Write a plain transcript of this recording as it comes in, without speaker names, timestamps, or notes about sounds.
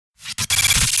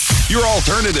Your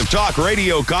alternative talk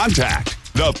radio contact.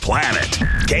 The Planet.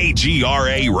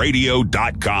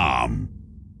 KGRAradio.com.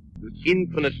 With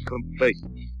infinite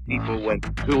complacency, people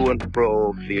went to and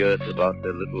fro the earth about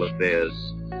their little affairs,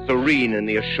 serene in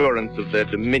the assurance of their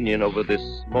dominion over this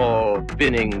small,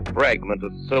 spinning fragment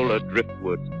of solar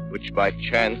driftwood, which by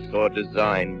chance or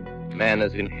design, man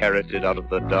has inherited out of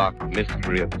the dark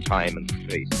mystery of time and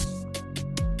space.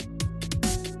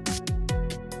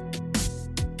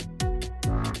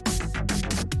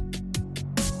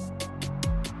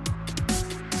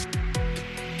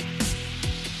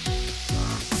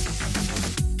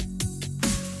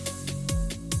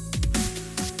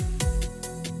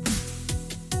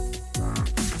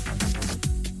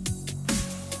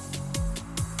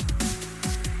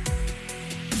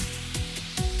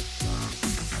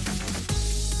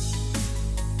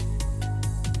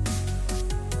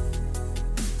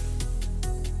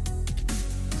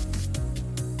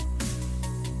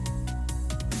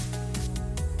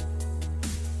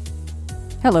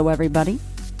 Hello everybody.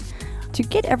 To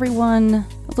get everyone a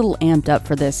little amped up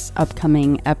for this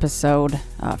upcoming episode,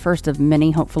 first of many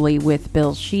hopefully with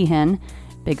Bill Sheehan,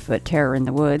 Bigfoot Terror in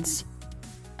the Woods,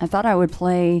 I thought I would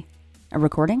play a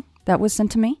recording that was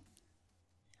sent to me.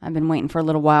 I've been waiting for a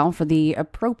little while for the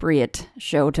appropriate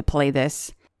show to play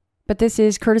this, but this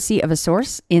is courtesy of a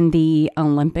source in the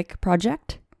Olympic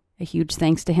Project. A huge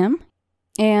thanks to him.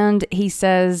 And he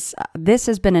says, this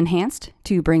has been enhanced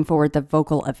to bring forward the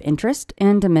vocal of interest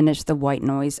and diminish the white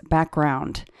noise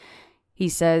background. He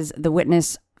says the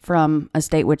witness from a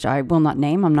state which I will not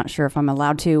name, I'm not sure if I'm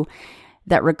allowed to,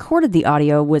 that recorded the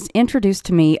audio was introduced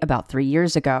to me about 3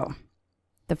 years ago.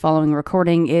 The following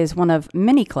recording is one of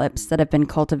many clips that have been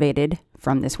cultivated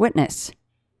from this witness.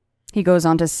 He goes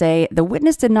on to say, the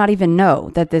witness did not even know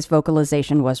that this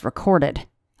vocalization was recorded.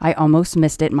 I almost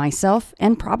missed it myself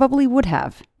and probably would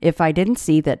have if I didn't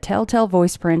see the telltale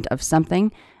voice print of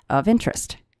something of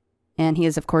interest. And he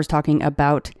is, of course, talking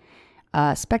about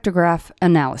spectrograph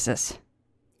analysis.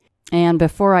 And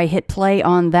before I hit play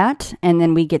on that, and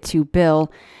then we get to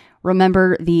Bill,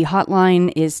 remember the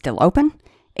hotline is still open,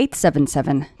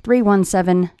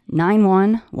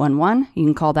 877-317-9111. You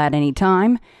can call that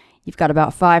anytime. You've got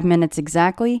about 5 minutes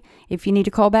exactly. If you need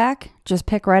to call back, just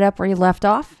pick right up where you left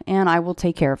off, and I will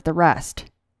take care of the rest.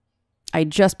 I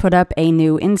just put up a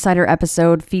new Insider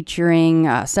episode featuring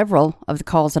several of the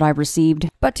calls that I've received,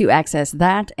 but to access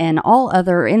that and all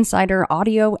other Insider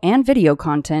audio and video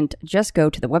content, just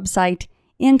go to the website,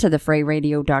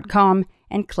 intothefrayradio.com,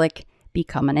 and click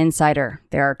Become an Insider.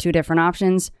 There are two different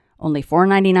options, only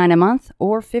 $4.99 a month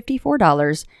or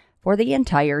 $54 for the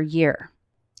entire year.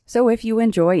 So if you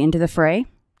enjoy Into the Fray,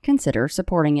 consider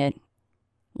supporting it.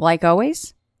 Like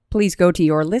always, please go to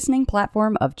your listening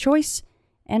platform of choice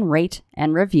and rate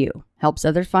and review. Helps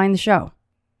others find the show.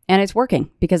 And it's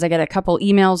working because I get a couple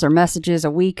emails or messages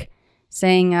a week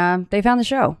saying they found the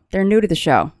show. They're new to the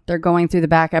show. They're going through the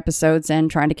back episodes and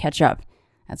trying to catch up.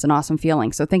 That's an awesome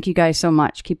feeling. So thank you guys so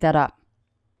much. Keep that up.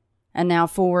 And now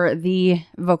for the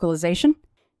vocalization.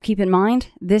 Keep in mind,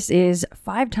 this is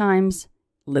 5 times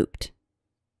looped.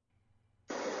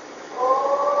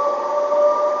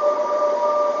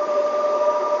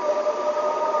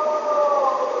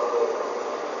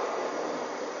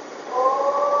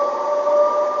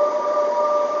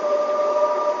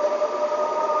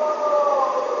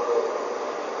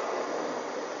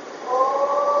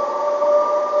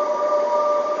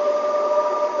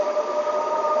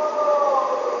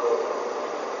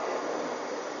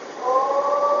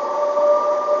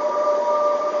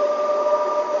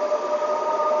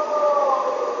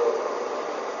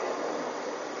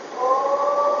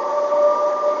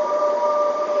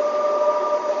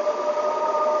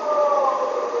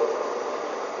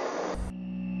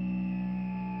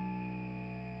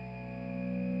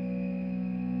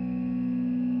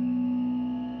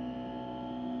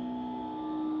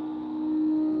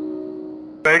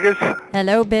 Vegas?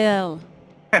 Hello, Bill.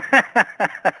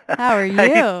 How are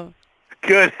you?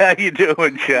 Good. How you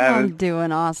doing, Shannon? I'm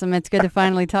doing awesome. It's good to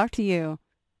finally talk to you.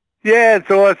 Yeah,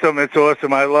 it's awesome. It's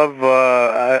awesome. I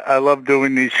love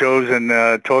doing these shows and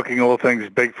talking all things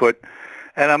Bigfoot.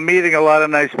 And I'm meeting a lot of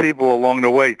nice people along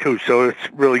the way, too, so it's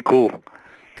really cool.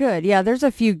 Good. Yeah, there's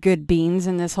a few good beans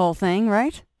in this whole thing,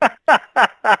 right?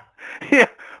 Yeah,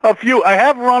 a few. I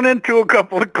have run into a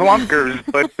couple of clunkers,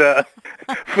 but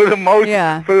for the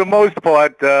most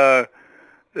part, a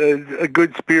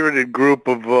good-spirited group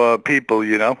of people,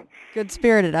 you know.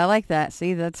 Good-spirited. I like that.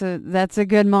 See, that's a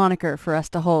good moniker for us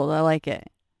to hold. I like it.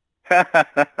 So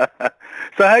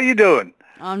how you doing?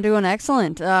 I'm doing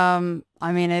excellent.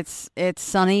 I mean, it's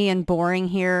sunny and boring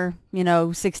here,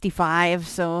 65,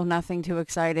 so nothing too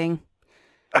exciting.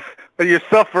 You're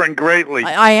suffering greatly.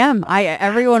 I am.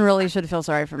 Everyone really should feel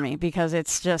sorry for me because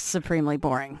it's just supremely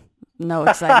boring. No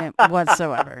excitement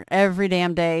whatsoever. Every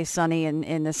damn day, sunny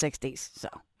in the 60s. So.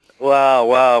 Wow.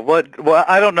 Well,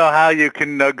 I don't know how you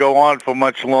can go on for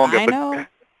much longer. I know. But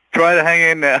try to hang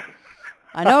in there.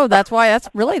 I know. That's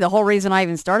really the whole reason I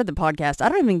even started the podcast. I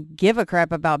don't even give a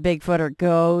crap about Bigfoot or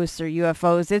ghosts or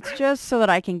UFOs. It's just so that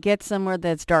I can get somewhere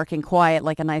that's dark and quiet,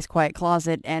 like a nice quiet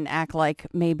closet, and act like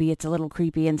maybe it's a little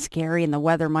creepy and scary and the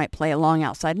weather might play along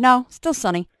outside. No, still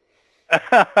sunny.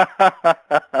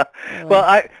 Well,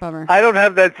 I don't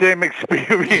have that same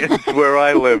experience where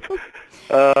I live.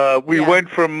 We went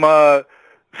from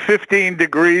 15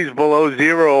 degrees below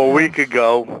zero a week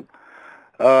ago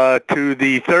to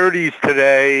the 30s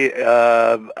today.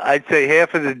 I'd say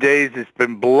half of the days it's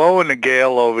been blowing a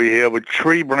gale over here with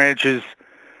tree branches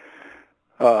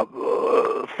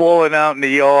falling out in the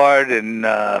yard and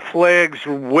flags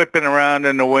whipping around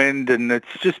in the wind, and it's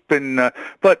just been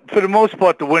but for the most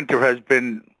part the winter has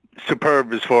been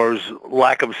superb as far as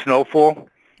lack of snowfall.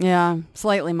 Yeah,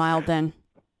 slightly mild then.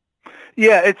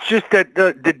 Yeah, it's just that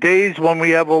the days when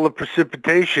we have all the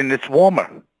precipitation, it's warmer.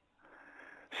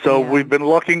 So we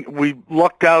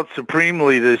lucked out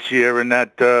supremely this year in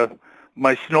that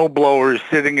my snowblower is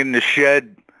sitting in the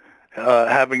shed,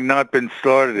 having not been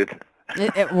started.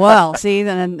 Well, see,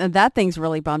 then that thing's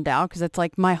really bummed out because it's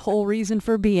like my whole reason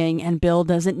for being, and Bill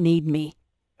doesn't need me.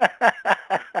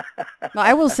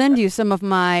 I will send you some of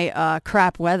my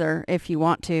crap weather if you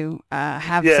want to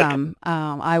have some.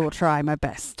 I will try my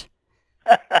best.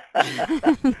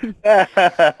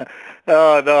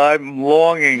 Oh no, I'm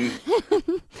longing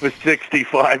for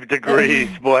 65 degrees,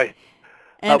 boy.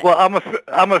 Well,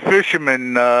 I'm a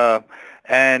fisherman,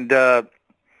 and the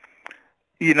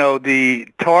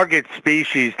target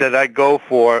species that I go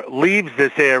for leaves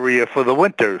this area for the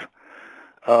winter.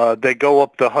 They go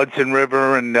up the Hudson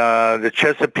River and the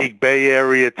Chesapeake Bay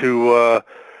area to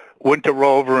winter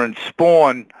over and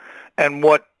spawn, and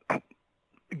what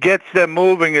gets them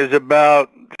moving is about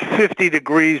 50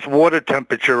 degrees water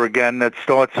temperature again that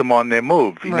starts them on their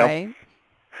move, you know?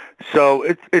 So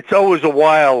it's always a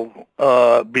while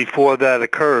before that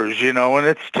occurs, and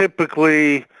it's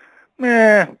typically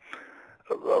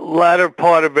latter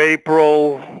part of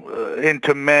April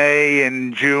into May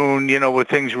and June, where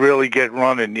things really get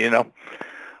running,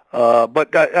 But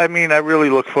I mean, I really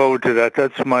look forward to that.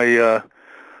 That's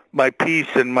my peace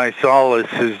and my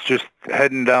solace is just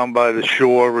heading down by the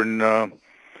shore and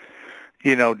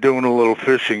doing a little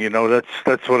fishing.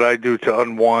 That's what I do to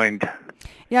unwind.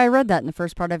 Yeah, I read that in the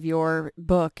first part of your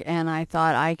book, and I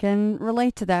thought I can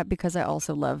relate to that because I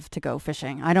also love to go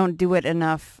fishing. I don't do it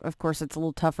enough. Of course, it's a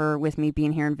little tougher with me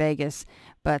being here in Vegas,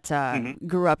 but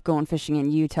grew up going fishing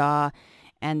in Utah,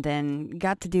 and then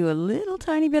got to do a little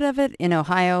tiny bit of it in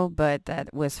Ohio, but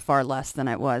that was far less than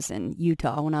it was in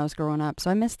Utah when I was growing up, so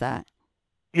I missed that.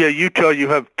 Yeah, Utah, you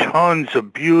have tons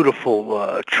of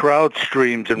beautiful trout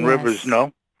streams and rivers,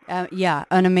 no? Yeah,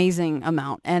 an amazing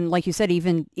amount. And like you said,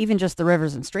 even just the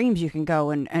rivers and streams, you can go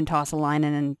and toss a line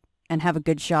in and have a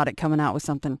good shot at coming out with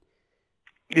something.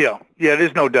 Yeah,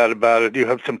 there's no doubt about it. You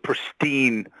have some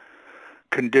pristine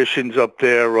conditions up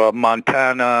there,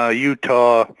 Montana,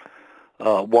 Utah,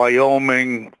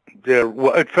 Wyoming.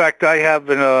 In fact, I have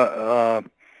an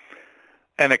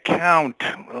account.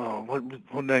 What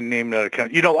did I name that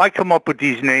account? I come up with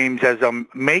these names as I'm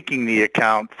making the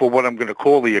account for what I'm going to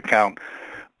call the account.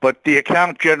 But the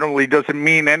account generally doesn't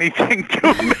mean anything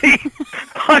to me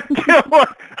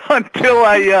until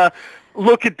I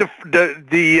look at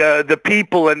the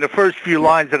people and the first few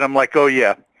lines, and I'm like, oh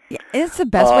yeah. It's the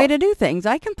best way to do things.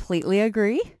 I completely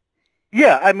agree.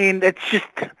 Yeah, I mean,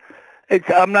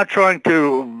 I'm not trying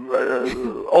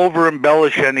to over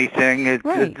embellish anything. It's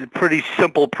a pretty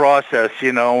simple process,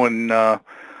 and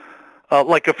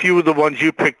like a few of the ones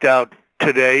you picked out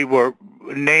today were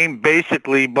named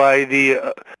basically by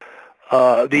the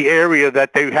area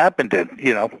that they happened in.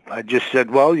 I just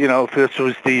said, well, if this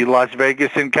was the Las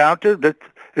Vegas encounter,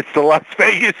 it's the Las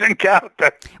Vegas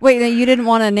encounter. Wait, you didn't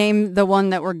want to name the one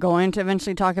that we're going to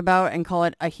eventually talk about and call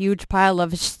it a huge pile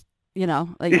of,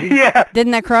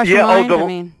 didn't that cross your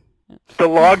mind? The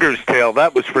Logger's Tail,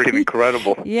 that was freaking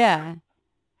incredible. Yeah.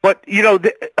 But,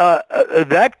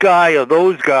 that guy or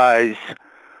those guys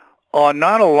are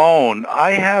not alone.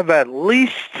 I have at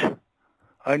least,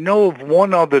 I know of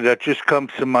one other that just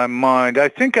comes to my mind. I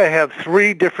think I have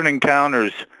 3 different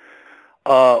encounters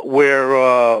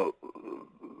where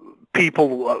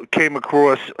people came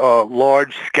across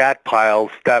large scat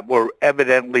piles that were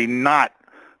evidently not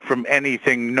from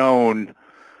anything known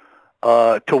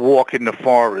to walk in the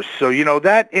forest. So,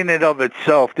 that in and of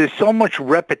itself, there's so much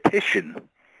repetition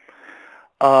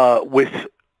with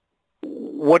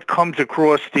what comes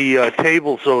across the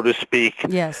table, so to speak.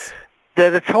 Yes.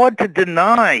 That it's hard to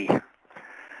deny,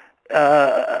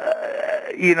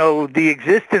 the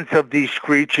existence of these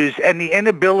creatures and the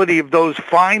inability of those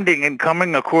finding and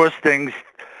coming across things,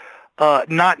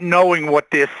 not knowing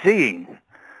what they're seeing.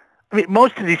 I mean,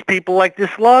 most of these people, like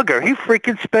this logger, he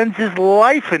freaking spends his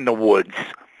life in the woods.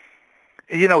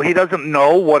 He doesn't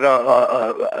know what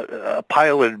a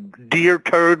pile of deer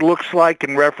turd looks like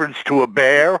in reference to a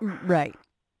bear. Right.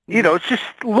 It's just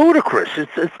ludicrous.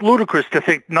 It's ludicrous to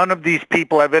think none of these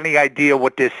people have any idea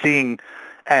what they're seeing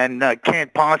and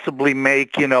can't possibly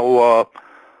make, a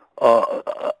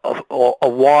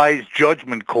wise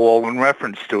judgment call in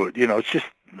reference to it. It's just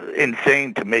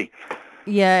insane to me.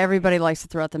 Yeah, everybody likes to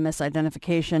throw out the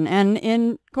misidentification, and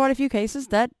in quite a few cases,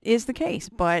 that is the case.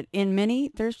 But in many,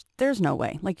 there's no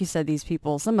way. Like you said, these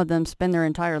people, some of them spend their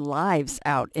entire lives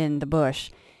out in the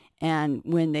bush, and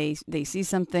when they see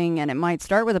something, and it might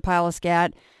start with a pile of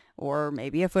scat, or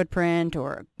maybe a footprint,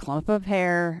 or a clump of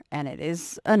hair, and it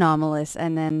is anomalous,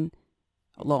 and then,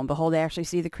 lo and behold, they actually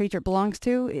see the creature it belongs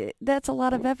to. That's a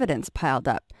lot of evidence piled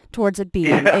up towards it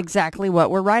being exactly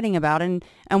what we're writing about and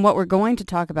what we're going to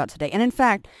talk about today. And in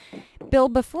fact, Bill,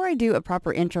 before I do a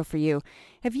proper intro for you,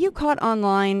 have you caught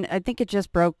online, I think it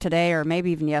just broke today or maybe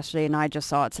even yesterday, and I just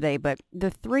saw it today, but the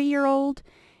 3-year-old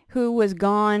who was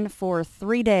gone for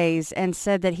 3 days and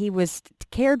said that he was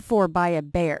cared for by a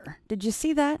bear. Did you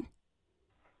see that?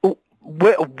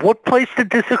 What place did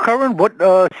this occur in? What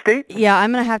state? Yeah,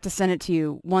 I'm going to have to send it to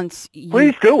you once.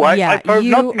 Please do. I've heard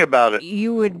nothing about it.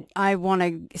 I want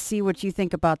to see what you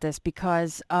think about this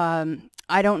because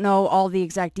I don't know all the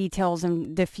exact details,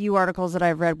 and the few articles that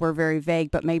I've read were very vague,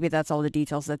 but maybe that's all the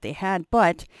details that they had.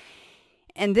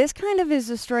 And this kind of is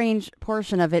a strange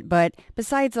portion of it, but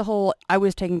besides the whole, I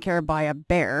was taken care of by a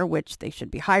bear, which they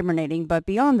should be hibernating, but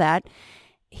beyond that,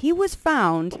 he was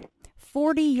found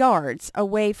 40 yards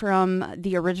away from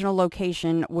the original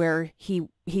location where he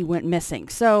went missing.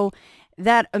 So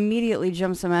that immediately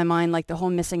jumps in my mind, like the whole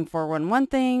missing 411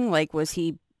 thing. Like, was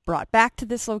he brought back to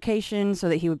this location so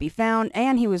that he would be found?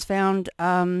 And he was found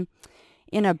in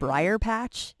a briar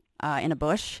patch, in a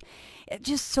bush. It's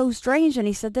just so strange. And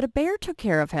he said that a bear took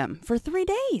care of him for 3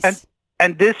 days.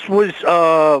 And this was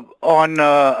on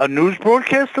a news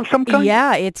broadcast of some kind?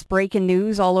 Yeah, it's breaking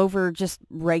news all over just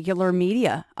regular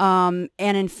media. And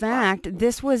in fact,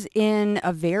 this was in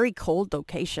a very cold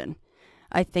location.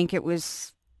 I think it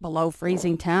was below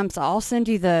freezing temps. I'll send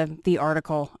you the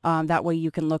article. That way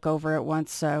you can look over it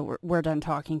once we're done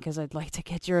talking, because I'd like to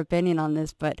get your opinion on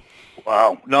this. But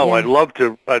wow, no, yeah. I'd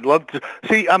love to.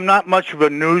 See, I'm not much of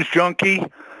a news junkie,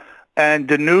 and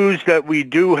the news that we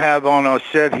do have on our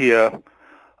set here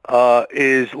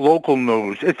is local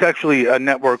news. It's actually a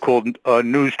network called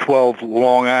News 12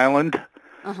 Long Island,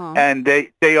 and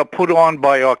they are put on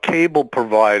by our cable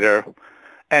provider,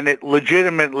 and it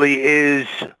legitimately is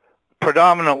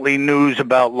predominantly news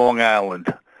about Long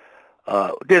Island.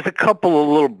 There's a couple of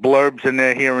little blurbs in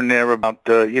there here and there about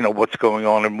what's going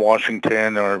on in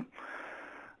Washington, or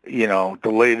the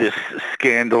latest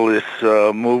scandalous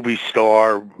movie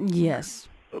star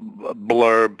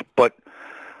blurb, but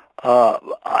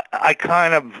I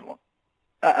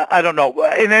don't know.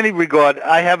 In any regard,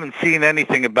 I haven't seen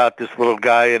anything about this little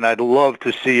guy, and I'd love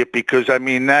to see it because, I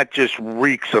mean, that just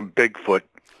reeks of Bigfoot.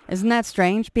 Isn't that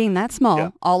strange? Being that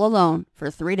small, all alone, for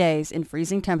 3 days in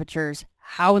freezing temperatures,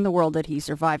 how in the world did he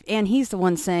survive? And he's the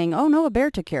one saying, oh, no, a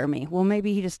bear took care of me. Well,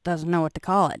 maybe he just doesn't know what to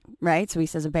call it, right? So he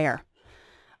says a bear.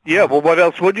 Yeah, well, what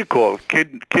else would you call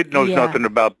it? Kid knows nothing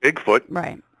about Bigfoot.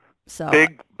 Right. So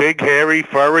Big, hairy,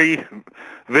 furry,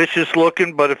 vicious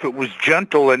looking, but if it was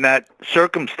gentle in that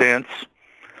circumstance,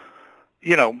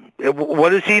 what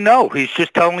does he know? He's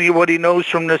just telling you what he knows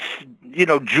from this,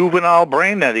 juvenile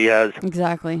brain that he has.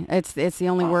 Exactly. It's the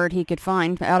only word he could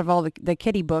find out of all the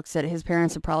kiddie books that his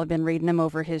parents have probably been reading him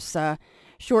over his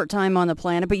short time on the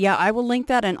planet. But yeah, I will link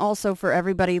that, and also for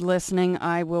everybody listening,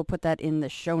 I will put that in the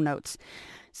show notes.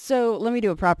 So let me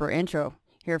do a proper intro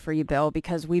here for you, Bill,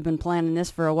 because we've been planning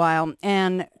this for a while,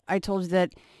 and I told you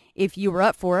that if you were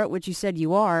up for it, which you said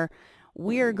you are,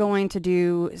 we are going to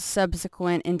do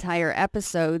subsequent entire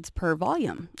episodes per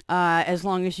volume, as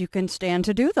long as you can stand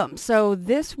to do them. So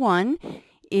this one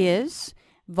is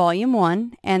Volume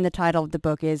 1, and the title of the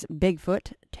book is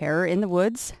Bigfoot, Terror in the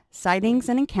Woods, Sightings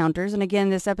and Encounters. And again,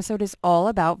 this episode is all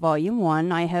about Volume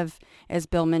 1. I have, as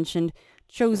Bill mentioned,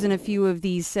 chosen a few of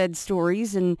these said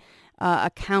stories and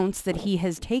accounts that he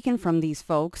has taken from these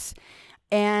folks.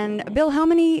 And Bill, how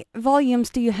many volumes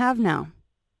do you have now?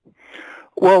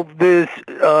 Well, there's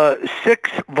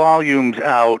 6 volumes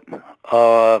out.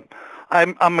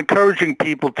 I'm encouraging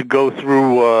people to go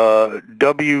through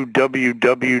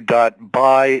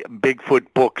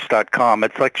www.buybigfootbooks.com.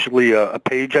 It's actually a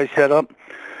page I set up.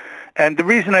 And the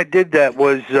reason I did that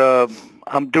was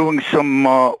I'm doing some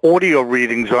audio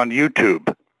readings on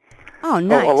YouTube. Oh,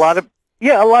 nice. A lot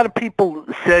of people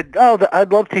said, "Oh,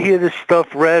 I'd love to hear this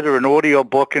stuff read or an audio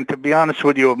book." And to be honest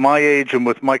with you, at my age and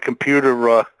with my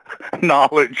computer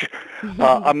knowledge,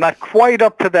 I'm not quite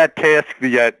up to that task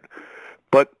yet.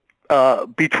 But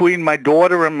between my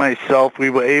daughter and myself, we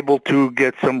were able to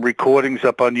get some recordings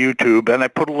up on YouTube, and I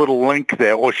put a little link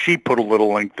there, or she put a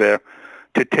little link there,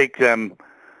 to take them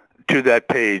to that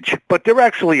page. But they're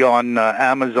actually on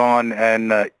Amazon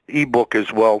and ebook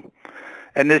as well.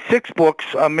 And there's 6 books.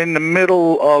 I'm in the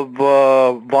middle of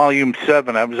volume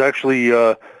 7. I was actually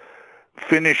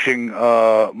finishing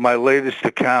my latest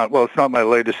account. Well, it's not my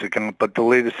latest account, but the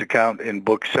latest account in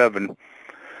book 7,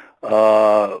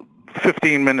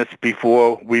 15 minutes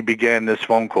before we began this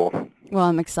phone call. Well,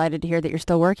 I'm excited to hear that you're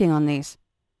still working on these.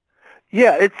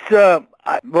 Yeah, it's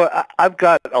I've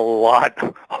got a lot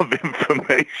of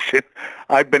information.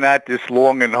 I've been at this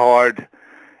long and hard.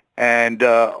 And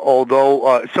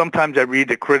although sometimes I read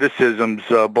the criticisms,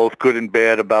 both good and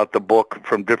bad, about the book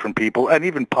from different people, and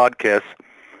even podcasts,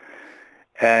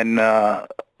 and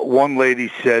one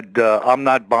lady said, "I'm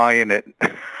not buying it."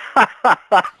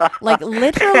 Like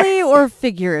literally or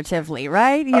figuratively,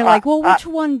 right? You're like, well, which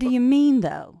one do you mean,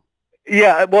 though?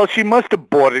 Yeah, well, she must have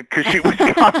bought it because she was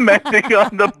commenting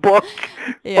on the book.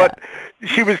 Yeah. But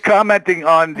she was commenting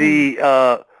on the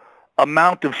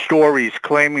amount of stories,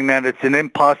 claiming that it's an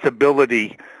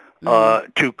impossibility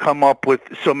to come up with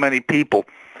so many people.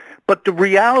 But the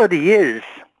reality is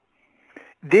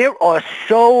there are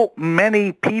so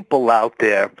many people out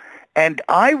there, and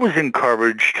I was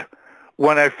encouraged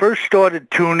when I first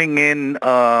started tuning in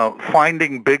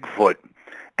Finding Bigfoot,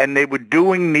 and they were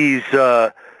doing these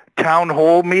town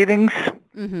hall meetings.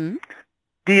 Mm-hmm.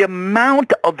 The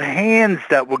amount of hands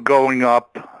that were going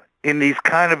up in these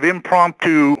kind of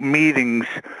impromptu meetings,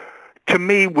 to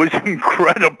me, was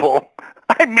incredible.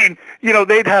 I mean,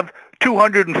 they'd have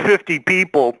 250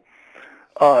 people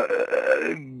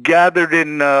gathered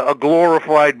in a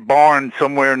glorified barn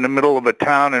somewhere in the middle of a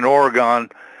town in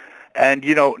Oregon, and,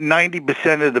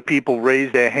 90% of the people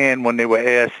raised their hand when they were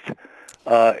asked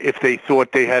if they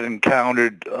thought they had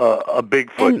encountered a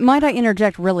Bigfoot. And might I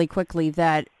interject really quickly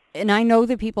that, and I know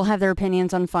that people have their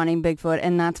opinions on finding Bigfoot,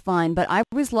 and that's fine, but I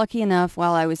was lucky enough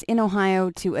while I was in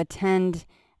Ohio to attend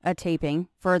a taping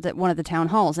for one of the town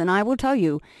halls. And I will tell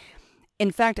you,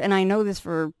 in fact, and I know this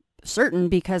for certain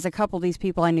because a couple of these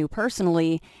people I knew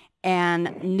personally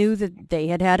and knew that they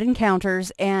had had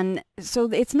encounters. And so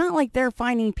it's not like they're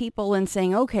finding people and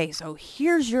saying, okay, so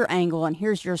here's your angle and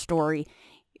here's your story.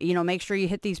 Make sure you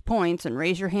hit these points and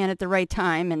raise your hand at the right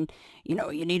time. And,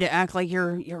 you need to act like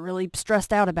you're really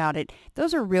stressed out about it.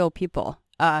 Those are real people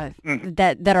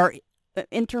that are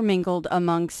intermingled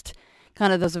amongst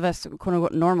kind of those of us, quote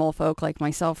unquote, normal folk like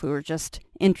myself who are just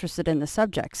interested in the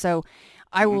subject. So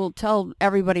I will tell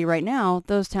everybody right now,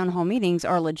 those town hall meetings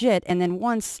are legit. And then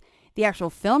once the actual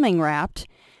filming wrapped,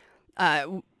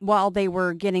 while they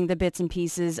were getting the bits and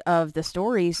pieces of the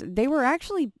stories, they were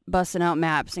actually busting out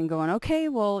maps and going, okay,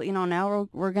 well, now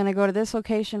we're going to go to this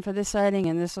location for this sighting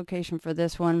and this location for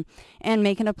this one, and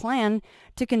making a plan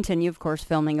to continue, of course,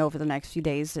 filming over the next few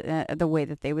days the way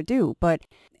that they would do. But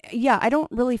yeah, I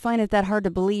don't really find it that hard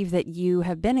to believe that you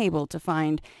have been able to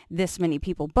find this many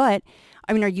people. But,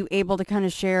 I mean, are you able to kind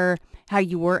of share how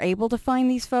you were able to find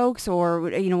these folks, or,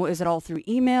 is it all through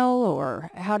email, or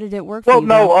how did it work for you? Well,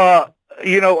 no,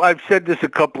 I've said this a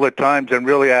couple of times, and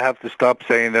really I have to stop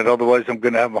saying that, otherwise I'm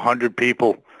going to have 100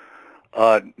 people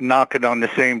knocking on the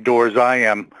same door as I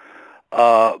am.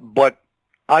 But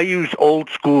I use old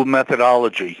school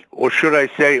methodology, or should I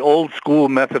say old school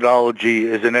methodology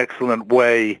is an excellent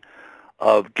way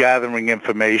of gathering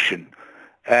information.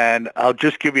 And I'll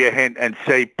just give you a hint and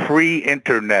say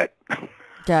pre-internet.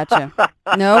 Gotcha.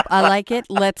 Nope, I like it.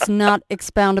 Let's not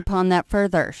expound upon that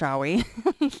further, shall we?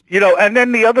 And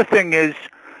then the other thing is,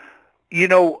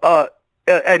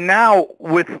 and now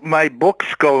with my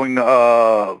books going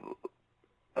for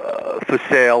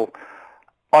sale,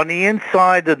 on the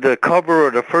inside of the cover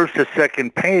or the first or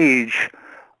second page,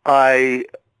 I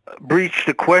breach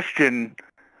the question,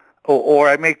 or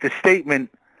I make the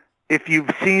statement, if you've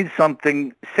seen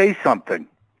something, say something.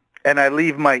 And I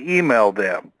leave my email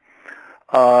there.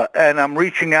 And I'm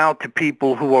reaching out to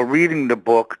people who are reading the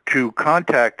book to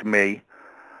contact me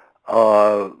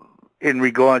in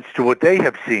regards to what they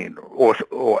have seen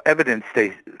or evidence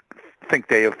they think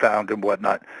they have found and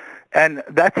whatnot. And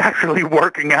that's actually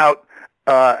working out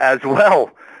as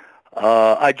well.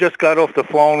 I just got off the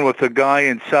phone with a guy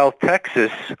in South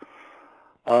Texas,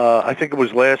 I think it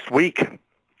was last week,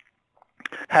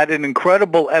 had an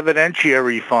incredible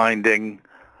evidentiary finding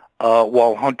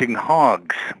while hunting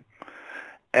hogs.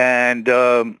 And,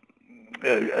 I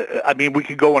mean, we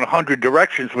could go in 100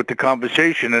 directions with the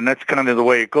conversation, and that's kind of the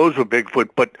way it goes with Bigfoot.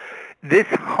 But this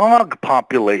hog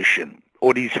population,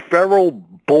 or these feral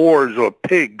boars or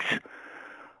pigs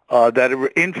that are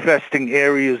infesting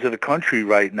areas of the country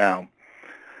right now,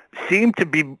 seem to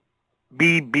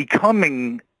be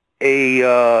becoming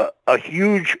a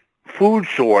huge food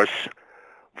source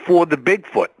for the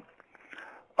Bigfoot.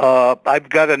 I've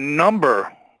got a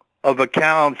number of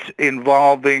accounts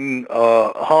involving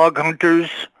hog hunters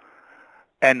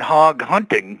and hog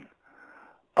hunting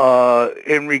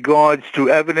in regards to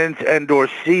evidence and or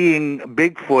seeing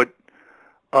Bigfoot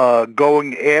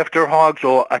going after hogs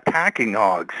or attacking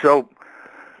hogs. So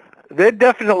they're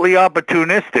definitely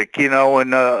opportunistic, you know,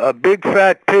 and a big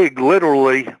fat pig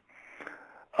literally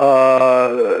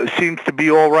seems to be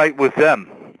all right with them.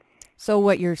 So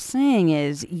what you're saying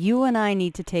is you and I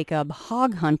need to take up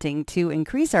hog hunting to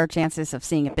increase our chances of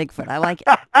seeing a Bigfoot. I like it.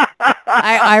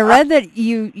 I read that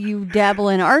you dabble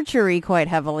in archery quite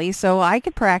heavily, so I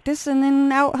could practice and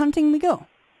then out hunting we go.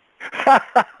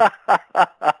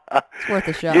 It's worth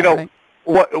a shot, you know,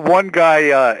 right? One guy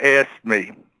asked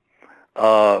me,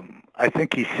 I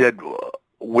think he said,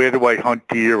 where do I hunt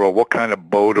deer or what kind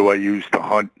of bow do I use to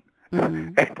hunt?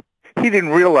 Mm-hmm. And he didn't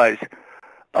realize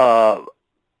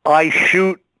I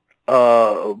shoot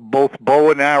both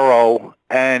bow and arrow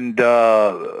and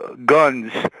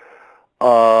guns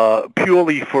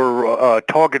purely for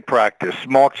target practice,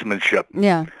 marksmanship.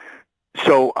 Yeah.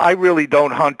 So I really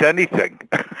don't hunt anything.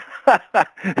 But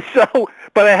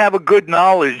I have a good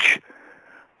knowledge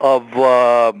of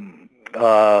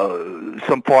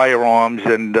some firearms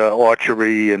and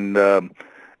archery and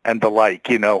the like,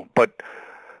 you know. But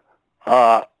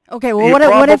okay, well,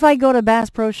 what if I go to Bass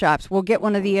Pro Shops? We'll get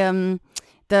one of the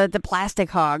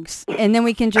plastic hogs, and then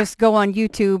we can just go on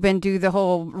YouTube and do the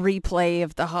whole replay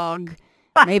of the hog,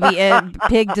 maybe a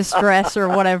pig distress or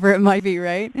whatever it might be,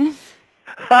 right?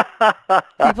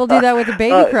 People do that with the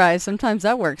baby cries. Sometimes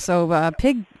that works. So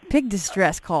pig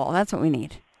distress call. That's what we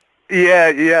need.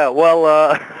 Yeah.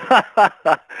 Well,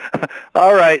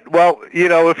 all right. Well, you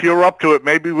know, if you're up to it,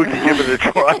 maybe we can give it a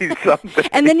try someday.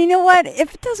 And then you know what?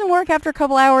 If it doesn't work after a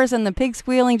couple hours and the pig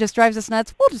squealing just drives us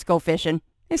nuts, we'll just go fishing.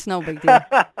 It's no big deal.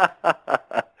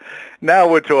 Now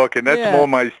we're talking. That's more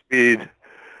my speed.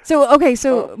 So, okay,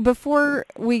 before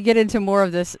we get into more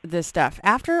of this stuff,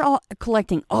 after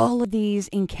collecting all of these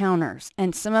encounters,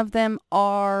 and some of them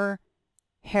are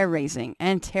hair-raising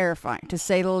and terrifying, to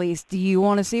say the least, do you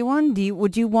want to see one?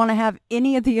 Would you want to have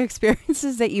any of the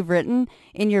experiences that you've written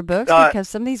in your books? Because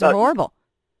some of these are horrible.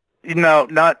 No,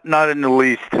 not in the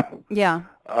least. Yeah.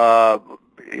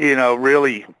 You know,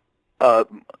 really,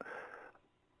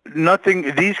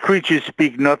 nothing. These creatures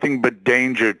speak nothing but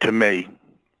danger to me.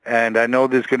 And I know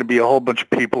there's going to be a whole bunch of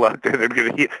people out there that are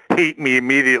going to hate me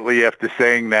immediately after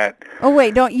saying that. Oh,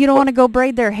 wait, you don't want to go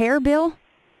braid their hair, Bill?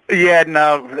 Yeah,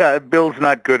 no, Bill's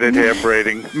not good at hair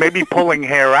braiding. Maybe pulling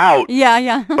hair out.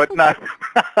 Yeah. But not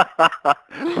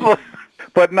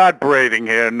braiding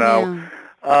hair, no.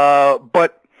 Yeah.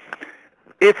 But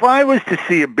if I was to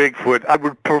see a Bigfoot, I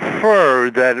would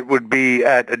prefer that it would be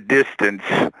at a distance.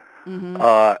 Mm-hmm.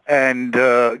 And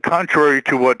contrary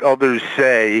to what others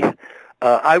say,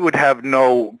 I would have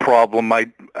no problem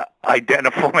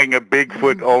identifying a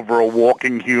Bigfoot over a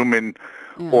walking human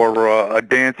or a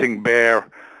dancing bear.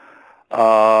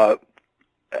 And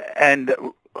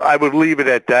I would leave it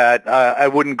at that. I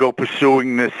wouldn't go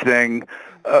pursuing this thing.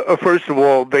 First of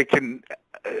all, them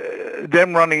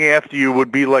running after you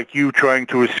would be like you trying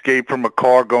to escape from a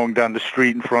car going down the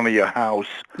street in front of your house.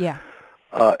 Yeah.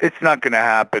 It's not going to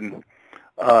happen.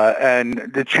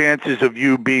 And the chances of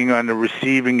you being on the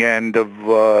receiving end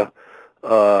of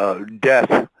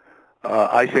death,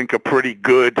 I think, are pretty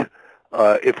good.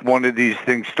 If one of these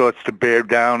things starts to bear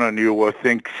down on you or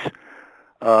thinks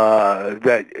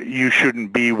that you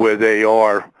shouldn't be where they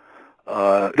are,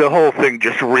 the whole thing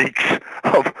just reeks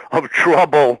of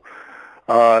trouble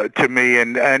to me.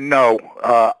 And no,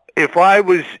 if I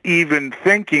was even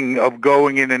thinking of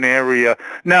going in an area...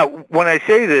 Now, when I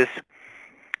say this,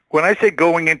 when I say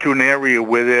going into an area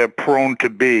where they're prone to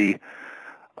be,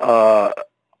 I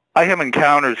have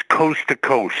encounters coast to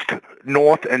coast,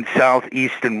 north and south,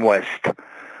 east and west.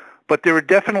 but there are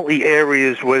definitely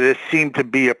areas where there seem to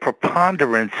be a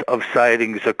preponderance of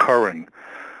sightings occurring.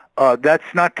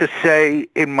 That's not to say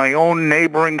in my own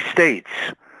neighboring states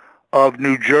of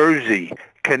New Jersey,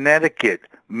 Connecticut,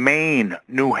 Maine,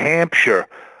 New Hampshire,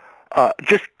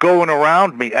 just going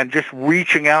around me and just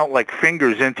reaching out like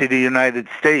fingers into the United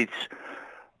States,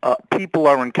 people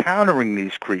are encountering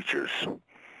these creatures.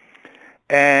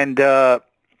 And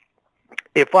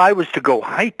if I was to go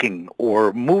hiking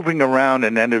or moving around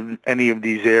in any of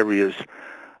these areas,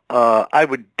 I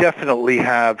would definitely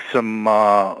have some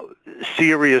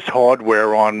serious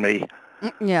hardware on me.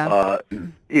 Yeah.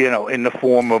 In the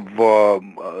form of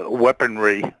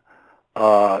weaponry,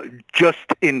 just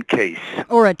in case.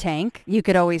 Or a tank. You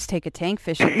could always take a tank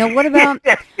fishing. Now, what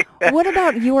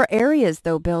about your areas,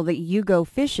 though, Bill, that you go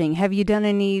fishing? Have you done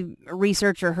any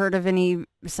research or heard of any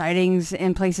sightings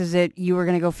in places that you were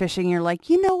going to go fishing and you're like,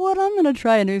 you know what, I'm going to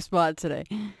try a new spot today?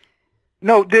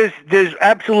 No, there's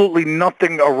absolutely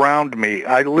nothing around me.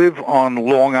 I live on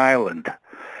Long Island.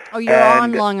 Oh, you're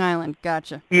on Long Island.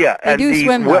 Gotcha. Yeah. They do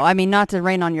swim, though. I mean, not to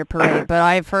rain on your parade, but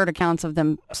I've heard accounts of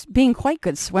them being quite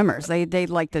good swimmers. They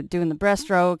like doing the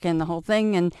breaststroke and the whole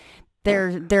thing, and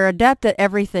they're adept at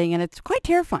everything, and it's quite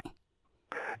terrifying.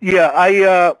 Yeah,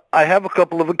 I have a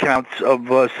couple of accounts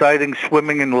of sightings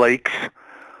swimming in lakes,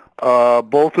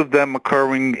 both of them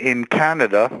occurring in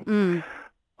Canada.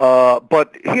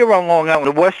 But here on Long Island,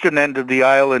 the western end of the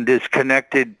island is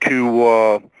connected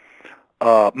to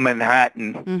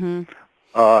Manhattan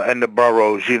and the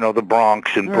boroughs, the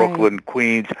Bronx and Brooklyn,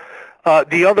 Queens.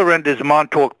 The other end is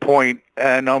Montauk Point,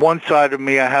 and on one side of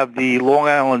me I have the Long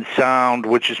Island Sound,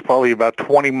 which is probably about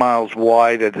 20 miles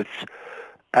wide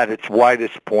at its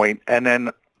widest point, and then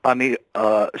on the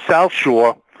South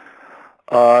Shore,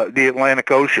 the Atlantic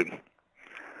Ocean.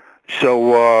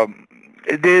 So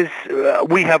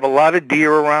we have a lot of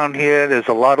deer around here. There's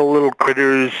a lot of little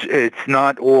critters. It's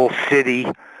not all city.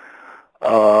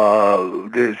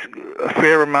 There's a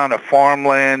fair amount of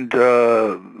farmland.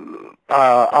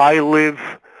 I live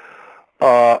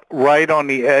right on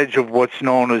the edge of what's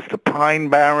known as the Pine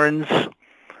Barrens.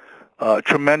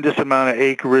 Tremendous amount of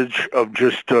acreage of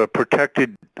just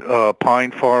protected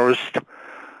pine forest.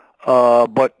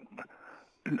 But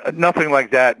nothing like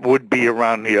that would be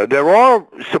around here. There are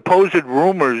supposed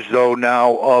rumors, though,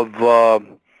 now of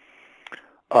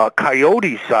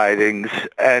coyote sightings,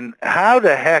 and how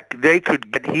the heck they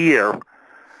could get here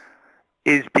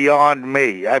is beyond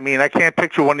me. I mean, I can't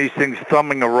picture one of these things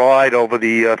thumbing a ride over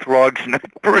the Throgs Neck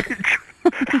Bridge.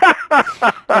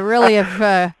 They really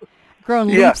have grown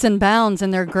leaps and bounds in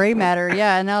their gray matter.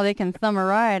 Yeah, and now they can thumb a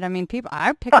ride. I mean,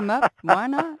 I'd pick them up. Why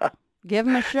not? Give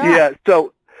them a shot. Yeah.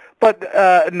 So, but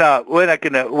no, we're not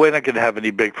gonna have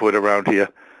any Bigfoot around here.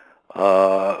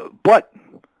 But.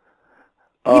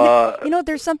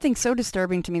 There's something so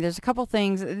disturbing to me. There's a couple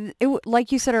things.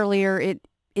 Like you said earlier, it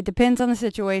depends on the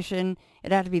situation.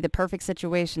 It'd have to be the perfect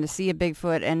situation to see a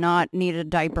Bigfoot and not need a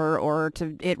diaper, or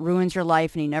it ruins your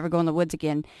life and you never go in the woods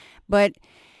again. But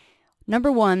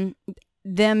number one,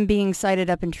 them being sighted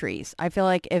up in trees. I feel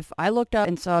like if I looked up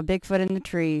and saw a Bigfoot in the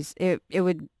trees,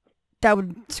 that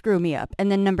would screw me up.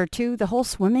 And then number two, the whole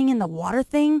swimming in the water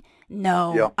thing.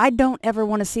 No, I don't ever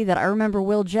want to see that. I remember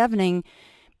Will Jevening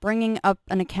bringing up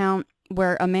an account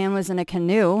where a man was in a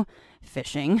canoe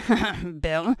fishing,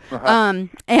 Bill, and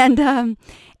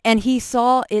he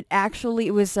saw it. Actually,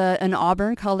 it was a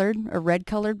red-colored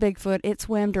Bigfoot. It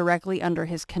swam directly under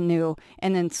his canoe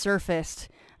and then surfaced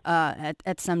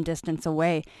at some distance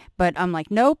away. But I'm like,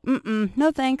 nope,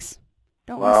 no thanks.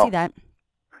 Don't want to see that.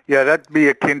 Yeah, that'd be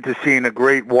akin to seeing a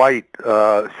great white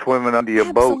swimming under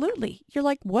your boat. Absolutely. You're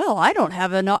like, well, I don't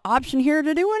have an option here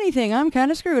to do anything. I'm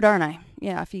kind of screwed, aren't I?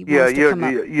 Yeah, if he wants to come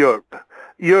up.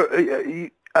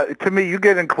 To me, you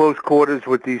get in close quarters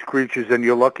with these creatures, and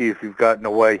you're lucky if you've gotten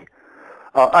away.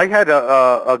 I had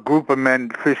a group of men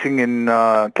fishing in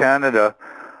Canada.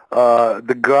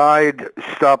 The guide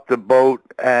stopped the boat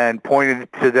and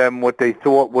pointed to them what they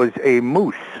thought was a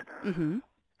moose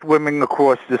swimming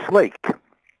across this lake.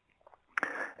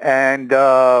 And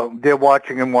they're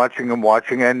watching and watching and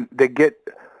watching, and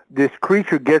this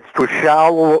creature gets to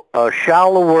a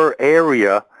shallower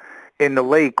area in the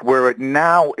lake where it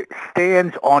now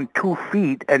stands on 2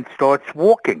 feet and starts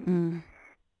walking.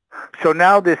 So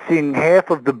now they're seeing half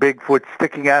of the Bigfoot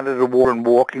sticking out of the water and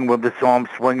walking with its arms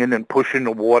swinging and pushing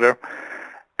the water.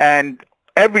 And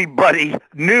everybody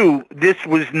knew this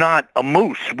was not a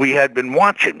moose we had been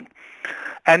watching.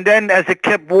 And then as it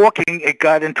kept walking, it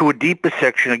got into a deeper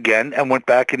section again and went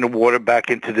back in the water, back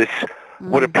into this,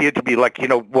 what appeared to be like,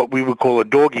 what we would call a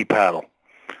doggy paddle.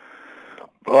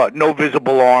 no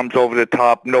visible arms over the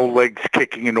top, no legs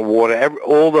kicking in the water.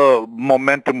 All the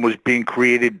momentum was being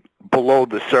created below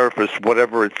the surface,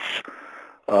 whatever its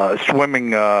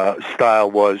swimming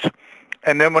style was.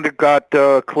 And then when it got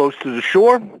close to the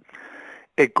shore,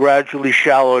 it gradually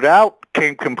shallowed out,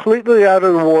 came completely out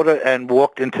of the water, and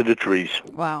walked into the trees.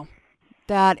 Wow.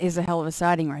 That is a hell of a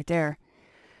sighting right there.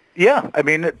 Yeah, I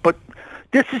mean, but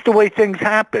this is the way things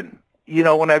happen. You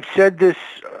know, and I've said this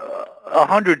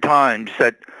 100 times,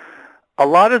 that a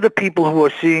lot of the people who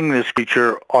are seeing this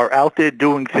creature are out there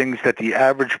doing things that the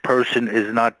average person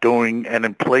is not doing, and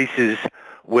in places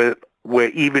where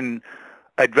even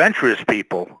adventurous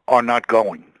people are not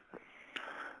going.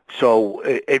 So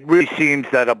it really seems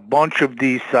that a bunch of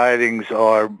these sightings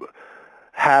are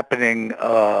happening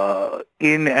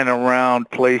in and around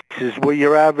places where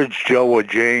your average Joe or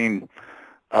Jane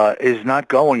is not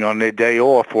going on their day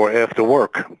off or after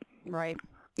work. Right.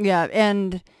 Yeah,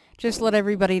 and just let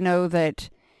everybody know that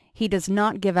he does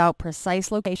not give out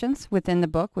precise locations within the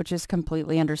book, which is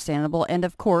completely understandable. And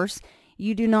of course,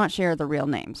 you do not share the real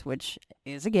names, which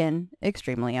is, again,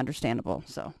 extremely understandable.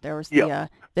 So there was the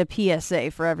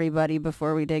PSA for everybody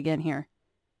before we dig in here.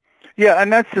 Yeah,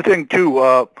 and that's the thing, too.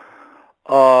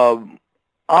 And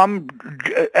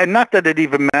not that it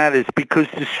even matters, because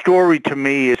the story to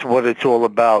me is what it's all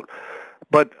about.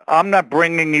 But I'm not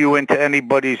bringing you into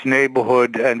anybody's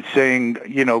neighborhood and saying,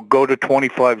 you know, go to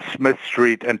 25 Smith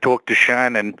Street and talk to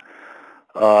Shannon.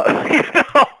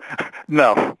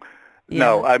 No.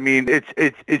 No, I mean,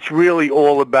 it's really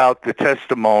all about the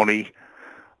testimony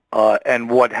and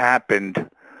what happened.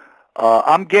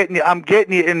 I'm getting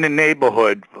you in the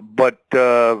neighborhood, but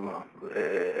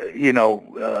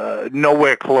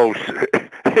nowhere close.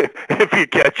 If you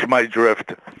catch my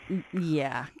drift.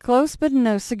 Yeah, close but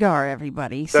no cigar,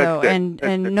 everybody. So and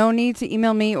no need to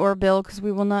email me or Bill, because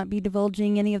we will not be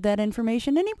divulging any of that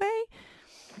information anyway.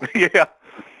 Yeah,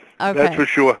 okay. That's for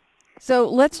sure. So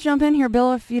let's jump in here,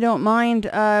 Bill, if you don't mind.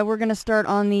 We're going to start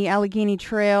on the Allegheny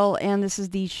Trail, and this is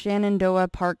the Shenandoah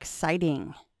Park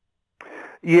sighting.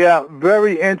 Yeah,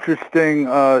 very interesting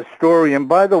story. And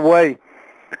by the way,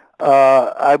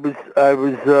 I was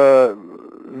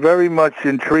very much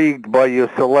intrigued by your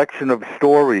selection of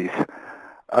stories,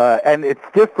 and it's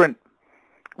different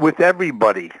with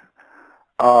everybody.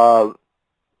 When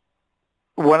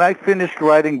I finished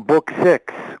writing book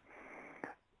 6,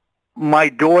 my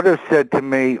daughter said to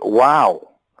me, wow.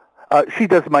 She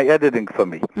does my editing for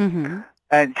me. Mm-hmm.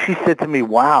 And she said to me,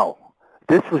 wow,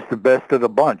 this was the best of the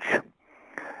bunch.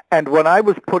 And when I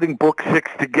was putting book 6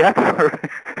 together,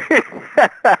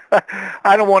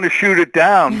 I don't want to shoot it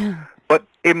down, but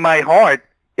in my heart,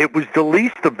 it was the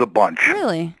least of the bunch.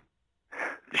 Really?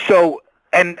 So,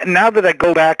 and now that I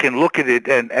go back and look at it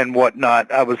and whatnot,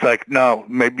 I was like, no,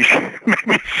 maybe she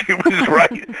was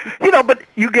right. You know, but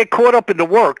you get caught up in the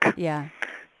work. Yeah.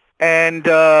 And,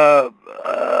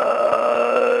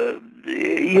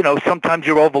 sometimes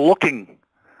you're overlooking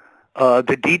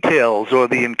the details or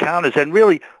the encounters. And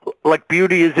really, like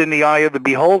beauty is in the eye of the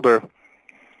beholder,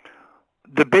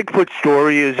 the Bigfoot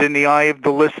story is in the eye of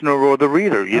the listener or the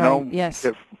reader, you know? Yes.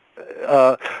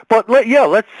 But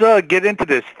let's get into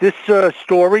this. This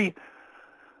story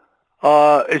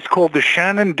is called the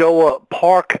Shenandoah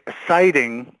Park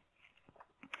sighting.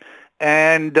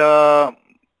 And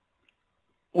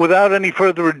without any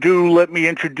further ado, let me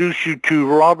introduce you to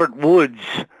Robert Woods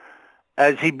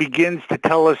as he begins to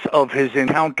tell us of his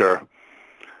encounter.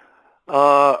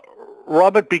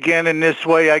 Robert began in this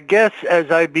way. I guess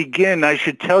as I begin, I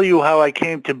should tell you how I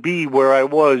came to be where I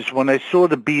was when I saw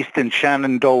the beast in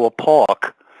Shenandoah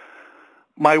Park.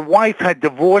 My wife had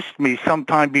divorced me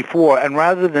sometime before, and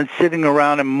rather than sitting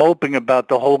around and moping about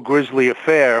the whole grisly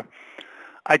affair,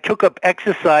 I took up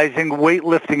exercising,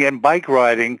 weightlifting, and bike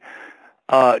riding,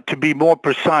 to be more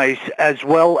precise, as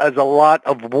well as a lot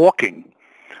of walking.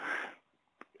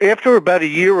 After about a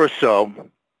year or so,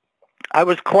 I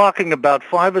was clocking about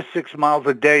 5 or 6 miles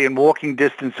a day in walking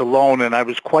distance alone, and I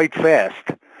was quite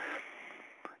fast.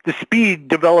 The speed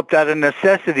developed out of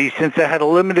necessity since I had a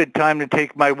limited time to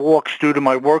take my walks due to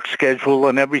my work schedule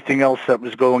and everything else that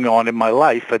was going on in my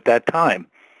life at that time.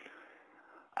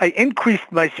 I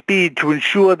increased my speed to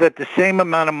ensure that the same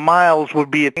amount of miles would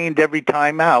be attained every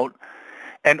time out,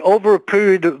 and over a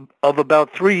period of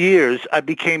about 3 years, I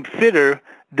became fitter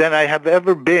than I have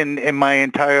ever been in my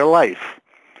entire life.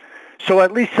 So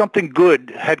at least something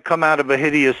good had come out of a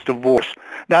hideous divorce.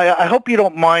 Now, I hope you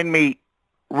don't mind me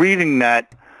reading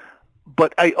that,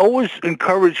 but I always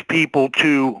encourage people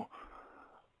to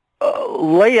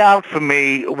lay out for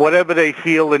me whatever they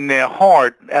feel in their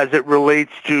heart as it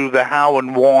relates to the how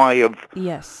and why of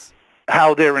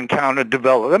how their encounter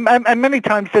developed. And many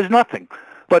times there's nothing.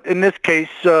 But in this case,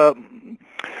 he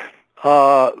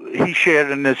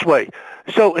shared in this way.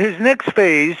 So his next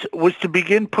phase was to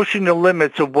begin pushing the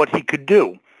limits of what he could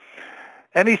do.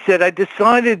 And he said, I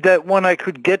decided that when I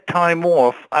could get time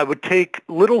off, I would take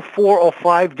little 4 or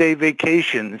 5 day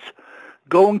vacations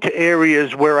going to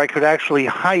areas where I could actually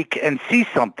hike and see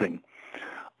something.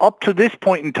 Up to this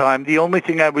point in time, the only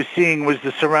thing I was seeing was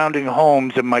the surrounding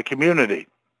homes in my community.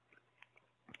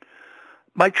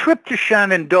 My trip to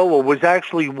Shenandoah was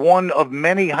actually one of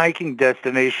many hiking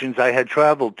destinations I had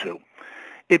traveled to.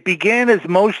 It began, as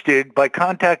most did, by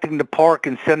contacting the park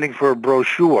and sending for a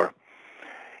brochure.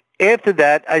 After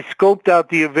that, I scoped out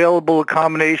the available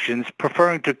accommodations,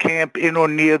 preferring to camp in or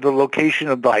near the location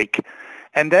of the hike,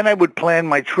 and then I would plan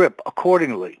my trip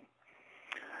accordingly.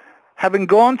 Having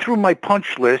gone through my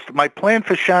punch list, my plan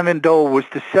for Shenandoah was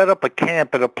to set up a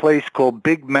camp at a place called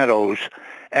Big Meadows,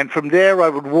 and from there I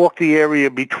would walk the area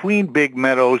between Big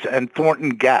Meadows and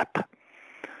Thornton Gap.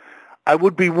 I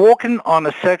would be walking on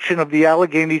a section of the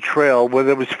Allegheny Trail where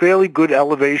there was fairly good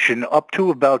elevation, up to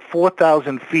about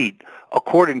 4,000 feet,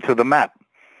 according to the map.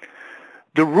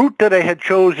 The route that I had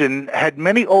chosen had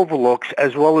many overlooks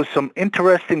as well as some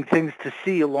interesting things to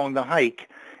see along the hike,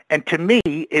 and to me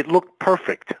it looked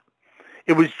perfect.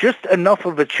 It was just enough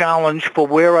of a challenge for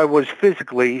where I was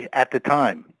physically at the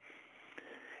time.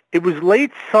 It was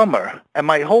late summer, and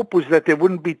my hope was that there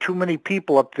wouldn't be too many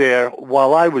people up there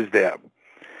while I was there.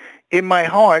 In my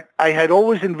heart, I had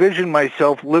always envisioned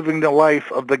myself living the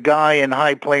life of the guy in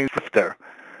High Plains drifter,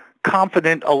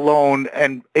 confident, alone,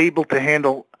 and able to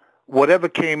handle whatever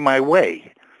came my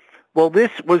way. Well,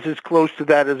 this was as close to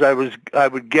that as I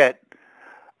would get.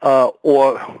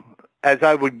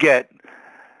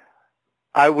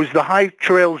 I was the high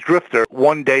trails drifter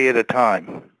one day at a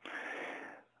time.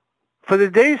 For the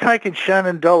day's hike in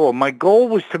Shenandoah, my goal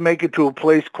was to make it to a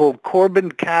place called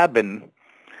Corbin Cabin,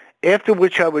 after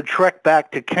which I would trek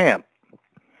back to camp.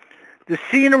 The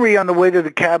scenery on the way to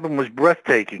the cabin was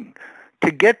breathtaking.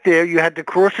 To get there, you had to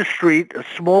cross a street, a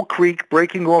small creek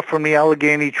breaking off from the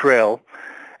Allegheny Trail,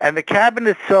 and the cabin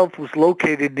itself was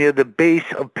located near the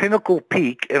base of Pinnacle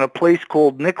Peak in a place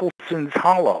called Nicholson's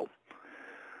Hollow.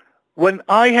 When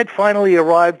I had finally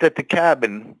arrived at the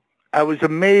cabin, I was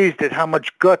amazed at how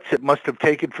much guts it must have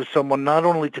taken for someone not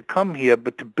only to come here,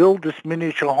 but to build this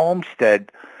miniature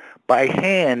homestead by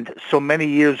hand so many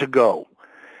years ago.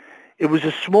 It was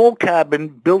a small cabin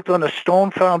built on a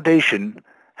stone foundation,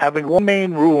 having one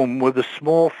main room with a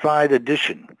small side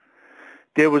addition.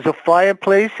 There was a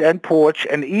fireplace and porch,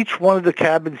 and each one of the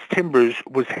cabin's timbers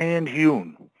was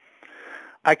hand-hewn.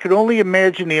 I could only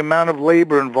imagine the amount of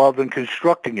labor involved in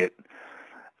constructing it.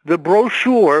 The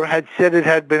brochure had said it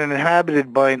had been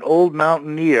inhabited by an old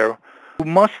mountaineer who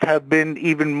must have been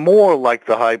even more like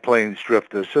the High Plains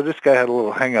drifter. So this guy had a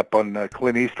little hang-up on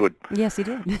Clint Eastwood. Yes, he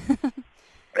did.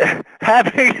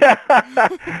 Having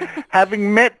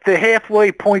met the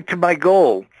halfway point to my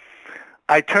goal,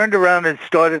 I turned around and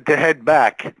started to head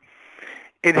back.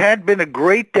 It had been a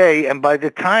great day, and by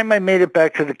the time I made it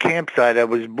back to the campsite, I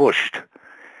was bushed.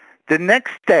 The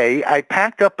next day, I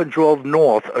packed up and drove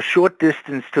north a short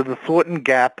distance to the Thornton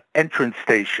Gap entrance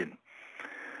station.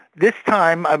 This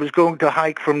time, I was going to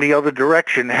hike from the other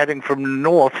direction, heading from the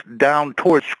north down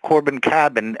towards Corbin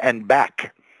Cabin and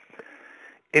back.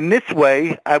 In this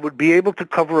way, I would be able to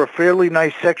cover a fairly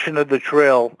nice section of the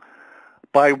trail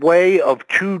by way of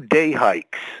 2 day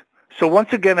hikes. So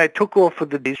once again, I took off for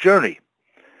the day's journey.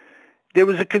 There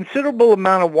was a considerable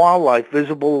amount of wildlife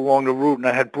visible along the route, and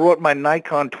I had brought my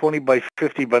Nikon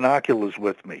 20x50 binoculars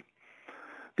with me.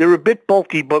 They're a bit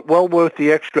bulky, but well worth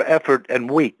the extra effort and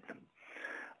weight.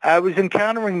 I was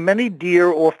encountering many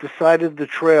deer off the side of the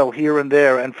trail here and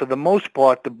there, and for the most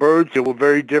part, the birds here were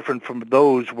very different from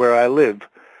those where I live,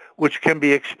 which can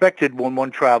be expected when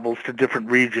one travels to different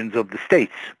regions of the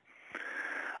states.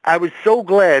 I was so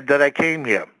glad that I came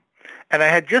here, and I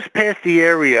had just passed the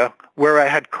area where I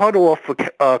had cut off for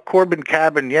Corbin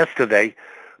Cabin yesterday,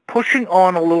 pushing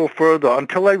on a little further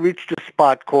until I reached a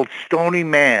spot called Stony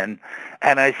Man,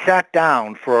 and I sat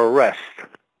down for a rest.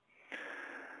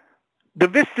 The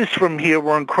vistas from here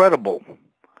were incredible,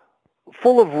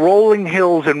 full of rolling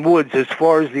hills and woods as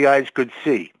far as the eyes could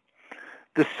see.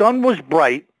 The sun was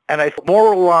bright, and I felt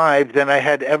more alive than I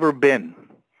had ever been.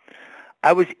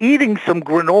 I was eating some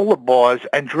granola bars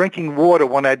and drinking water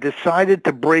when I decided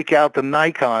to break out the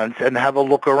Nikons and have a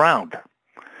look around.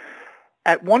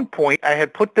 At one point, I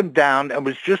had put them down and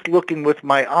was just looking with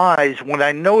my eyes when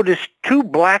I noticed 2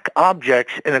 black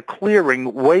objects in a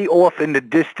clearing way off in the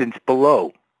distance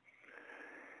below.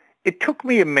 It took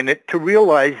me a minute to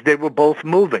realize they were both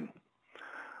moving.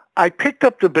 I picked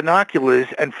up the binoculars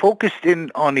and focused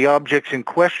in on the objects in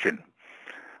question.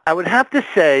 I would have to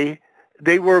say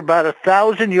they were about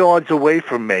 1,000 yards away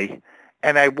from me,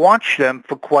 and I watched them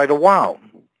for quite a while.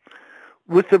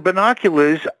 With the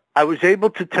binoculars, I was able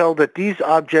to tell that these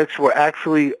objects were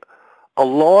actually a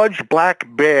large black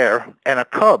bear and a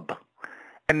cub,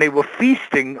 and they were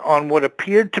feasting on what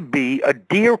appeared to be a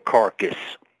deer carcass.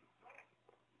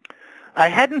 I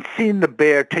hadn't seen the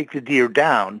bear take the deer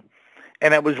down,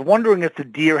 and I was wondering if the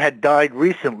deer had died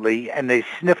recently and they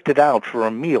sniffed it out for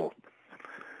a meal.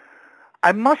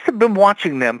 I must have been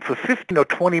watching them for 15 or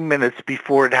 20 minutes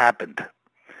before it happened.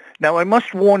 Now, I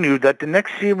must warn you that the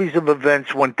next series of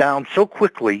events went down so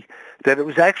quickly that it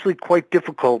was actually quite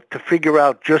difficult to figure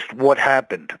out just what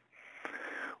happened.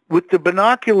 With the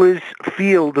binoculars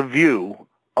field of view,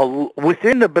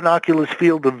 within the binoculars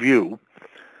field of view,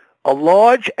 a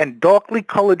large and darkly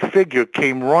colored figure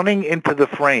came running into the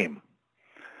frame.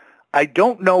 I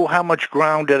don't know how much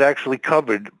ground it actually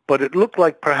covered, but it looked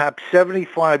like perhaps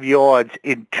 75 yards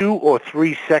in 2 or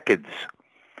 3 seconds.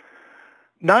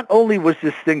 Not only was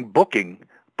this thing booking,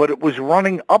 but it was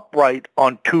running upright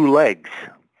on 2 legs.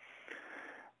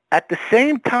 At the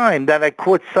same time that I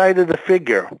caught sight of the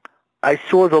figure, I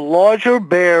saw the larger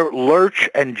bear lurch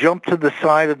and jump to the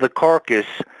side of the carcass,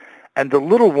 and the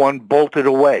little one bolted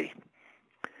away.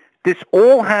 This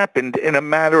all happened in a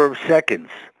matter of seconds.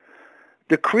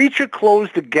 The creature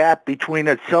closed the gap between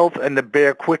itself and the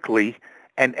bear quickly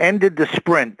and ended the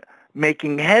sprint,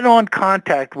 making head-on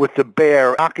contact with the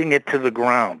bear, knocking it to the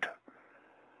ground.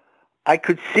 I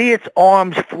could see its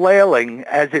arms flailing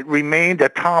as it remained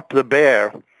atop the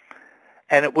bear,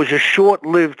 and it was a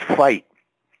short-lived fight.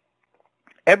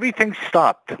 Everything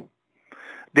stopped.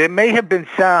 There may have been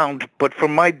sound, but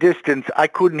from my distance, I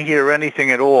couldn't hear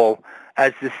anything at all,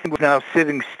 as this thing was now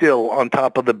sitting still on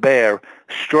top of the bear,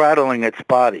 straddling its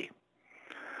body.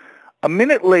 A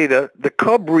minute later, the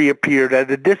cub reappeared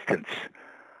at a distance.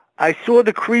 I saw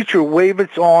the creature wave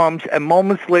its arms, and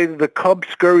moments later the cub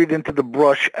scurried into the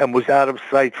brush and was out of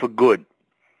sight for good.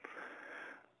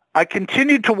 I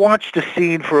continued to watch the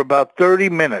scene for about 30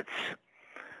 minutes.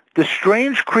 The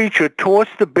strange creature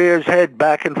tossed the bear's head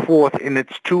back and forth in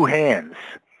its 2 hands.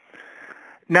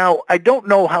 Now, I don't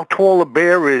know how tall a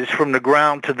bear is from the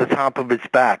ground to the top of its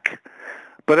back,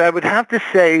 but I would have to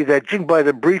say that judging by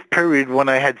the brief period when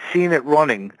I had seen it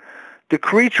running, the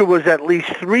creature was at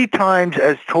least 3 times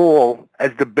as tall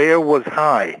as the bear was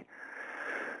high.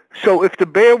 So if the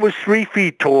bear was 3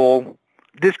 feet tall,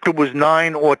 this creature was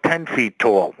 9 or 10 feet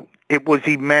tall. It was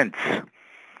immense.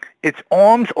 Its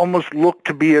arms almost looked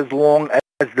to be as long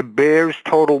as the bear's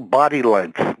total body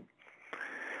length.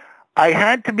 I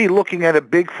had to be looking at a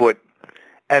Bigfoot,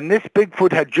 and this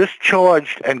Bigfoot had just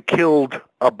charged and killed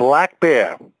a black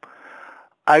bear.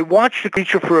 I watched the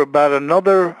creature for about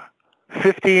another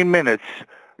 15 minutes,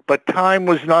 but time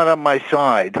was not on my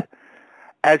side.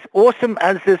 As awesome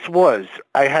as this was,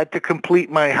 I had to complete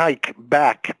my hike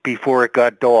back before it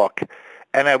got dark,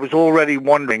 and I was already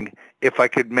wondering if I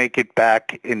could make it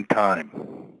back in time.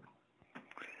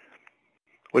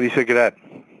 What do you think of that?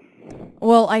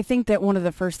 Well, I think that one of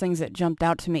the first things that jumped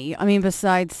out to me, I mean,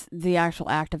 besides the actual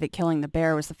act of it killing the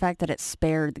bear, was the fact that it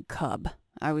spared the cub.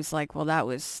 I was like, well, that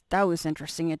was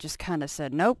interesting. It just kind of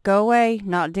said, nope, go away,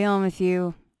 not dealing with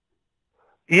you.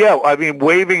 Yeah, I mean,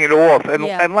 waving it off.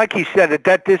 And like he said, at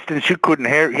that distance, you couldn't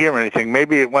hear anything.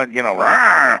 Maybe it went,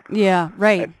 Rah! Yeah,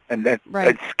 right. And it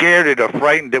scared it or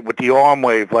frightened it with the arm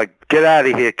wave, like, get out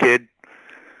of here, kid.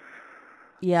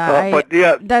 Yeah,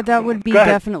 that would be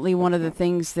definitely one of the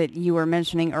things that you were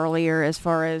mentioning earlier, as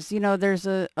far as, there's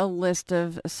a list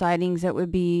of sightings that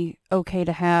would be okay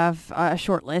to have, a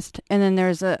short list, and then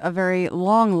there's a very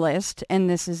long list, and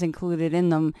this is included in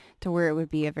them, to where it would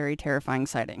be a very terrifying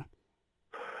sighting.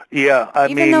 Yeah,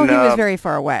 Even though he was very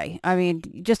far away. I mean,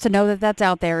 just to know that that's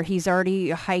out there, he's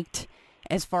already hiked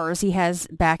as far as he has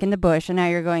back in the bush, and now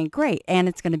you're going, great, and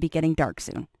it's going to be getting dark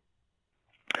soon.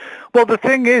 Well, the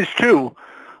thing is, too,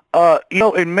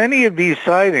 in many of these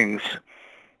sightings,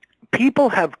 people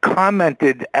have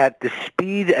commented at the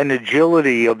speed and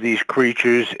agility of these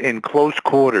creatures in close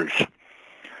quarters.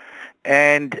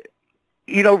 And,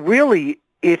 really,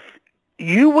 if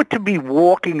you were to be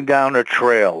walking down a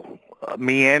trail,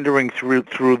 meandering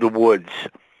through the woods,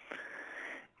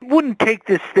 it wouldn't take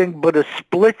this thing but a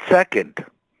split second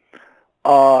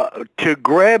to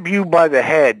grab you by the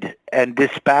head and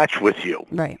dispatch with you.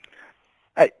 Right.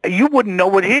 You wouldn't know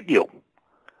what hit you.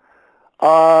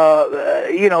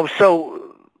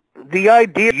 So the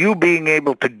idea of you being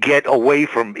able to get away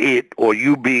from it, or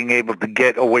you being able to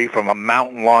get away from a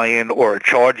mountain lion or a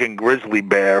charging grizzly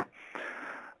bear,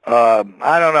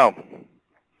 I don't know.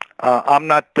 I'm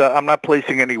not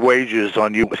placing any wagers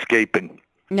on you escaping.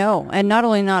 No, and not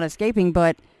only not escaping,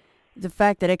 but the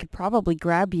fact that it could probably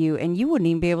grab you and you wouldn't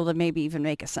even be able to maybe even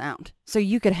make a sound. So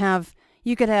you could have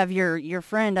your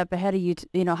friend up ahead of you,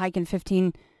 hiking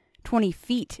 15, 20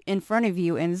 feet in front of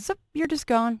you, and zip, you're just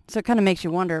gone. So it kind of makes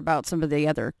you wonder about some of the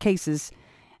other cases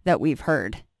that we've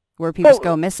heard where people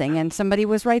go missing and somebody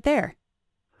was right there.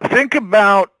 Think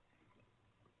about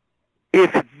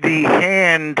if the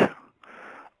hand,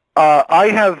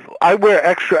 I wear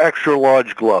extra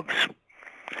large gloves,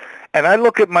 and I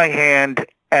look at my hand,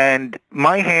 and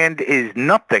my hand is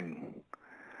nothing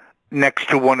next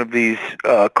to one of these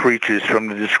creatures from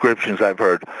the descriptions I've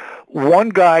heard. One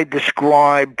guy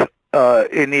described,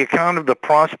 in the account of the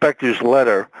prospector's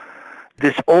letter,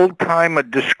 this old-timer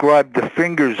described the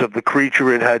fingers of the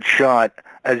creature it had shot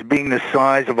as being the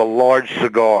size of a large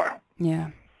cigar.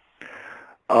 Yeah.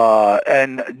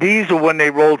 And these are when they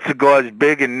rolled cigars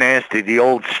big and nasty, the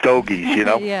old stogies,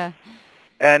 Yeah.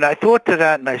 And I thought to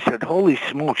that, and I said, holy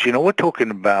smokes, we're talking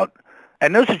about,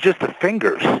 and those are just the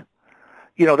fingers.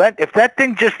 That if that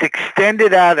thing just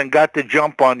extended out and got the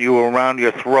jump on you around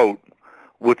your throat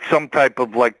with some type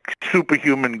of, like,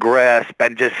 superhuman grasp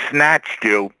and just snatched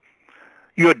you,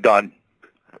 you're done.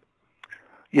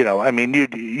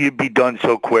 You'd be done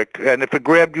so quick. And if it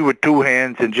grabbed you with two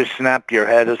hands and just snapped your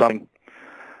head or something,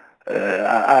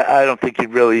 I don't think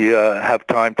you'd really have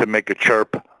time to make a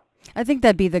chirp. I think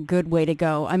that'd be the good way to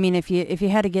go. I mean, if you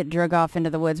had to get drug off into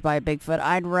the woods by a Bigfoot,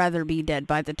 I'd rather be dead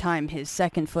by the time his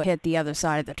second foot hit the other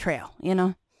side of the trail,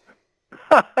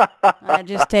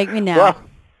 Just take me now.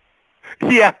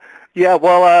 Well, yeah.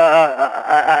 Well,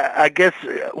 I guess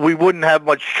we wouldn't have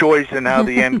much choice in how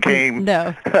the end came.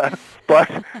 No.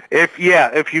 But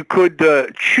if you could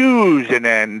choose an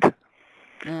end,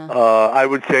 I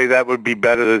would say that would be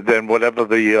better than whatever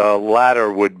the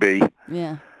latter would be.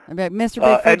 Yeah. Mr.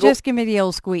 Bigfoot, just give me the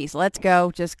old squeeze. Let's go.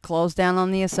 Just close down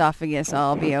on the esophagus.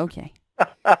 I'll be okay.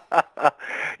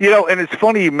 And it's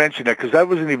funny you mentioned that because I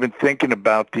wasn't even thinking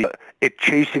about it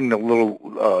chasing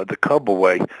the cub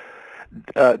away.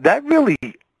 That really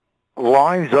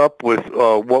lines up with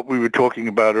what we were talking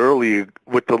about earlier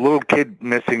with the little kid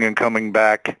missing and coming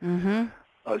back,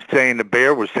 saying the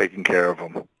bear was taking care of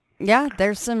him. Yeah,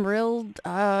 there's some real,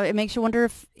 it makes you wonder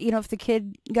if, if the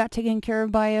kid got taken care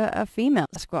of by a female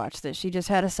Sasquatch, that she just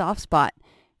had a soft spot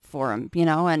for him,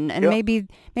 and maybe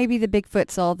the Bigfoot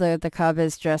saw the cub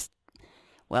as just,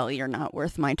 well, you're not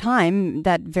worth my time.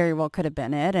 That very well could have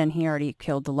been it, and he already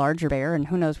killed the larger bear, and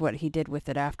who knows what he did with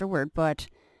it afterward, but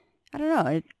I don't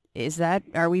know,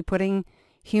 are we putting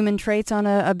human traits on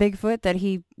a Bigfoot that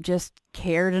he just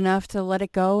cared enough to let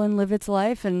it go and live its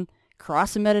life and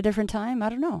cross him at a different time? I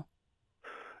don't know.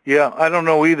 Yeah, I don't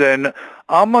know either, and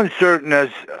I'm uncertain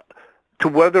as to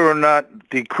whether or not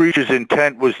the creature's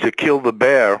intent was to kill the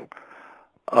bear,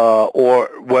 or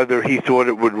whether he thought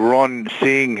it would run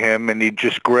seeing him and he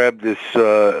just grabbed this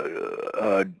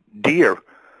deer.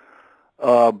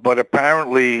 But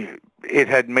apparently it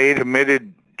had made a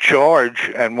committed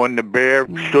charge, and when the bear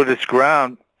stood its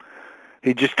ground,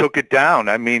 he just took it down.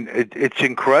 I mean, it's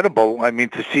incredible. I mean,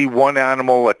 to see one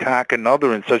animal attack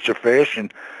another in such a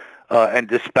fashion and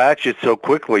dispatch it so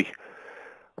quickly.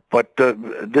 But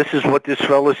this is what this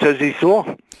fella says he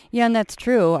saw. Yeah, and that's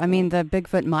true. I mean, the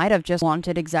Bigfoot might have just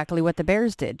wanted exactly what the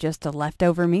bears did, just a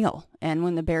leftover meal. And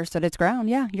when the bear stood its ground,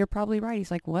 yeah, you're probably right.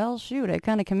 He's like, well, shoot, I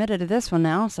kind of committed to this one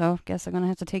now, so guess I'm going to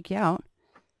have to take you out.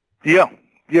 Yeah,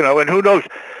 and who knows?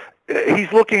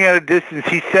 He's looking at a distance,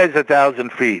 he says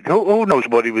 1,000 feet. Who knows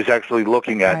what he was actually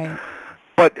looking at? Right.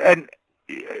 But, and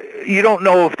you don't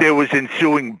know if there was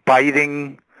ensuing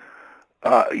biting,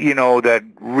 that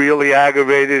really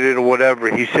aggravated it or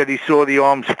whatever. He said he saw the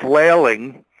arms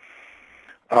flailing,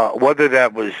 whether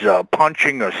that was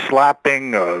punching or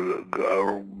slapping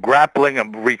or grappling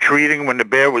and retreating when the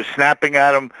bear was snapping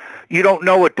at him. You don't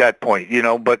know at that point,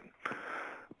 but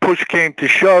push came to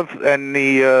shove, and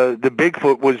the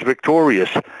Bigfoot was victorious.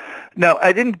 Now,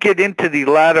 I didn't get into the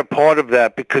latter part of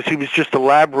that because he was just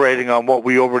elaborating on what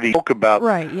we already spoke about.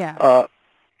 Right, yeah.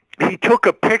 He took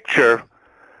a picture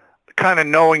kind of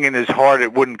knowing in his heart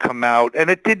it wouldn't come out, and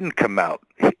it didn't come out.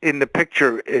 In the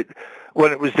picture,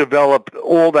 when it was developed,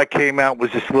 all that came out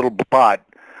was this little spot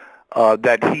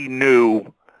that he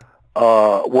knew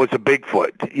was a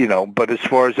Bigfoot, but as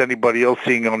far as anybody else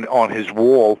seeing on his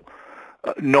wall,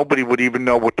 nobody would even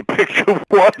know what the picture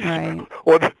was, right,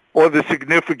 or the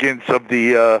significance of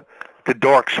the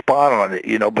dark spot on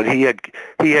it, but he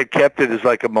had kept it as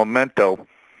like a memento.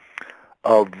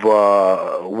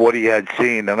 what he had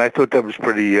seen, and I thought that was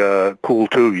pretty cool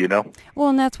too, you know? Well,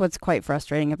 and that's what's quite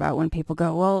frustrating about when people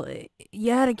go, well,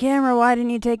 you had a camera, why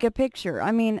didn't you take a picture?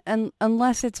 I mean,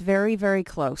 unless it's very, very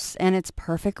close and it's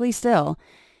perfectly still,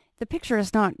 the picture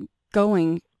is not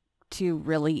going to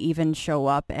really even show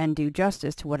up and do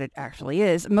justice to what it actually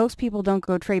is. Most people don't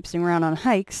go traipsing around on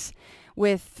hikes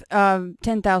with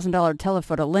 $10,000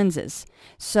 telephoto lenses.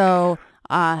 So,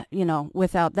 you know,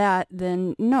 without that,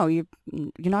 then no, you're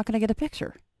not going to get a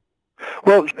picture.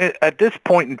 Well, at this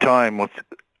point in time, within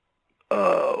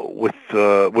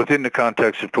the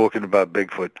context of talking about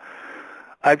Bigfoot,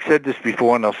 I've said this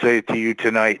before, and I'll say it to you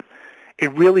tonight.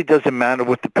 It really doesn't matter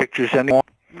what the pictures anymore,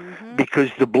 because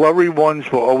the blurry ones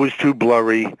were always too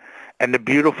blurry, and the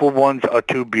beautiful ones are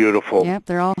too beautiful. Yep,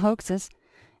 they're all hoaxes.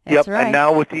 That's right. And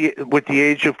now with the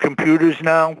age of computers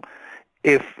now,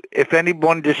 if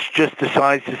anyone just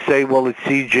decides to say, well, it's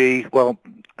CG, well,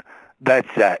 that's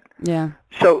that. Yeah.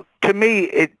 So to me,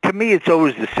 it's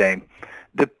always the same.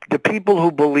 The people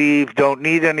who believe don't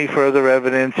need any further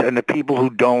evidence, and the people who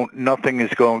don't, nothing is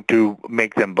going to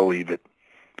make them believe it.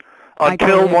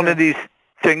 Until one of these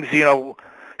things, you know,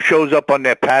 shows up on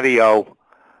their patio,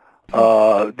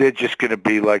 they're just going to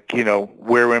be like, you know,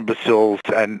 we're imbeciles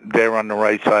and they're on the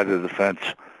right side of the fence.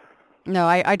 No,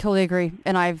 I totally agree.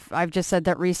 And I've just said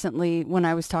that recently when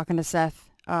I was talking to Seth.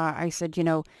 I said, you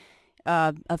know,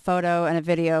 a photo and a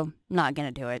video, not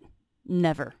going to do it.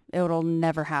 Never. It'll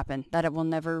never happen. That it will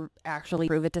never actually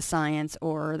prove it to science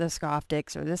or the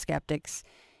skeptics or the skeptics.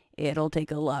 It'll take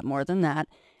a lot more than that.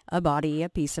 A body, a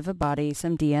piece of a body,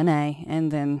 some DNA,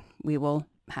 and then we will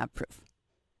have proof.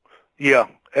 Yeah.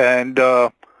 And,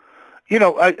 you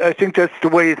know, I think that's the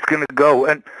way it's going to go.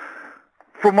 And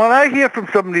from what I hear from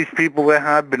some of these people, there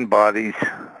have been bodies,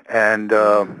 and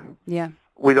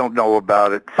we don't know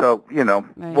about it. So, you know,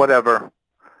 whatever.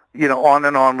 You know, on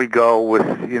and on we go with,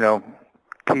 you know,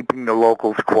 keeping the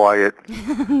locals quiet.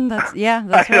 That's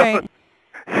right.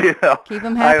 You know, keep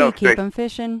them happy, keep them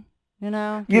fishing, you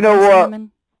know. You know what?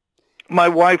 My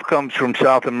wife comes from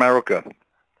South America,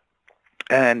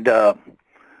 and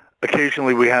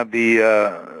occasionally we have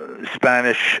the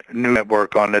Spanish news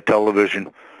network on the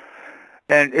television.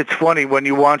 And it's funny, when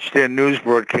you watch their news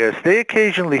broadcast, they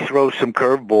occasionally throw some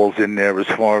curveballs in there as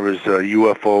far as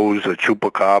UFOs or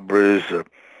chupacabras,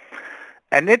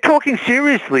 and they're talking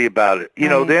seriously about it. You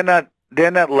know, they're not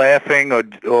laughing or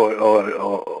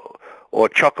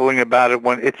chuckling about it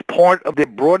when it's part of their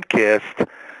broadcast,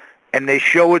 and they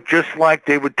show it just like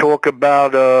they would talk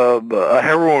about a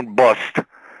heroin bust.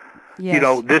 Yes. You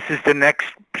know, this is the next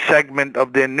segment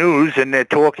of their news, and they're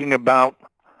talking about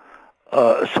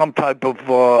some type of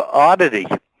oddity.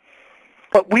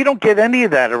 But we don't get any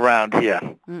of that around here.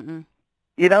 Mm-mm.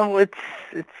 You know, it's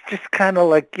just kind of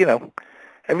like, you know,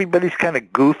 everybody's kind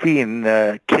of goofy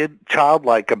and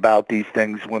childlike about these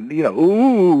things when, you know,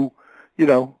 ooh, you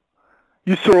know,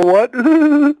 you saw what?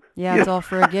 Yeah, it's all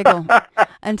for a giggle.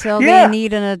 Until they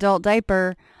need an adult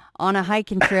diaper on a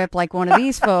hiking trip like one of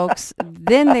these folks,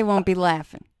 then they won't be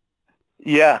laughing.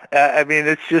 Yeah, I mean,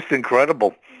 it's just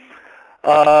incredible.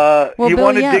 You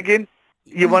want to dig in?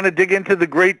 You want to dig into the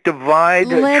Great Divide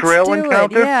trail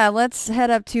encounter? Yeah, let's head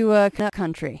up to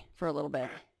country for a little bit.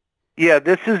 Yeah,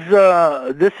 this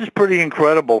is pretty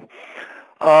incredible.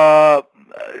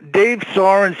 Dave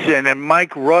Sorensen and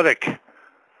Mike Ruddick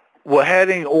were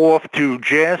heading off to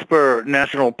Jasper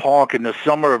National Park in the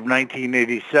summer of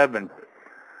 1987.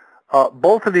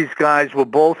 Both of these guys were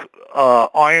both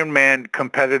Ironman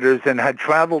competitors and had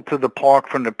traveled to the park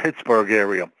from the Pittsburgh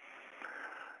area.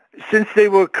 Since they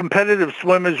were competitive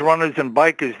swimmers, runners, and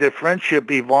bikers, their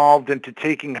friendship evolved into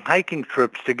taking hiking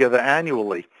trips together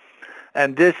annually.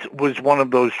 And this was one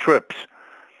of those trips.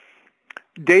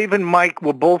 Dave and Mike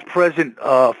were both present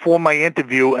for my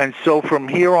interview, and so from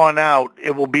here on out,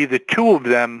 it will be the two of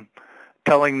them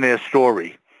telling their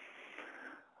story.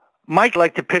 Mike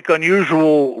liked to pick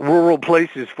unusual rural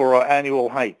places for our annual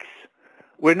hikes.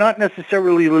 We're not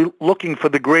necessarily looking for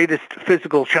the greatest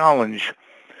physical challenge,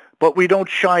 but we don't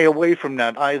shy away from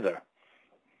that either.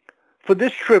 For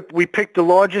this trip, we picked the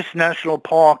largest national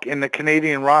park in the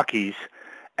Canadian Rockies,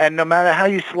 and no matter how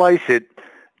you slice it,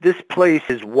 this place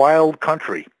is wild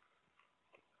country.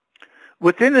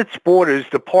 Within its borders,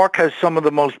 the park has some of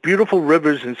the most beautiful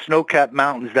rivers and snow-capped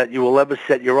mountains that you will ever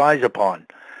set your eyes upon,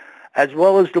 as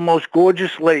well as the most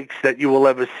gorgeous lakes that you will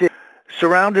ever see,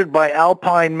 surrounded by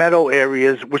alpine meadow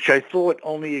areas which I thought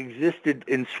only existed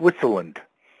in Switzerland.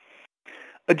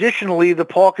 Additionally, the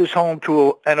park is home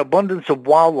to an abundance of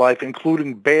wildlife,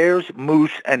 including bears,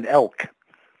 moose, and elk.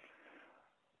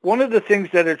 One of the things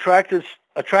that attracted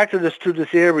attracted us to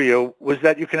this area was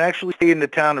that you can actually stay in the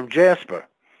town of Jasper.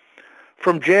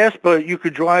 From Jasper, you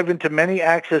could drive into many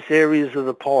access areas of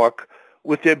the park,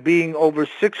 with there being over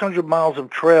 600 miles of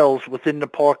trails within the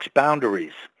park's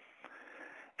boundaries.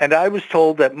 And I was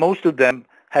told that most of them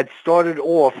had started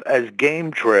off as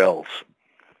game trails.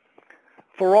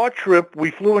 For our trip, we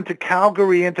flew into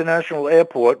Calgary International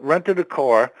Airport, rented a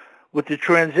car, with the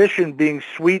transition being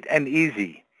sweet and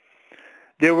easy.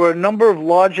 There were a number of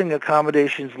lodging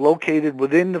accommodations located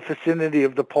within the vicinity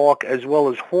of the park, as well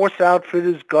as horse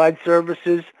outfitters, guide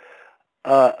services,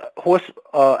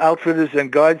 outfitters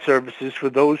and guide services for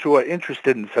those who are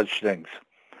interested in such things.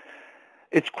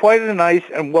 It's quite a nice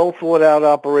and well thought out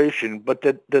operation, but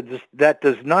that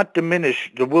does not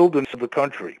diminish the wilderness of the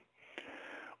country.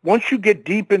 Once you get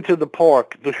deep into the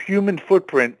park, the human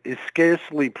footprint is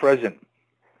scarcely present.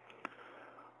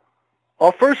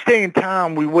 Our first day in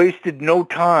town, we wasted no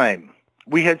time.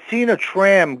 We had seen a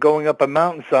tram going up a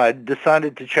mountainside and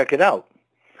decided to check it out.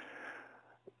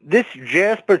 This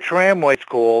Jasper Tramway, it's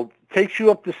called, takes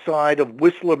you up the side of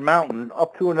Whistler Mountain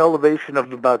up to an elevation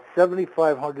of about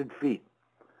 7,500 feet.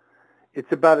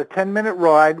 It's about a 10-minute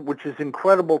ride, which is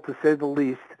incredible to say the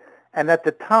least, and at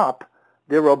the top,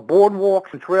 there are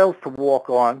boardwalks and trails to walk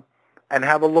on and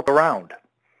have a look around.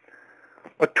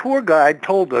 A tour guide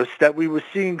told us that we were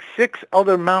seeing 6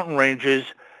 other mountain ranges,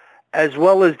 as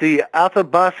well as the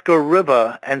Athabasca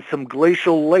River and some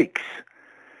glacial lakes.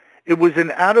 It was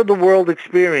an out-of-the-world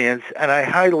experience, and I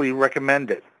highly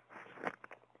recommend it.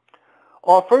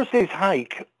 For our first day's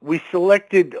hike, we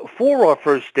selected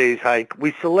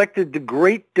the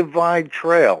Great Divide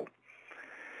Trail.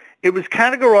 It was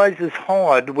categorized as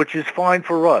hard, which is fine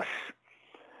for us.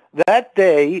 That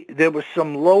day, there were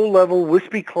some low-level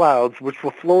wispy clouds which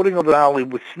were floating over the valley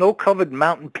with snow-covered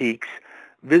mountain peaks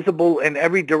visible in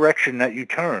every direction that you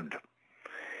turned.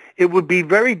 It would be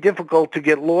very difficult to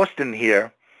get lost in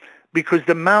here because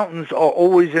the mountains are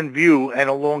always in view and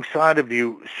alongside of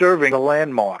you, serving a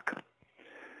landmark.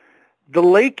 The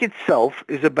lake itself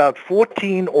is about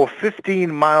 14 or 15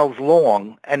 miles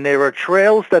long, and there are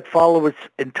trails that follow its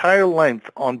entire length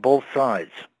on both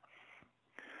sides.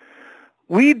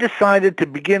 We decided to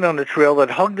begin on a trail that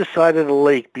hugged the side of the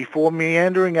lake before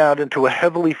meandering out into a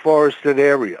heavily forested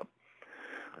area.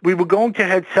 We were going to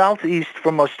head southeast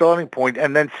from our starting point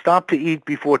and then stop to eat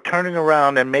before turning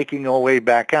around and making our way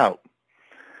back out.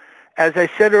 As I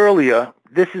said earlier,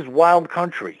 this is wild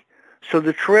country, so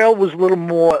the trail was little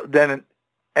more than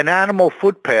an animal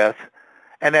footpath,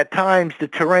 and at times the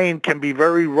terrain can be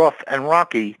very rough and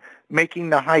rocky, making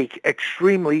the hike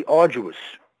extremely arduous.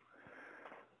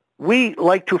 We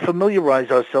like to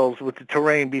familiarize ourselves with the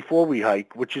terrain before we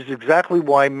hike, which is exactly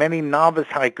why many novice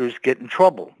hikers get in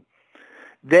trouble.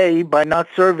 They, by not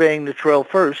surveying the trail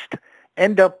first,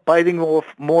 end up biting off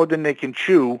more than they can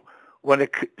chew when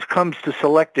it comes to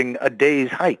selecting a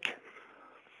day's hike.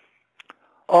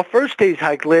 Our first day's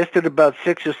hike lasted about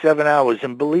 6 or 7 hours,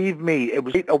 and believe me, it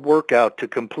was a workout to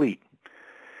complete.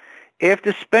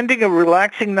 After spending a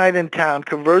relaxing night in town,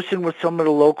 conversing with some of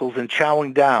the locals and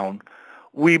chowing down,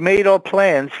 we made our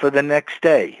plans for the next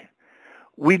day.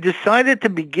 We decided to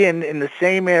begin in the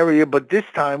same area, but this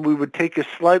time we would take a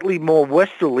slightly more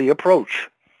westerly approach.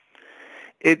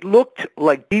 It looked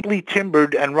like deeply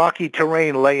timbered and rocky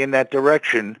terrain lay in that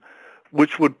direction,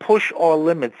 which would push our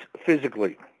limits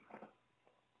physically.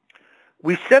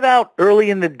 We set out early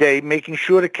in the day, making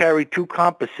sure to carry 2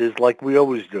 compasses like we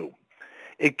always do.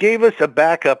 It gave us a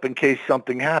backup in case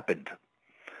something happened.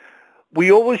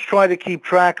 We always try to keep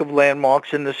track of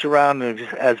landmarks in the surroundings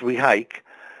as we hike.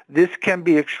 This can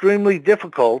be extremely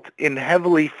difficult in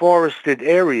heavily forested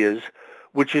areas,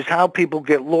 which is how people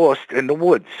get lost in the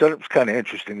woods. So it's kind of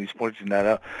interesting, he's pointing that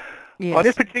out. Yes. On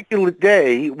this particular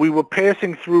day, we were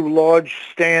passing through large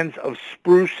stands of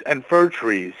spruce and fir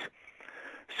trees,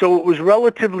 so it was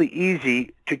relatively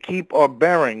easy to keep our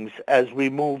bearings as we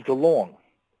moved along.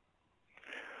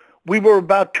 We were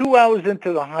about 2 hours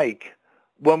into the hike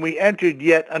when we entered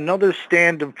yet another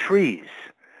stand of trees.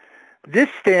 This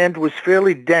stand was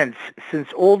fairly dense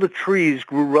since all the trees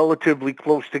grew relatively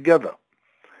close together.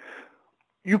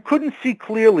 You couldn't see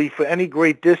clearly for any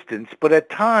great distance, but at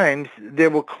times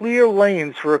there were clear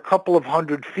lanes for a couple of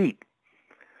 100 feet.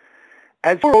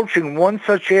 As approaching one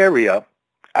such area,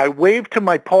 I waved to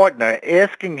my partner,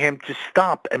 asking him to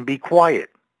stop and be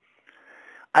quiet.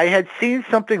 I had seen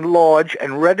something large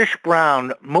and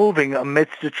reddish-brown moving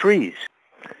amidst the trees,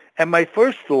 and my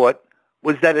first thought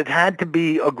was that it had to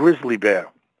be a grizzly bear.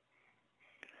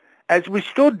 As we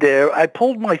stood there, I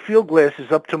pulled my field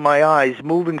glasses up to my eyes,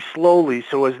 moving slowly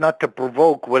so as not to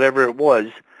provoke whatever it was,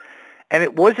 and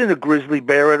it wasn't a grizzly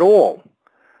bear at all.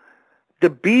 The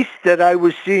beast that I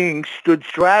was seeing stood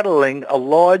straddling a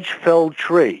large felled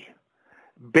tree.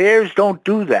 Bears don't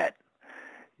do that.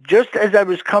 Just as I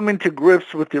was coming to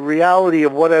grips with the reality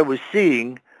of what I was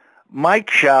seeing, Mike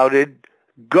shouted,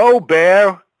 "Go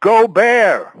bear, go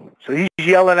bear." So he's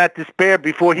yelling at this bear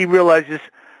before he realizes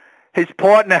his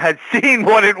partner had seen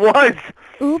what it was.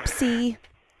 Oopsie.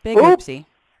 Big oopsie.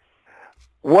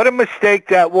 What a mistake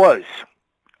that was.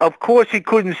 Of course, he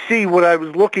couldn't see what I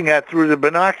was looking at through the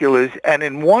binoculars, and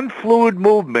in one fluid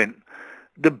movement,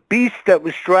 the beast that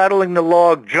was straddling the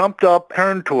log jumped up,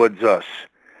 turned towards us.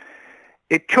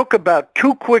 It took about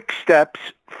 2 quick steps.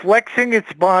 Flexing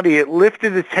its body, it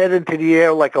lifted its head into the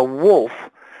air like a wolf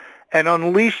and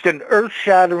unleashed an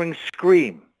earth-shattering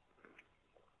scream.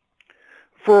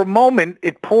 For a moment,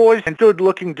 it paused and stood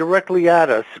looking directly at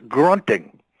us,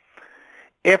 grunting.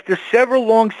 After several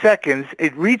long seconds,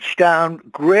 it reached down,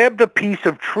 grabbed a piece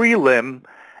of tree limb,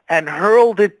 and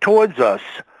hurled it towards us,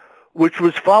 which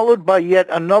was followed by yet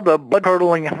another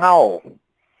blood-curdling howl.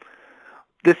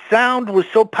 The sound was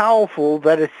so powerful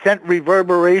that it sent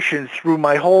reverberations through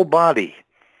my whole body.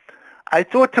 I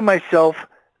thought to myself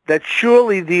that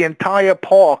surely the entire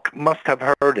park must have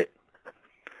heard it.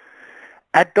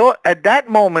 At that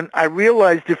moment, I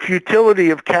realized the futility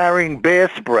of carrying bear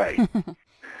spray.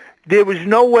 There was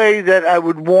no way that I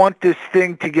would want this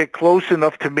thing to get close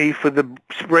enough to me for the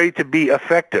spray to be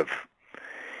effective.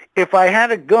 If I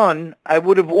had a gun, I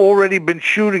would have already been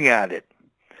shooting at it.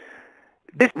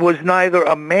 This was neither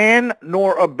a man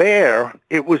nor a bear.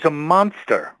 It was a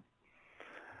monster.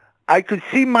 I could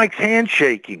see Mike's hand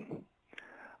shaking.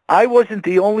 I wasn't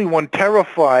the only one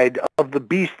terrified of the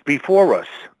beast before us.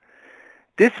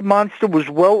 This monster was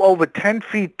well over 10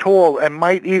 feet tall and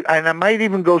I might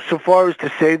even go so far as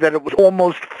to say that it was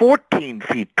almost 14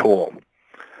 feet tall.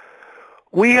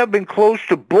 We have been close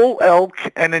to bull elk,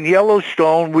 and in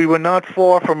Yellowstone we were not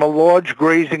far from a large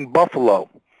grazing buffalo.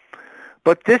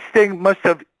 But this thing must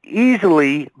have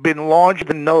easily been larger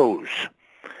than those.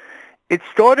 It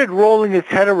started rolling its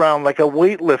head around like a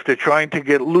weightlifter trying to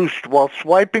get loose while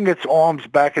swiping its arms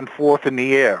back and forth in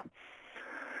the air.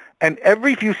 And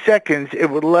every few seconds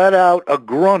it would let out a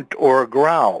grunt or a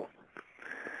growl.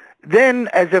 Then,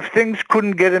 as if things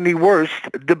couldn't get any worse,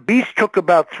 the beast took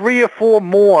about 3 or 4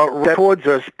 more towards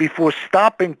us before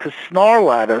stopping to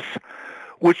snarl at us,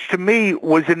 which to me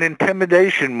was an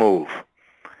intimidation move.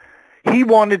 He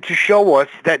wanted to show us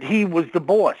that he was the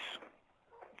boss.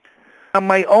 Now,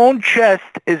 my own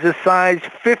chest is a size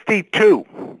 52.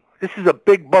 This is a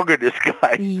big bugger, this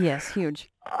guy. Yes,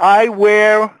 huge. I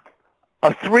wear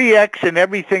a 3X in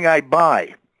everything I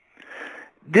buy.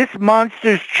 This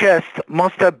monster's chest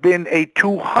must have been a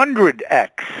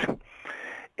 200X.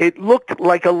 It looked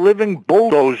like a living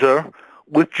bulldozer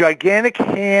with gigantic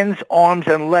hands, arms,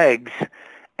 and legs,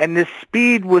 and the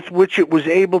speed with which it was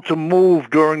able to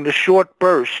move during the short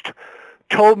burst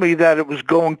told me that if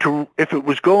it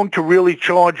was going to really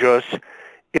charge us,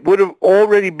 it would have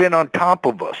already been on top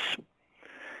of us.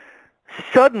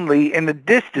 Suddenly, in the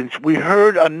distance, we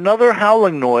heard another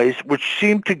howling noise which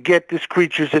seemed to get this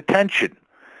creature's attention.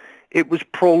 It was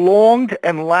prolonged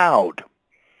and loud.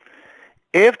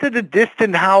 After the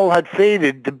distant howl had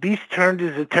faded, the beast turned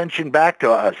his attention back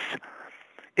to us.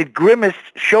 It grimaced,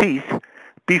 showing teeth,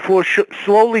 before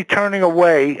slowly turning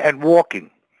away and walking.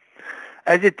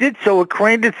 As it did so, it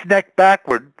craned its neck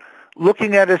backward,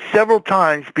 looking at us several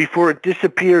times before it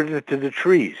disappeared into the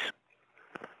trees.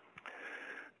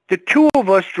 The 2 of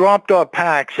us dropped our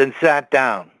packs and sat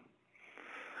down.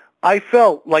 I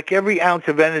felt like every ounce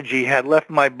of energy had left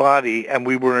my body and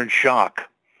we were in shock.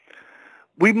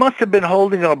 We must have been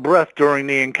holding our breath during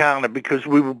the encounter because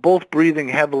we were both breathing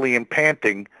heavily and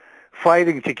panting,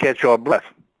 fighting to catch our breath.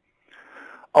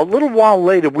 A little while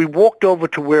later, we walked over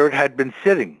to where it had been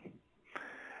sitting.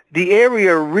 The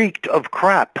area reeked of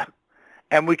crap,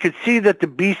 and we could see that the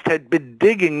beast had been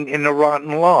digging in the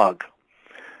rotten log.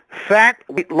 Fat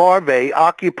white larvae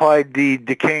occupied the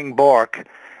decaying bark,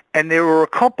 and there were a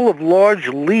couple of large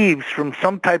leaves from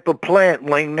some type of plant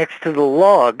laying next to the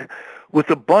log with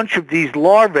a bunch of these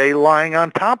larvae lying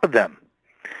on top of them.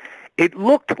 It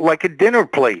looked like a dinner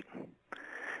plate.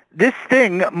 This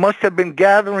thing must have been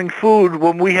gathering food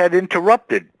when we had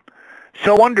interrupted.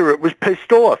 So no wonder it was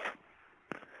pissed off.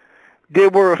 There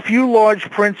were a few large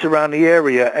prints around the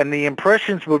area, and the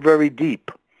impressions were very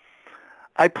deep.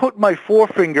 I put my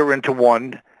forefinger into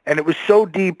one, and it was so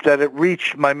deep that it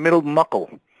reached my middle knuckle.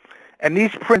 And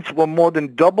these prints were more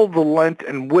than double the length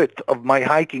and width of my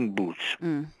hiking boots.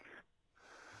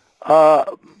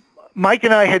 Mike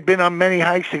and I had been on many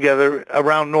hikes together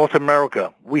around North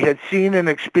America. We had seen and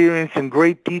experienced in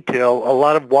great detail a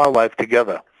lot of wildlife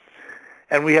together.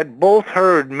 and we had both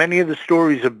heard many of the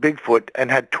stories of Bigfoot and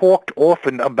had talked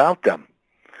often about them.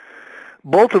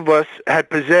 Both of us had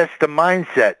possessed the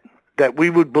mindset that we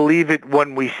would believe it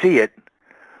when we see it.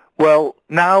 Well,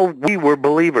 now we were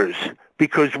believers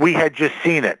because we had just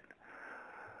seen it.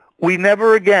 We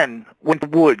never again went to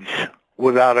the woods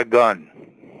without a gun.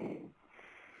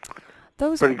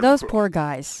 Those poor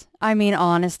guys. I mean,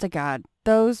 honest to God,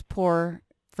 those poor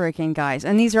freaking guys.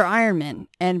 And these are Ironmen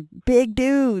and big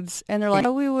dudes. And they're like,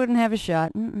 oh, we wouldn't have a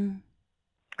shot. Mm-mm.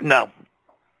 No.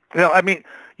 No, I mean,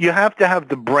 you have to have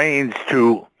the brains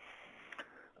to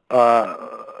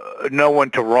know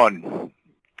when to run.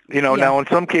 You know, now in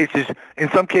some cases,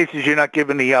 you're not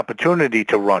given the opportunity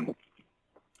to run.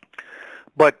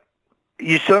 But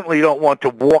you certainly don't want to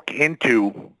walk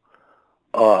into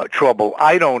trouble.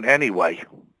 I don't anyway.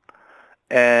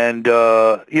 And,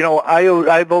 you know,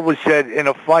 I've always said in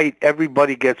a fight,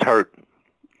 everybody gets hurt.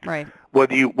 Right.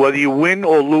 Whether you win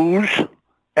or lose,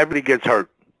 everybody gets hurt.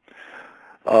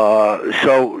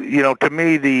 So, you know, to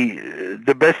me,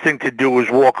 the best thing to do is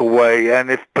walk away. And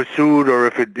if pursued or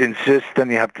if it insists, then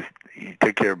you have to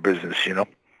take care of business, you know.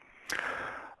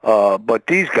 But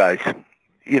these guys,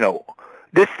 you know,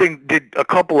 this thing did a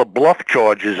couple of bluff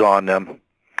charges on them.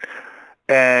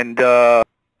 And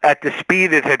at the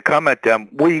speed it had come at them,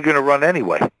 where are you going to run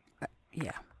anyway?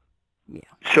 Yeah. Yeah.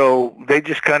 So they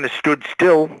just kind of stood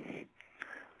still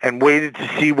and waited to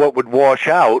see what would wash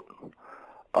out.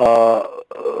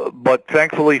 But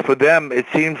thankfully for them, it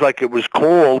seems like it was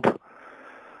called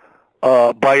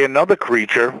by another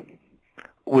creature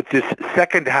with this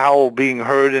second howl being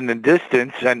heard in the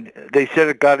distance, and they said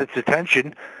it got its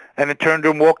attention, and it turned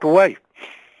and walked away.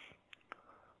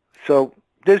 So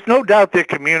there's no doubt they're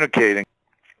communicating,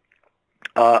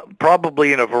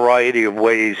 probably in a variety of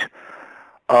ways.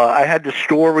 I had the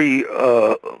story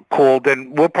called,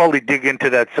 and we'll probably dig into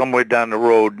that somewhere down the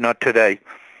road, not today.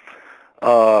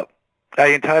 I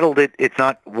entitled it, It's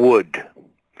Not Wood.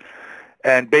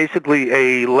 And basically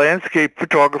a landscape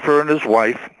photographer and his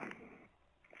wife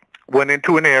went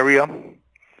into an area.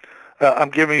 I'm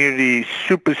giving you the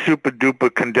super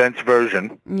duper condensed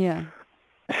version. Yeah.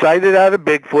 Sighted out a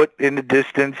Bigfoot in the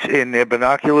distance in their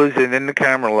binoculars and in the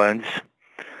camera lens.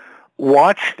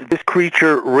 Watched this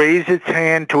creature raise its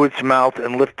hand to its mouth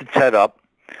and lift its head up.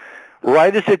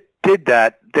 Right as it did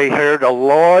that, they heard a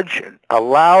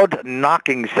loud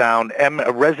knocking sound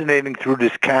resonating through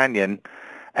this canyon,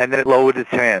 and then it lowered its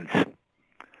hands.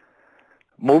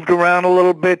 Moved around a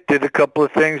little bit, did a couple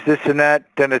of things, this and that,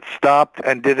 then it stopped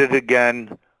and did it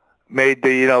again. Made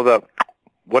the, you know, the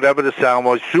whatever the sound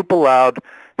was, super loud,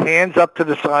 hands up to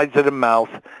the sides of the mouth,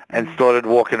 and started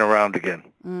walking around again.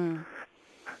 Mm.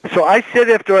 So I said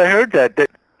after I heard that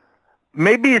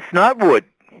maybe it's not wood.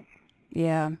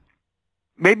 Yeah.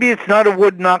 Maybe it's not a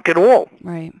wood knock at all.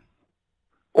 Right.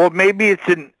 Or maybe it's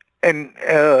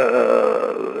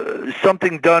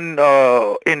something done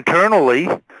internally,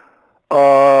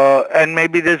 and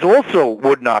maybe there's also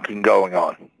wood knocking going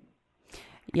on.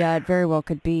 Yeah, it very well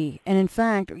could be. And in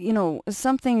fact, you know,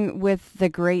 something with the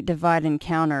Great Divide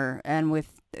Encounter and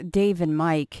with Dave and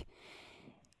Mike,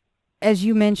 as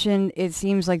you mentioned, it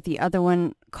seems like the other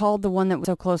one called the one that was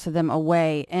so close to them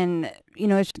away. And, you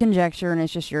know, it's conjecture and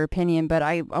it's just your opinion, but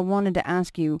I wanted to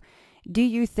ask you, do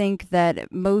you think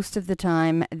that most of the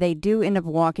time they do end up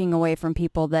walking away from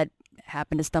people that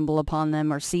happen to stumble upon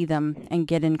them or see them and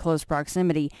get in close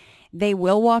proximity? They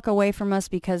will walk away from us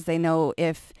because they know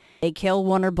if they kill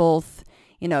one or both,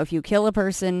 you know, if you kill a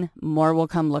person, more will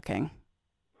come looking.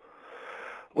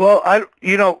 Well,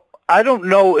 I don't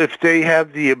know if they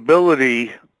have the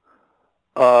ability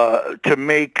to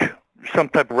make some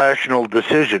type of rational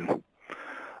decision.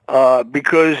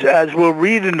 Because as we'll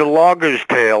read in the Logger's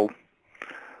Tale,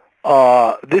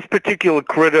 this particular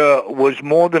critter was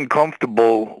more than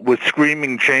comfortable with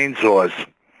screaming chainsaws.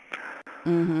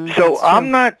 Mm-hmm, so I'm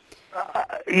not,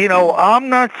 I'm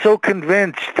not so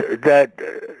convinced that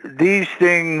these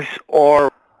things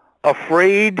are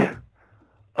afraid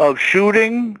of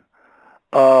shooting,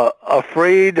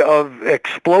 afraid of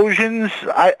explosions.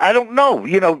 I don't know.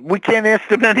 You know, we can't ask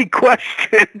them any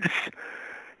questions.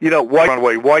 You know, why run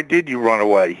away? Why did you run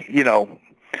away? You know,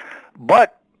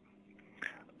 but...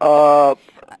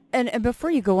 And before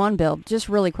you go on, Bill, just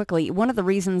really quickly, one of the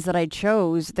reasons that I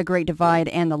chose The Great Divide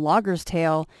and The Logger's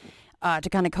Tale to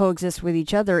kind of coexist with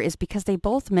each other is because they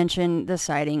both mention the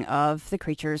sighting of the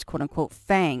creature's quote-unquote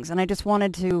fangs. And I just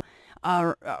wanted to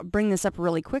bring this up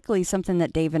really quickly. Something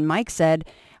that Dave and Mike said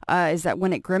is that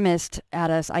when it grimaced at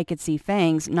us, I could see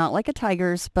fangs, not like a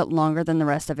tiger's, but longer than the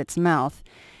rest of its mouth.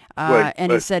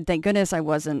 And he said, thank goodness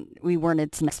we weren't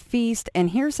its next feast. And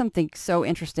here's something so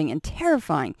interesting and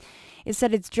terrifying. It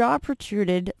said its jaw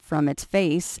protruded from its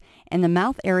face, and the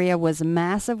mouth area was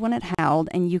massive when it howled,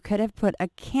 and you could have put a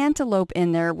cantaloupe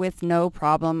in there with no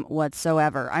problem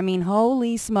whatsoever. I mean,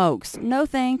 holy smokes. No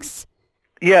thanks.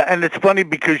 Yeah, and it's funny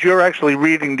because you're actually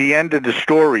reading the end of the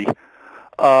story.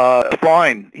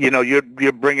 Fine,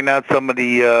 you're bringing out some of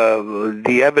the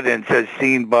evidence as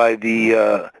seen by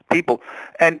the people,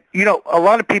 and a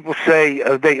lot of people say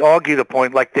they argue the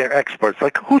point like they're experts.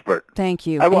 Like, who's expert? Thank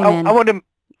you. I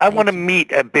want to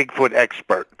meet a Bigfoot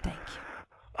expert. Thank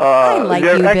you. I like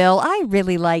you, Bill. I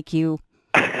really like you.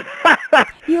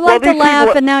 You like to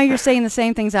laugh, and now you're saying the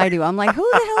same things I do. I'm like, who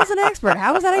the hell is an expert?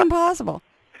 How is that even possible?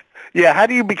 Yeah, how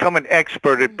do you become an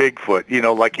expert at Bigfoot?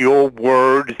 Like your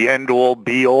word, the end-all,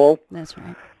 be-all? That's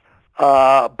right.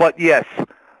 But yes,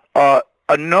 a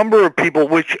number of people,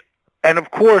 and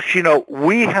of course,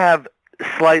 we have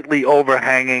slightly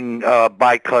overhanging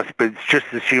bicuspids just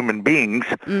as human beings,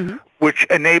 which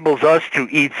enables us to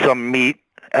eat some meat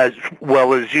as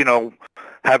well as,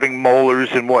 having molars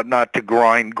and whatnot to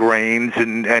grind grains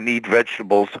and eat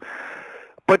vegetables.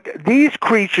 But these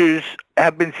creatures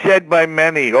have been said by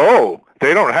many, oh,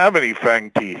 they don't have any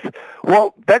fang teeth.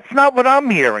 Well, that's not what I'm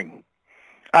hearing.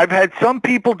 I've had some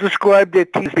people describe their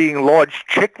teeth as being large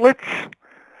chiclets,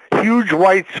 huge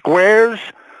white squares.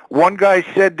 One guy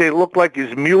said they look like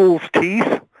his mule's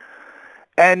teeth.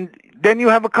 And then you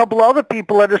have a couple other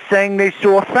people that are saying they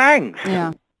saw fangs.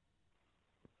 Yeah.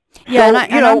 Yeah, so,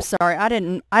 and I'm sorry. I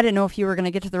didn't know if you were going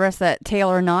to get to the rest of that tale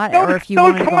or not, or if you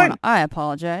wanted to go on. I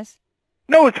apologize.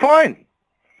 No, it's fine.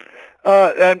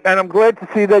 And I'm glad to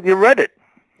see that you read it.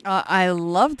 I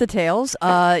love the tales.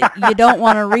 You don't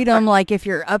want to read them like if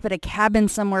you're up at a cabin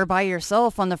somewhere by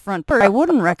yourself on the front porch. I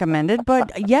wouldn't recommend it,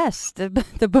 but yes, the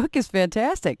book is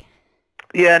fantastic.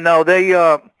 Yeah, no,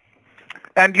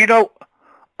 and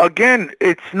again,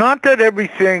 it's not that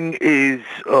everything is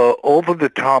over the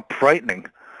top frightening,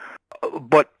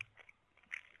 but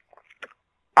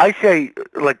I say,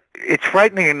 like, it's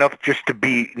frightening enough just to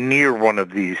be near one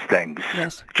of these things.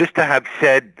 Yes. Just to have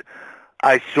said,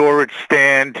 I saw it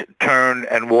stand, turn,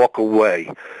 and walk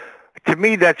away. To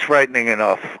me, that's frightening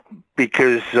enough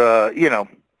because, I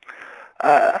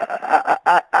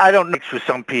don't think for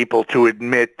some people to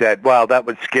admit that, wow, that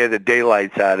would scare the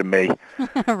daylights out of me.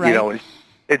 Right.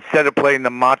 Instead of playing the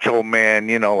macho man,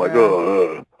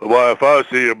 well, if I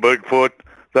see a Bigfoot,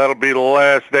 that'll be the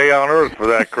last day on Earth for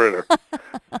that critter.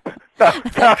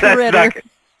 That's not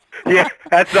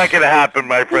going to happen,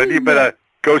 my friend. You better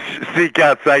go seek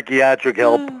out psychiatric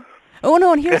help. Oh,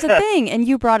 no, and here's the thing, and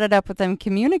you brought it up with them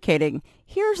communicating.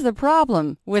 Here's the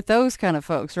problem with those kind of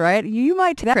folks, right? You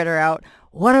might take that critter out.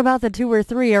 What about the 2 or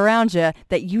 3 around you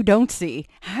that you don't see?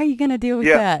 How are you going to deal with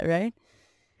that, right?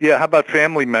 Yeah, how about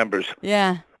family members?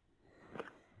 Yeah.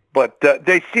 But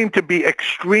they seem to be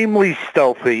extremely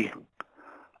stealthy.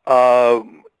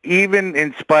 Even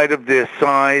in spite of their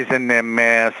size and their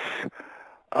mass,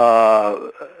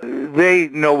 they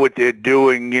know what they're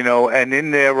doing, and in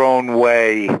their own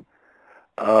way,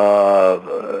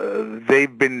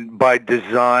 they've been by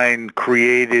design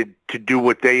created to do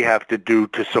what they have to do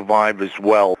to survive as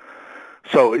well.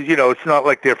 So, it's not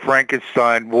like they're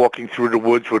Frankenstein walking through the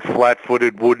woods with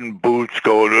flat-footed wooden boots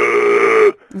going,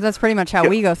 ugh. That's pretty much how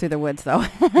we go through the woods, though.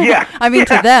 Yeah. I mean,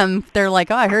 to them, they're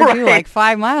like, oh, I heard you like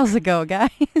 5 miles ago, guys.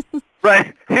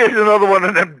 Right. Here's another one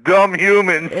of them dumb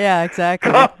humans. Yeah,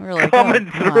 exactly. We're like, coming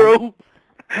through.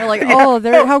 They're like, oh,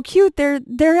 how cute.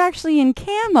 They're actually in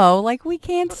camo. Like, we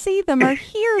can't see them or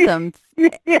hear them.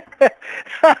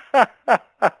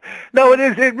 No,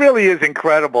 it really is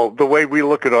incredible the way we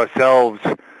look at ourselves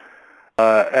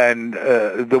and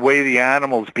the way the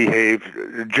animals behave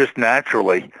just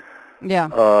naturally.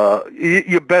 Yeah.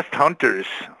 Your best hunters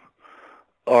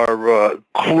are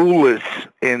clueless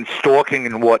in stalking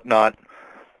and whatnot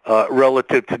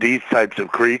relative to these types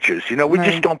of creatures. We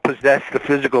just don't possess the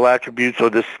physical attributes or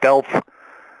the stealth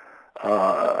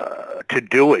to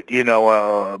do it,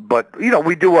 but,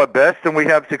 we do our best and we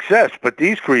have success. But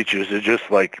these creatures are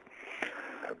just like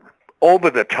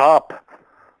over the top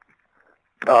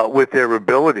with their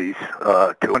abilities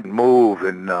to move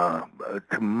and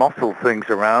to muscle things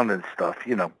around and stuff,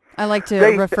 I like to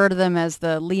refer to them as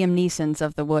the Liam Neesons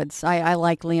of the woods. I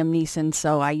like Liam Neeson,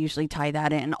 so I usually tie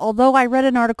that in. Although I read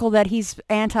an article that he's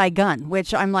anti-gun,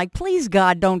 which I'm like, please,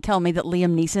 God, don't tell me that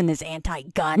Liam Neeson is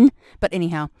anti-gun. But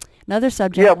anyhow, another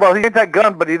subject. Yeah, well, he's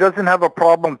anti-gun, but he doesn't have a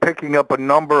problem picking up a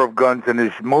number of guns in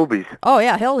his movies. Oh,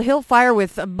 yeah, he'll fire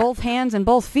with both hands and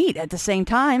both feet at the same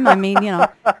time. I mean,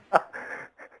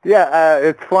 Yeah,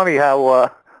 it's funny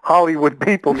how Hollywood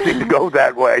people seem to go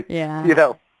that way. Yeah. You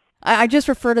know. I just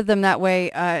refer to them that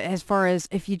way as far as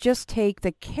if you just take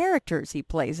the characters he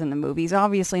plays in the movies,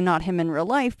 obviously not him in real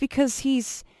life because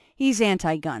he's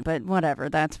anti-gun, but whatever,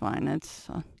 that's fine. It's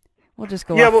we'll just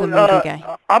go off the movie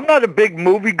guy. I'm not a big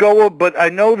moviegoer, but I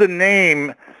know the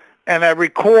name, and I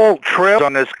recall trailers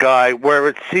on this guy where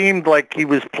it seemed like he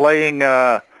was playing,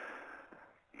 always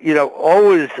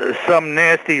some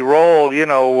nasty role,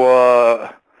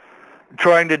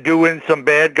 trying to do in some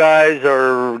bad guys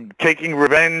or taking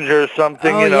revenge or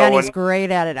something, and he's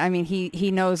great at it. I mean,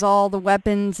 he knows all the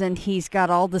weapons and he's got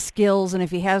all the skills, and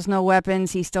if he has no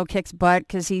weapons, he still kicks butt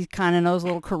because he kind of knows a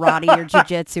little karate or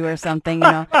jiu-jitsu or something,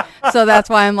 So that's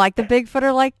why I'm like, the Bigfoot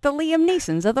are like the Liam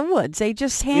Neesons of the woods. They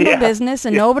just handle business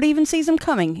and nobody even sees them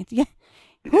coming. Yeah.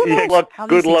 Who knows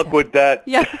good luck with that.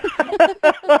 Yeah.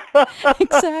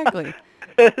 Exactly.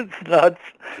 It's nuts.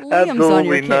 Liam's on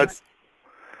your nuts.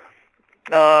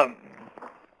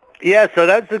 So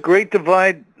that's the Great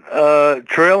Divide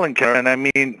Trail encounter. And I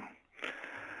mean,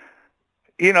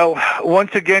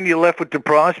 once again, you're left with the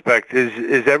prospect.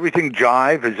 Is everything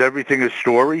jive? Is everything a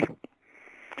story?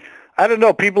 I don't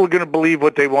know. People are going to believe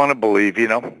what they want to believe,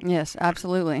 Yes,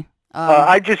 absolutely.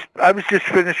 I was just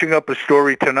finishing up a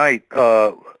story tonight,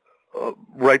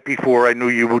 right before I knew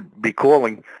you would be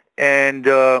calling. And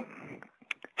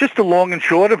just the long and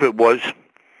short of it was,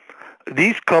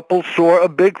 these couples saw a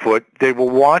Bigfoot. They were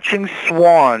watching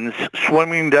swans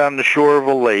swimming down the shore of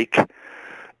a lake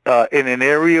in an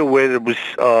area where there was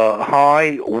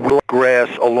high willow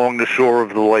grass along the shore of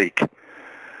the lake.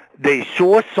 They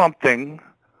saw something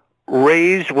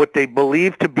raise what they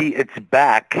believed to be its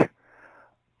back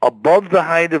above the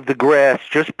height of the grass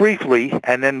just briefly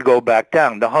and then go back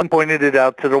down. The husband pointed it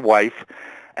out to the wife,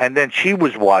 and then she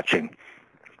was watching.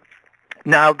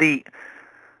 Now, the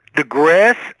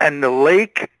grass and the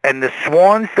lake and the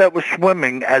swans that were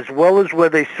swimming, as well as where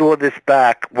they saw this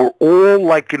back, were all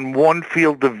like in one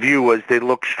field of view as they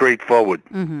looked straight forward.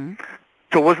 Mm-hmm.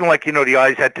 So it wasn't like, the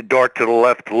eyes had to dart to the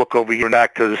left to look over here and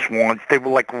back to the swans. They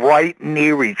were like right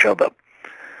near each other.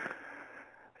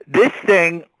 This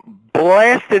thing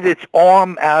blasted its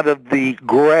arm out of the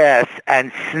grass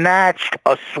and snatched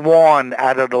a swan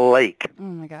out of the lake. Oh,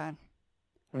 my God.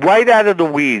 Right out of the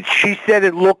weeds. She said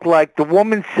the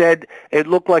woman said it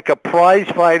looked like a prize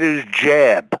fighter's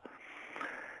jab.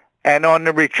 And on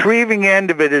the retrieving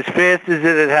end of it, as fast as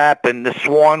it had happened, the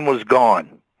swan was gone.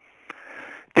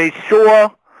 They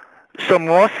saw some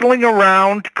rustling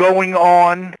around going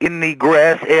on in the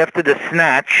grass after the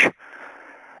snatch.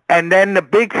 And then the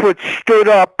Bigfoot stood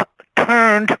up,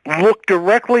 turned, looked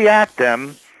directly at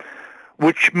them,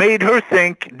 which made her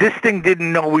think this thing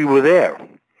didn't know we were there.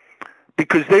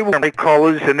 Because they were in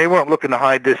colors and they weren't looking to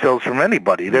hide themselves from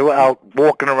anybody. They were out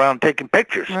walking around taking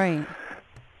pictures. Right.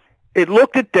 It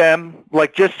looked at them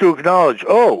like just to acknowledge,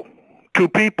 oh, two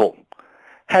people.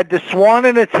 Had the swan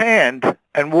in its hand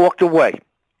and walked away.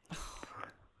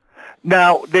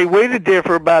 Now, they waited there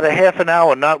for about a half an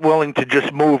hour, not willing to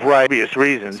just move for obvious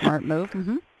reasons. Smart move.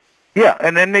 Mm-hmm. Yeah,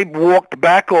 and then they walked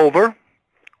back over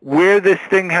where this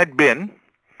thing had been.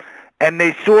 And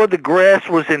they saw the grass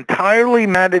was entirely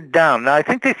matted down. Now, I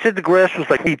think they said the grass was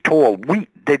like feet tall. Wheat.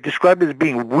 They described it as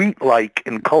being wheat-like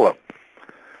in color.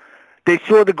 They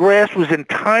saw the grass was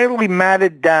entirely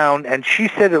matted down, and she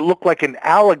said it looked like an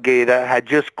alligator had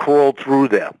just crawled through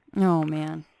there. Oh,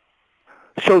 man.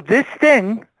 So this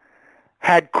thing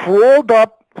had crawled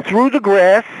up through the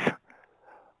grass,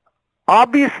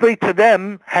 obviously to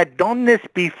them had done this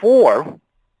before,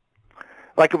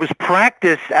 like it was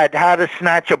practice at how to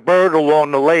snatch a bird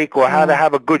along the lake or how to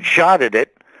have a good shot at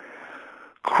it,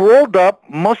 crawled up,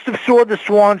 must have saw the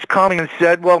swans coming and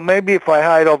said, well, maybe if I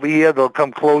hide over here, they'll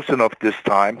come close enough this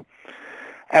time.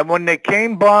 And when they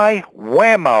came by,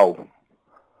 whammo,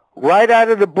 right out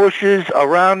of the bushes,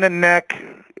 around the neck,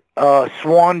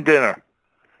 swan dinner.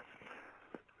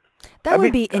 That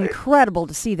would be incredible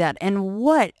to see that. And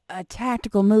what a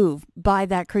tactical move by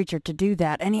that creature to do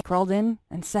that. And he crawled in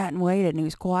and sat and waited, and he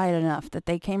was quiet enough that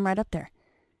they came right up there.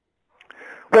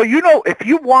 Well, if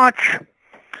you watch,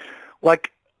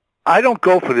 like, I don't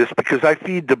go for this because I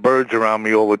feed the birds around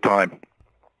me all the time.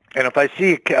 And if I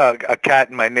see a cat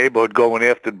in my neighborhood going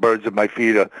after the birds at my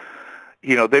feeder,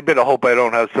 they better hope I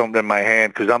don't have something in my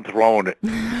hand because I'm throwing it.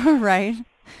 Right.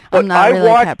 I'm not really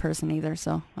a cat person either,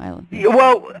 so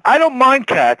Well, I don't mind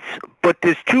cats, but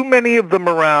there's too many of them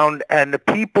around, and the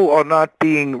people are not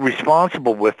being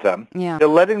responsible with them. Yeah. They're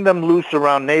letting them loose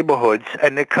around neighborhoods,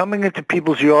 and they're coming into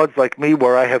people's yards like me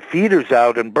where I have feeders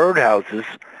out in birdhouses,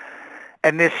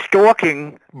 and they're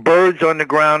stalking birds on the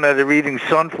ground that are eating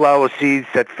sunflower seeds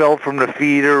that fell from the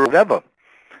feeder or whatever.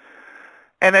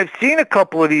 And I've seen a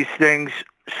couple of these things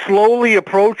slowly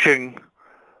approaching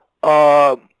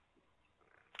birds.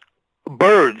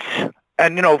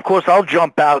 And, of course, I'll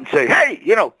jump out and say, hey,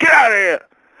 get out of here.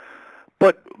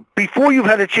 But before you've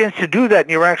had a chance to do that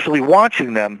and you're actually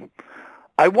watching them,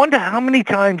 I wonder how many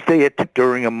times they hit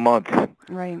during a month.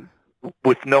 Right.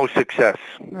 With no success.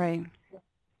 Right.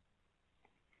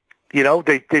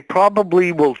 They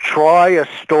probably will try a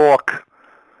stalk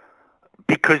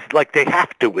because, they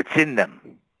have to. It's in them.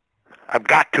 I've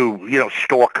got to,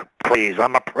 stalk prey.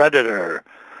 I'm a predator.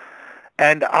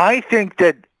 And I think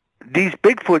that these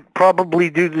Bigfoot probably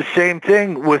do the same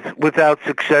thing without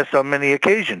success on many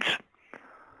occasions.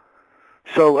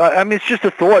 So, it's just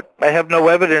a thought. I have no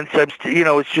evidence.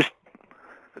 It's just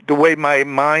the way my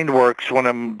mind works when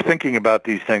I'm thinking about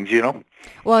these things,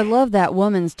 Well, I love that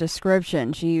woman's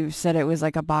description. She said it was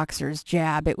like a boxer's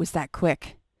jab. It was that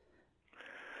quick.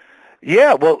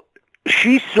 Yeah, well,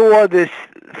 she saw this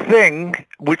thing,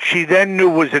 which she then knew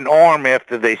was an arm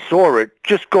after they saw it,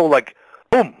 just go like,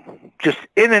 boom, just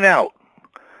in and out.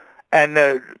 And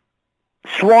the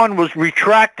swan was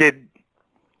retracted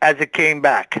as it came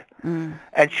back. Mm.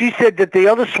 And she said that the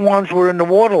other swans were in the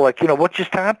water like, what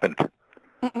just happened?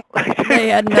 They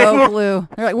had no clue.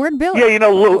 They're like, where'd Bill? Yeah,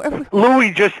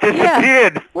 Louis just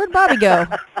disappeared. Yeah. Where'd Bobby go?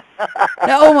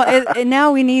 And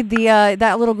now we need the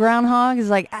that little groundhog is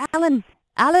like, Alan,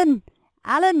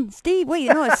 Steve. Wait,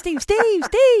 no, it's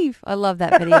Steve. I love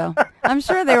that video. I'm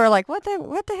sure they were like, what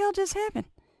the hell just happened?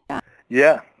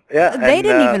 Yeah. They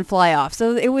didn't even fly off,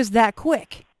 so it was that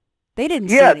quick. They didn't.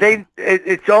 Yeah,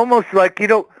 it's almost like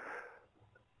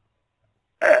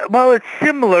well, it's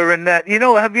similar in that,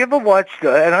 have you ever watched,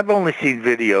 and I've only seen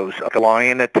videos, of a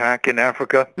lion attack in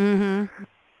Africa? Mm-hmm.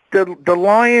 The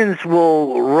lions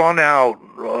will run out,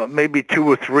 maybe 2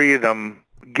 or 3 of them,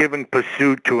 giving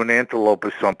pursuit to an antelope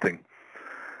or something.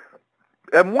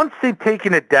 And once they've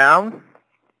taken it down,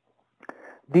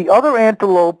 the other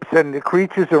antelopes and the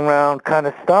creatures around kind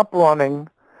of stop running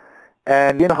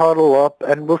and huddle up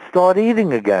and will start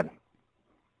eating again.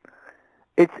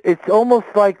 It's almost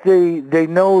like they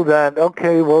know that,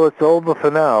 okay, well, it's over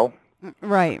for now.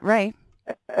 Right.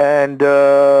 And,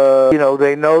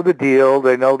 they know the deal.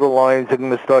 They know the lions are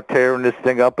going to start tearing this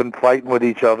thing up and fighting with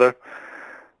each other.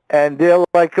 And they're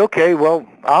like, okay, well,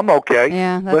 I'm okay.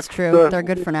 Yeah, that's true. They're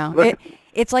good for now.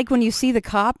 It's like when you see the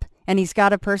cop and he's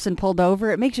got a person pulled over,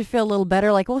 it makes you feel a little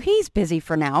better. Like, well, he's busy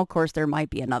for now. Of course, there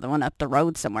might be another one up the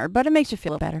road somewhere, but it makes you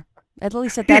feel better. At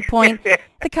least at that point,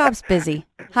 the cop's busy.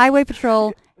 Highway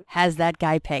Patrol has that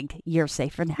guy pegged. You're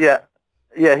safe for now.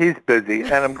 Yeah, he's busy.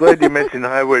 And I'm glad you mentioned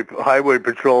Highway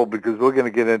Patrol because we're going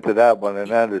to get into that one, and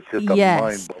that is just a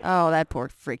mind blow. Oh, that poor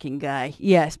freaking guy.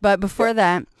 Yes, but before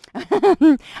that,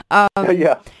 we're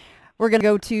going to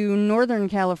go to Northern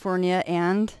California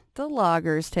and the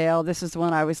Logger's Tale. This is the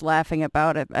one I was laughing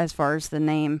about as far as the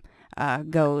name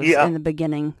goes in the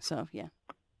beginning. So, yeah.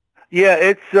 Yeah,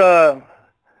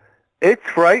 it's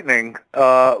frightening.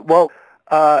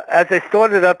 As I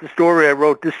started out the story, I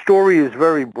wrote, this story is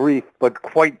very brief, but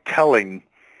quite telling.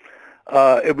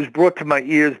 It was brought to my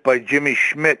ears by Jimmy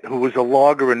Schmidt, who was a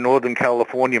logger in Northern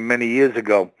California many years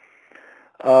ago.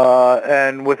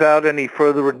 And without any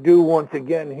further ado, once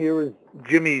again, here is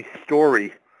Jimmy's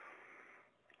story.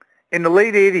 In the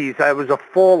late 80s, I was a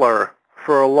faller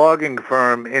for a logging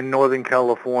firm in Northern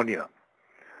California.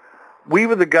 We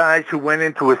were the guys who went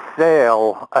into a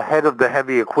sale ahead of the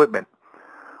heavy equipment.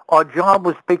 Our job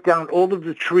was to take down all of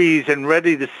the trees and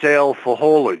ready to sale for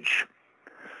haulage.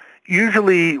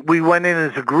 Usually, we went in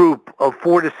as a group of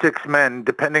 4 to 6 men,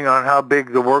 depending on how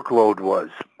big the workload was.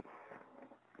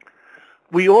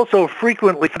 We also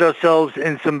frequently found ourselves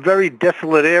in some very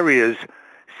desolate areas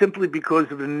simply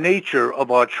because of the nature of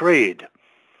our trade.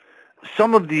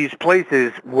 Some of these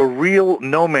places were real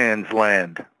no man's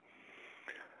land.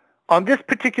 On this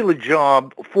particular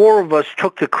job, 4 of us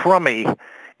took the crummy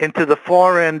into the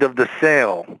far end of the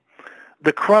sale.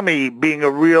 The crummy being a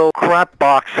real crap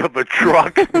box of a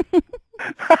truck.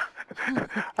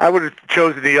 I would have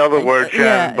chosen the other word,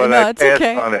 Shannon, but I passed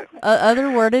on it. Other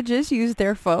wordage is used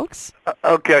there, folks.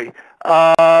 Okay.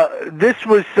 This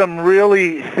was some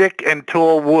really thick and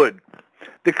tall wood.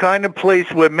 The kind of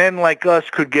place where men like us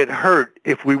could get hurt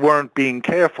if we weren't being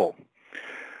careful.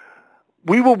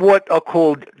 We were what are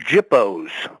called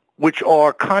GIPOs, which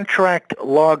are contract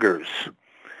loggers.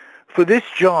 For this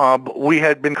job, we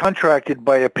had been contracted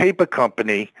by a paper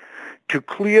company to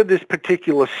clear this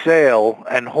particular sale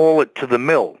and haul it to the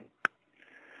mill.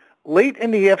 Late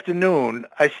in the afternoon,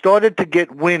 I started to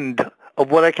get wind of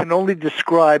what I can only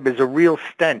describe as a real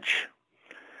stench.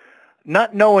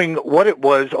 Not knowing what it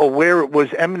was or where it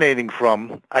was emanating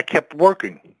from, I kept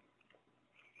working.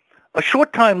 A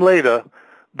short time later,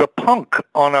 the punk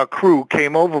on our crew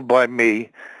came over by me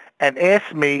and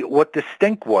asked me what the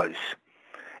stink was,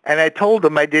 and I told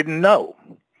him I didn't know.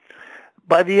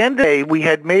 By the end of the day, we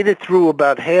had made it through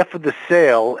about half of the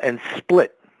sail and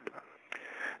split.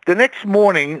 The next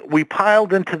morning, we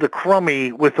piled into the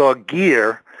crummy with our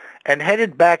gear and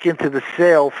headed back into the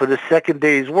sail for the second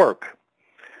day's work.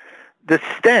 The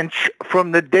stench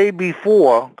from the day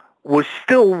before was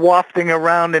still wafting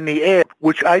around in the air,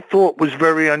 which I thought was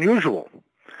very unusual,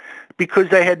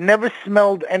 because I had never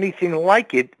smelled anything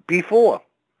like it before.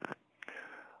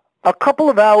 A couple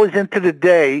of hours into the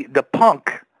day, the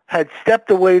punk had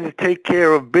stepped away to take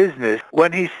care of business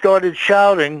when he started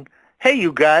shouting, "Hey,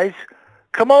 you guys,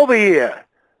 come over here.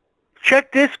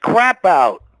 Check this crap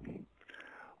out."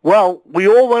 Well, we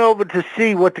all went over to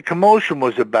see what the commotion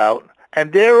was about,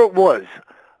 and there it was,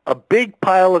 a big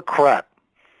pile of crap.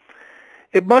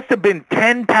 It must have been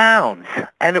 10 pounds,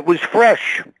 and it was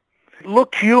fresh. It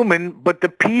looked human, but the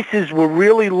pieces were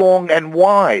really long and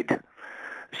wide.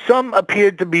 Some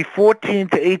appeared to be 14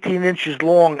 to 18 inches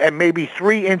long and maybe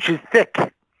 3 inches thick.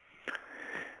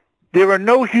 There are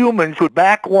no humans who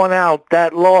back one out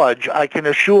that large, I can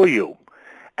assure you.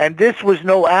 And this was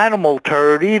no animal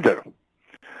turd either.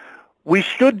 We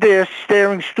stood there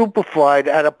staring stupefied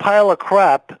at a pile of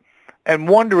crap and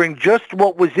wondering just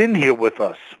what was in here with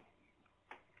us.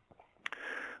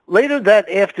 Later that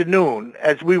afternoon,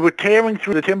 as we were tearing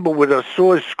through the timber with our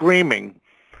saws screaming,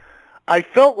 I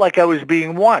felt like I was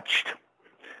being watched.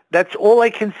 That's all I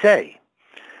can say.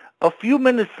 A few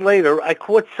minutes later, I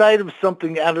caught sight of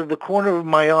something out of the corner of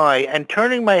my eye, and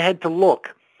turning my head to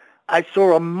look, I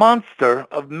saw a monster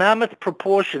of mammoth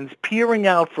proportions peering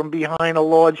out from behind a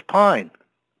large pine.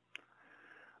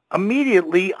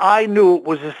 Immediately, I knew it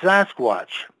was a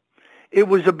Sasquatch. It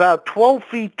was about 12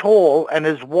 feet tall and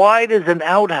as wide as an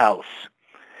outhouse.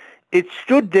 It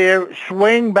stood there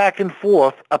swaying back and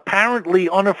forth, apparently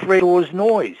unafraid of its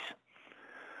noise.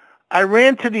 I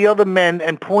ran to the other men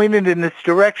and pointed in its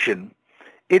direction.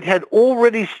 It had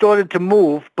already started to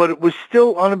move, but it was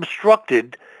still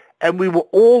unobstructed, and we were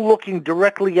all looking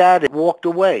directly at it and walked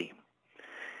away.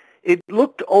 It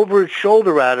looked over its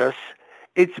shoulder at us.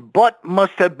 Its butt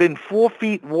must have been 4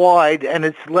 feet wide, and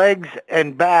its legs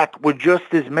and back were just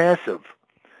as massive.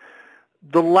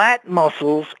 The lat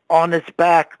muscles on its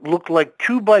back looked like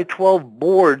 2x12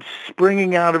 boards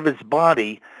springing out of its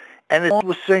body, and it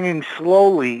was singing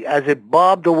slowly as it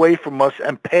bobbed away from us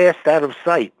and passed out of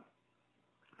sight.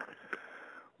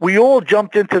 We all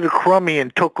jumped into the crummy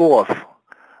and took off.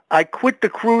 I quit the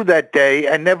crew that day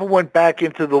and never went back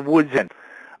into the woods.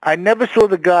 I never saw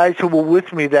the guys who were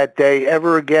with me that day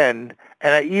ever again,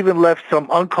 and I even left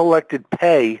some uncollected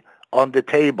pay on the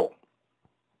table.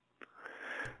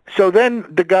 So then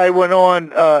the guy went on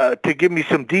to give me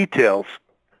some details.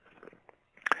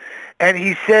 And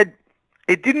he said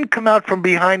it didn't come out from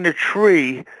behind the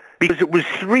tree because it was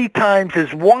 3 times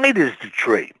as wide as the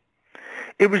tree.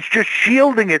 It was just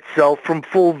shielding itself from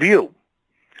full view.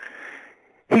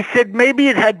 He said maybe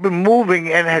it had been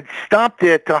moving and had stopped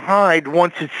there to hide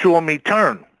once it saw me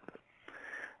turn.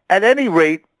 At any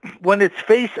rate, when its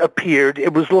face appeared,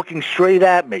 it was looking straight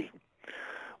at me.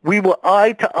 We were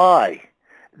eye to eye.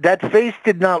 That face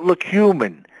did not look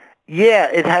human. Yeah,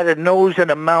 it had a nose and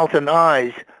a mouth and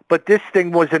eyes, but this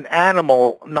thing was an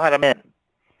animal, not a man.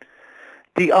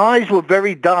 The eyes were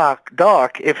very dark,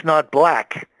 if not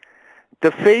black.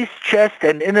 The face, chest,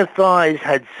 and inner thighs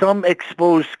had some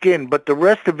exposed skin, but the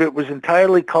rest of it was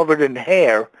entirely covered in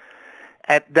hair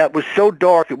that was so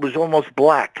dark it was almost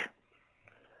black.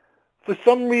 For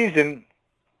some reason,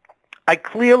 I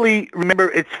clearly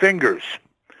remember its fingers.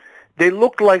 They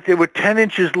looked like they were 10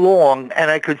 inches long,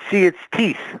 and I could see its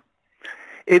teeth.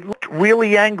 It looked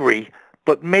really angry,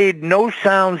 but made no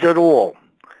sounds at all.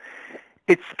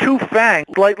 Its 2 fangs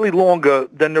were slightly longer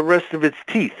than the rest of its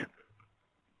teeth.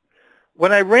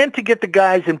 When I ran to get the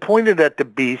guys and pointed at the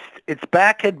beast, its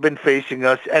back had been facing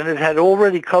us, and it had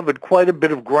already covered quite a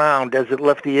bit of ground as it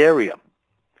left the area.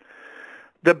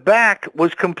 The back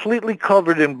was completely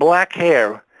covered in black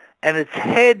hair, and its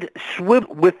head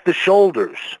swiveled with the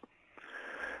shoulders.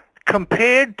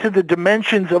 Compared to the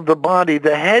dimensions of the body,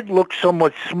 the head looked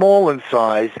somewhat small in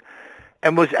size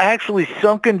and was actually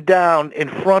sunken down in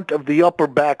front of the upper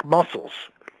back muscles.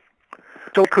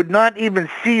 So I could not even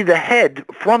see the head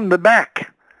from the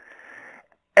back.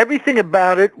 Everything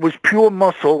about it was pure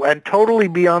muscle and totally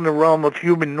beyond the realm of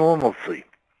human normalcy.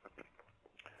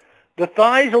 The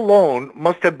thighs alone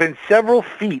must have been several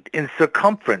feet in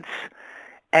circumference,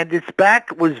 and its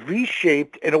back was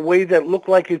V-shaped in a way that looked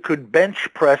like it could bench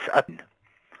press a...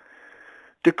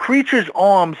 The creature's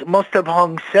arms must have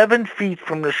hung 7 feet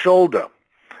from the shoulder.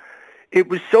 It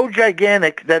was so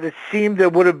gigantic that it seemed there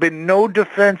would have been no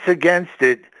defense against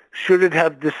it should it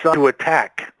have decided to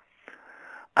attack.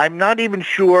 I'm not even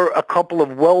sure a couple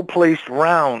of well-placed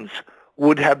rounds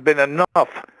would have been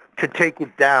enough to take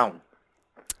it down.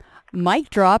 Mic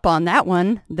drop on that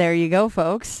one. There you go,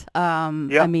 folks.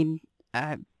 Yeah. I mean,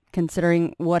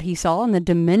 considering what he saw and the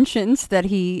dimensions that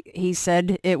he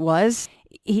said it was,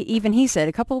 he said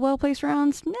a couple of well-placed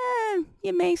rounds, nah,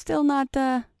 you may still not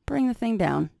bring the thing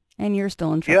down, and you're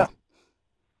still in trouble.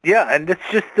 Yeah, and it's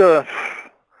just,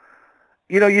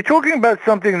 you're talking about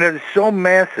something that is so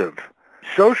massive,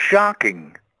 so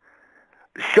shocking,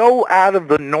 so out of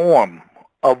the norm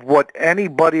of what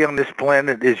anybody on this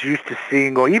planet is used to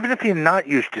seeing, or even if you're not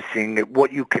used to seeing it,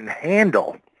 what you can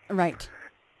handle. Right.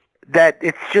 That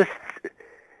it's just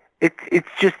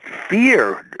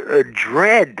fear,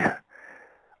 dread.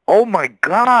 Oh my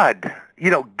God!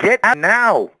 Get out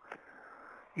now.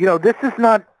 This is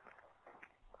not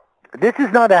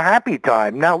a happy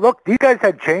time. Now look, these guys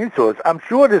had chainsaws. I'm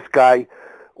sure this guy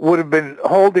would have been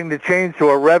holding the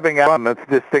chainsaw, revving at him if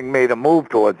this thing made a move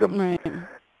towards him. Right.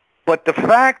 But the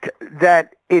fact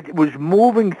that it was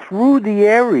moving through the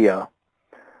area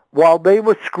while they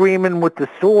were screaming with the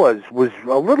saws was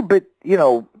a little bit,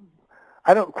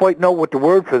 I don't quite know what the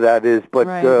word for that is, but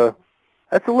right.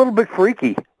 That's a little bit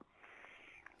freaky.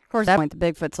 Of course, at that point,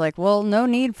 the Bigfoot's like, well, no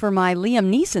need for my Liam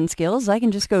Neeson skills. I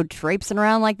can just go traipsing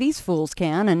around like these fools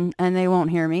can, and they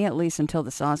won't hear me, at least until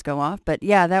the saws go off. But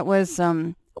yeah, that was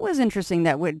interesting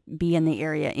that would be in the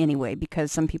area anyway,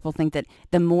 because some people think that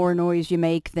the more noise you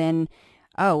make, then,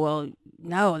 oh, well,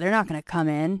 no, they're not going to come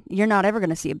in. You're not ever going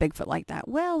to see a Bigfoot like that.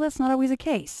 Well, that's not always the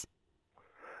case.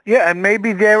 Yeah, and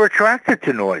maybe they're attracted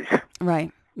to noise.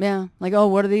 Right. Yeah. Like, oh,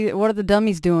 what are the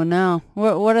dummies doing now?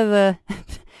 What are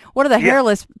the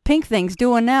hairless pink things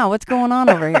doing now? What's going on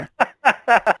over here?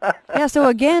 Yeah, so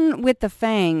again, with the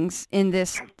fangs in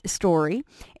this story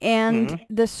and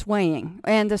the swaying.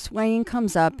 And the swaying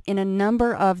comes up in a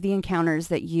number of the encounters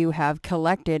that you have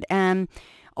collected. And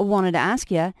I wanted to ask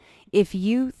you if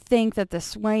you think that the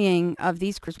swaying of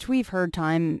these creatures we've heard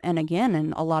time and again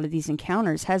in a lot of these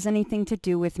encounters has anything to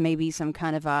do with maybe some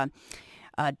kind of a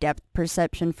depth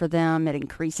perception for them, it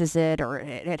increases it, or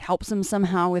it helps them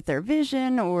somehow with their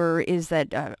vision, or is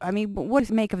that, what do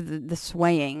you make of the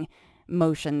swaying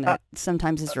motion that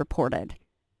sometimes is reported?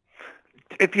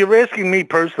 If you're asking me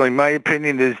personally, my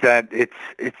opinion is that it's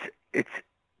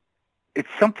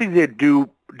something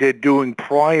they're doing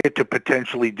prior to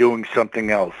potentially doing something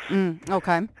else.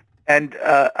 Okay. And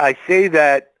I say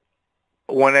that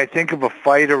when I think of a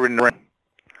fighter in the ring.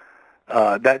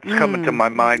 That's coming to my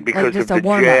mind because of the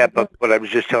jab of what I was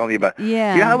just telling you about.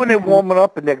 Yeah. You know when they're warming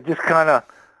up and they're just kind of...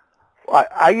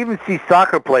 I even see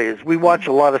soccer players. We watch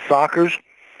a lot of soccers.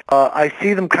 I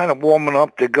see them kind of warming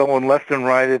up. They're going left and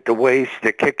right at the waist.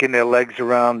 They're kicking their legs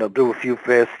around. They'll do a few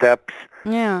fast steps.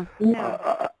 Yeah.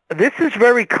 This is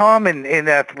very common in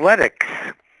athletics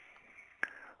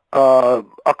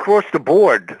across the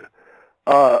board.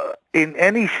 In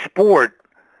any sport,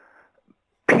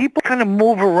 people kind of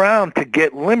move around to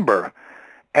get limber.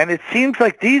 And it seems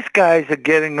like these guys are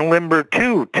getting limber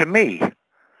too, to me.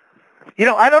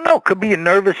 I don't know. Could be a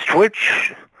nervous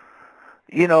twitch.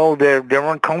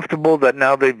 They're uncomfortable that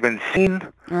now they've been seen.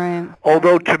 Right.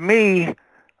 Although to me,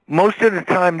 most of the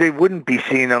time they wouldn't be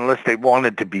seen unless they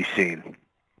wanted to be seen.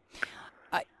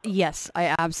 Yes,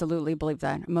 I absolutely believe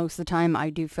that. Most of the time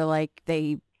I do feel like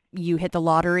you hit the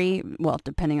lottery, well,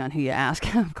 depending on who you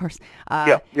ask, of course,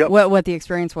 what the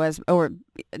experience was, or,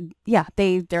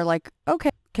 they're like, okay,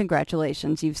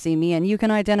 congratulations, you've seen me, and you can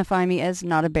identify me as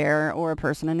not a bear or a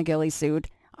person in a ghillie suit.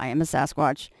 I am a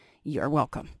Sasquatch. You're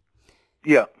welcome.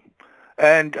 Yeah,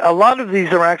 and a lot of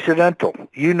these are accidental.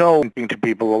 Talking to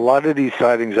people, a lot of these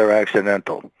sightings are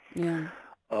accidental. Yeah.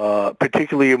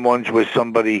 Particularly in ones where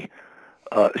somebody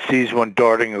sees one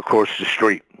darting across the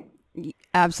street.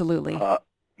 Absolutely.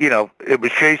 It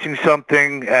was chasing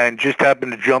something and just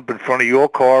happened to jump in front of your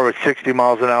car at 60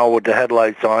 miles an hour with the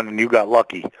headlights on, and you got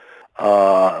lucky.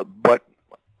 But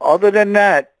other than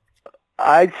that,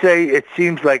 I'd say it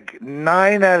seems like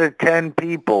 9 out of 10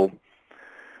 people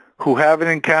who have an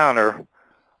encounter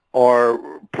are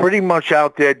pretty much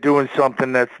out there doing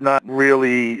something that's not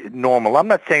really normal. I'm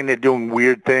not saying they're doing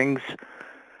weird things,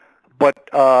 but,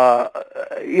 they're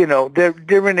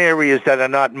in areas that are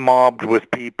not mobbed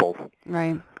with people.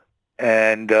 Right.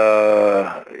 And,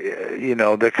 they're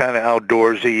kind of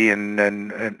outdoorsy and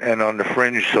on the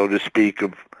fringe, so to speak,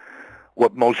 of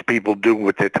what most people do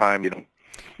with their time,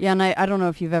 Yeah, and I don't know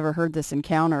if you've ever heard this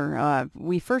encounter.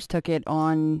 We first took it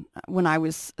on when I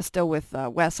was still with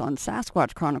Wes on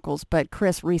Sasquatch Chronicles, but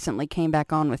Chris recently came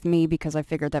back on with me because I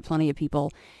figured that plenty of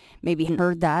people maybe hadn't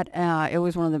heard that. It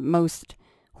was one of the most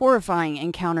horrifying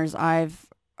encounters I've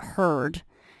heard,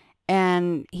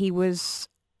 and he was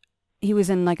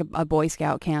in like a Boy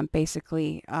Scout camp,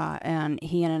 basically, and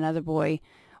he and another boy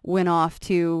went off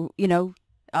to,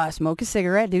 smoke a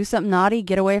cigarette, do something naughty,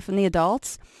 get away from the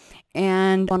adults.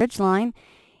 And on the ridgeline,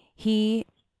 he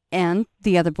and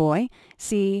the other boy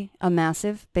see a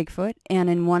massive Bigfoot, and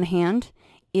in one hand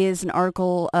is an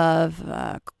article of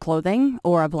clothing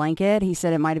or a blanket. He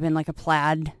said it might have been like a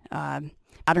plaid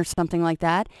or something like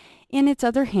that. In its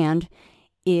other hand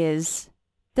is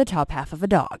the top half of a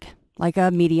dog, like a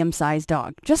medium-sized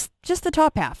dog. Just the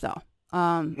top half, though.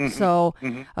 So,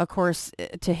 of course,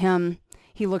 to him,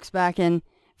 he looks back and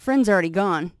friend's already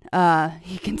gone.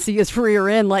 He can see his rear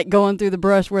end like going through the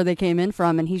brush where they came in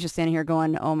from, and he's just standing here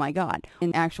going, oh my God,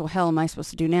 in actual hell am I supposed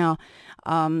to do now?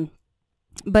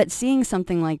 But seeing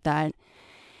something like that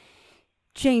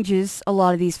changes a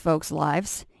lot of these folks'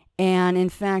 lives. And in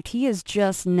fact, he is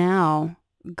just now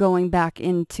going back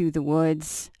into the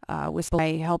woods with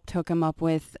I helped hook him up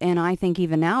with, and I think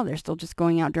even now they're still just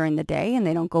going out during the day and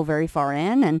they don't go very far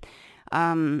in. And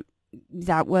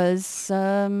that was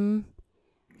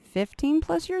 15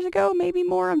 plus years ago, maybe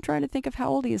more. I'm trying to think of how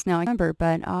old he is now. I remember,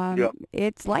 but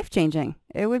it's life-changing.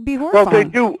 It would be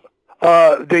horrifying. Well,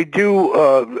 they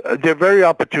do. They're very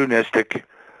opportunistic.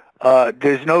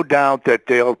 There's no doubt that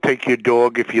they'll take your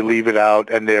dog if you leave it out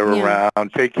and they're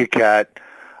around. Take your cat,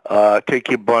 take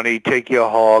your bunny, take your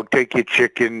hog, take your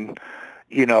chicken.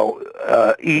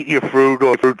 Eat your fruit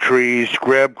or fruit trees.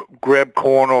 Grab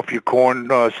corn off your corn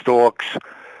stalks.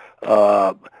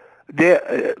 They're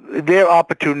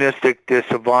opportunistic. They're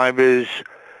survivors.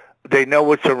 They know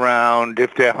what's around.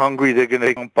 If they're hungry, they're going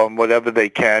to jump on whatever they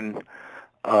can.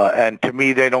 And to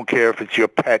me, they don't care if it's your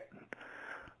pet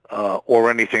or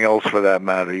anything else for that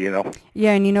matter,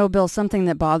 Yeah, and Bill, something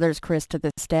that bothers Chris to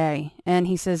this day, and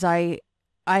he says, I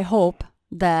hope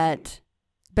that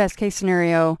best case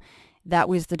scenario, that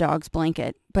was the dog's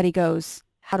blanket. But he goes,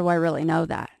 how do I really know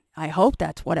that? I hope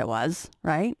that's what it was,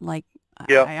 right? Like,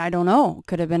 yeah. I don't know.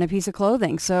 Could have been a piece of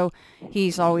clothing. So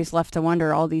he's always left to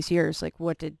wonder all these years, like,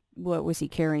 what was he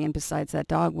carrying besides that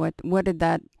dog? What did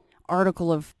that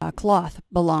article of cloth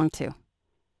belong to?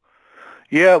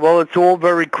 Yeah, well, it's all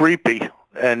very creepy,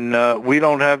 and we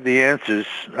don't have the answers.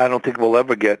 I don't think we'll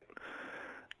ever get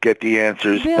the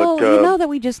answers. Bill, but, you know that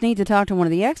we just need to talk to one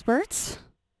of the experts.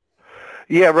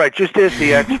 Yeah, right. Just ask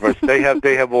the experts. They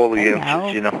have all the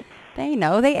answers, They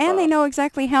know. They know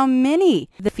exactly how many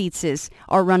the fetuses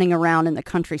are running around in the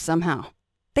country somehow.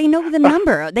 They know the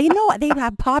number. They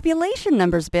have population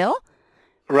numbers, Bill.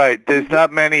 Right. There's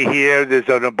not many here. There's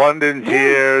an abundance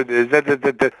here. There's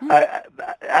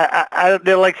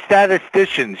they're like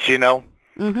statisticians,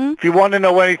 Mm-hmm. If you want to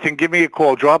know anything, give me a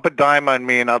call. Drop a dime on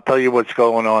me, and I'll tell you what's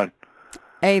going on.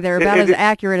 Hey, they're about as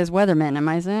accurate as weathormen. Am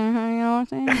I saying? You know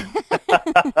what I'm saying?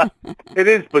 It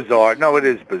is bizarre. No, it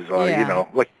is bizarre. Yeah.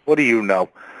 Like, what do you know?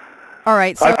 All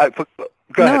right. So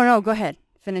go ahead. No, go ahead.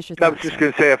 Finish your thoughts. I was just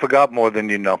going to say I forgot more than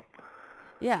you know.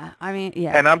 Yeah, I mean,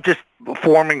 yeah. And I'm just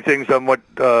forming things on what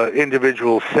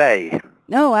individuals say.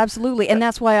 No, absolutely. And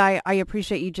that's why I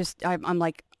appreciate you I'm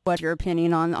like, what's your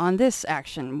opinion on this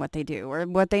action, what they do, or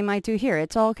what they might do here?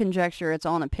 It's all conjecture, it's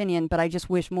all an opinion, but I just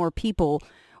wish more people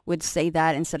would say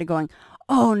that instead of going,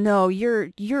 oh no,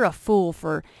 you're a fool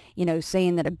for,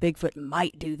 saying that a Bigfoot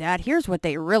might do that. Here's what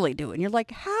they really do. And you're like,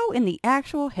 how in the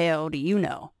actual hell do you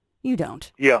know? You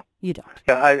don't. Yeah. You don't.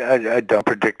 Yeah, I don't.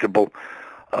 Predictable.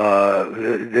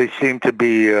 They seem to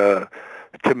be, to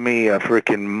me, a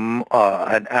freaking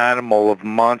an animal of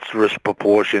monstrous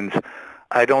proportions.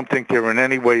 I don't think they're in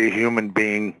any way a human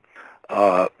being,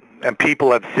 and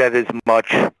people have said as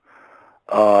much.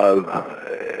 I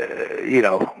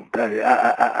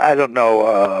don't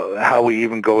know how we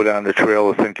even go down the trail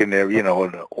of thinking they're,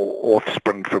 an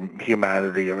offspring from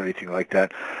humanity or anything like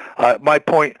that. My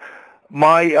point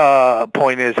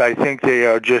is, I think they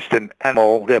are just an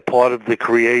animal. They're part of the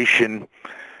creation,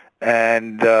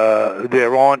 and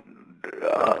there aren't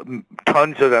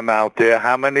tons of them out there.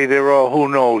 How many there are, who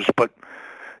knows? But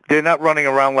they're not running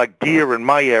around like deer in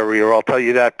my area, I'll tell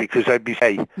you that, because I'd be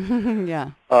safe.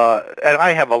 Yeah. And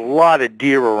I have a lot of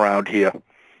deer around here,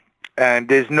 and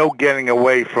there's no getting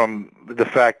away from the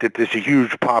fact that there's a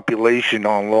huge population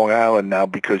on Long Island now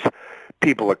because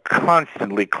people are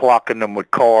constantly clocking them with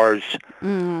cars,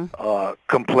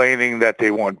 complaining that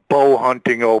they want bow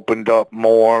hunting opened up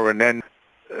more, and then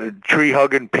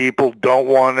tree-hugging people don't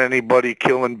want anybody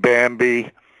killing Bambi.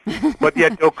 But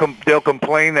yet they'll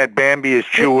complain that Bambi is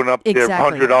chewing up their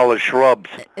 $100 shrubs.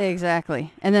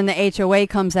 Exactly. And then the HOA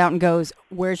comes out and goes,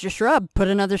 "Where's your shrub? Put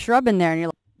another shrub in there." And you're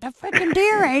like, "The freaking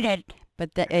deer ate it." But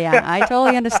yeah, I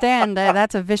totally understand.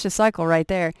 That's a vicious cycle right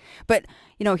there. But,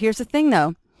 here's the thing,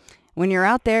 though. When you're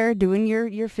out there doing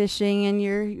your fishing and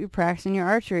you're practicing your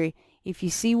archery, if you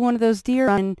see one of those deer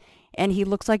and he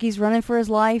looks like he's running for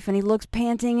his life and he looks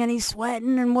panting and he's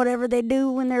sweating and whatever they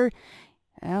do when they're,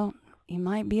 well, you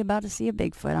might be about to see a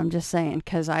Bigfoot. I'm just saying,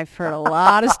 because I've heard a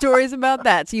lot of stories about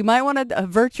that. So you might want to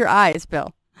avert your eyes,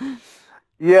 Bill.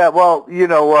 Yeah, well,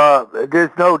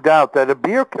 there's no doubt that a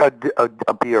deer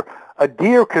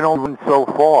can only run so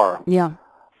far. Yeah.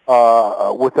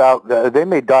 Without, they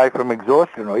may die from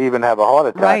exhaustion or even have a heart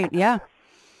attack. Right, yeah.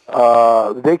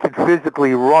 They could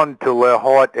physically run till their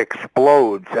heart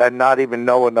explodes and not even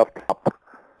know enough to stop.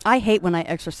 I hate when I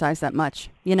exercise that much.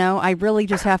 I really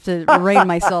just have to rein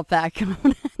myself back.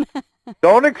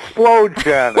 Don't explode,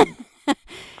 Shannon.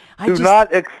 Do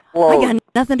not explode. I got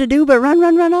nothing to do but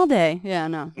run all day. Yeah,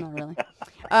 no, not really.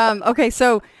 Okay,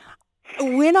 so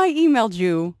when I emailed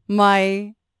you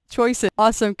my choices,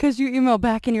 awesome, because you emailed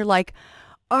back and you're like,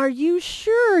 "Are you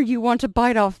sure you want to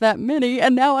bite off that many?"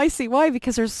 And now I see why,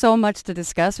 because there's so much to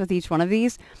discuss with each one of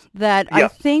these that I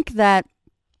think that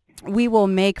we will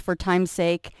make, for time's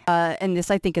sake, and this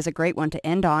I think is a great one to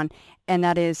end on, and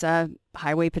that is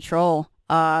Highway Patrol.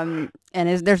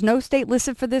 There's no state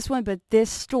listed for this one, but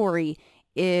this story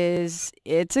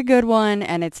it's a good one,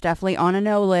 and it's definitely on a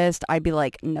no list. I'd be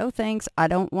like, no thanks, I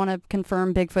don't want to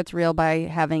confirm Bigfoot's real by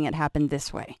having it happen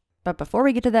this way. But before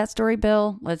we get to that story,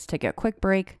 Bill, let's take a quick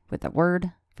break with a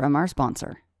word from our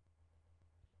sponsor.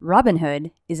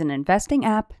 Robinhood is an investing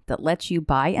app that lets you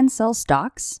buy and sell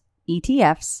stocks,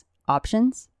 ETFs,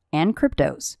 options, and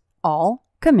cryptos, all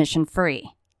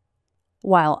commission-free.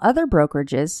 While other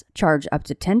brokerages charge up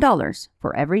to $10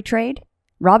 for every trade,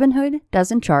 Robinhood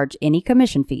doesn't charge any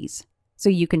commission fees, so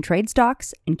you can trade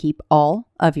stocks and keep all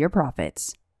of your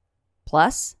profits.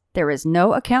 Plus, there is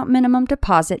no account minimum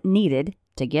deposit needed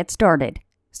to get started,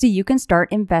 so you can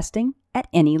start investing at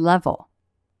any level.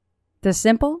 The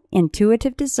simple,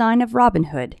 intuitive design of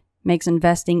Robinhood makes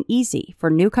investing easy for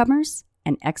newcomers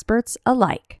and experts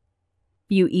alike.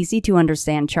 View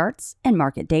easy-to-understand charts and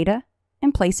market data,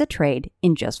 and place a trade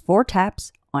in just 4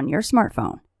 taps on your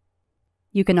smartphone.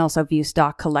 You can also view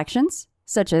stock collections,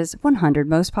 such as 100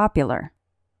 most popular.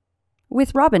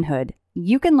 With Robinhood,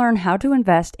 you can learn how to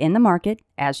invest in the market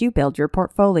as you build your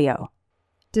portfolio.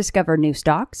 Discover new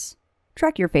stocks,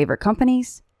 track your favorite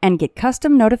companies, and get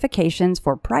custom notifications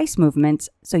for price movements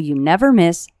so you never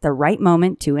miss the right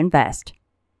moment to invest.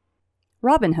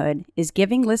 Robinhood is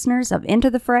giving listeners of Into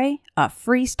the Fray a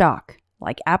free stock,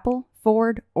 like Apple,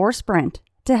 Ford, or Sprint,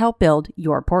 to help build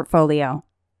your portfolio.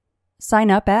 Sign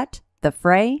up at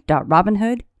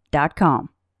thefray.robinhood.com.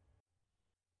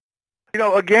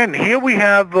 Again, here we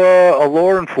have a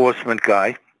law enforcement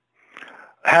guy,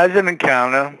 has an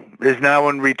encounter, is now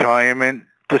in retirement,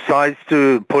 decides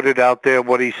to put it out there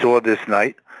what he saw this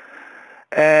night.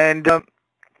 And,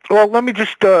 let me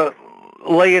just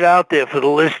lay it out there for the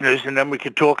listeners, and then we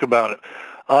can talk about it.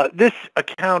 This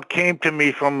account came to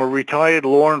me from a retired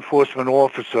law enforcement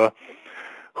officer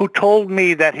who told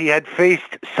me that he had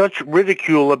faced such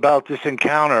ridicule about this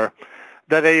encounter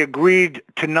that I agreed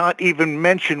to not even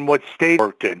mention what state he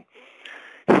worked in.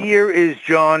 Here is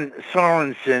John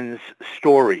Sorensen's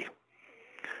story.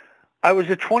 I was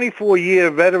a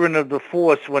 24-year veteran of the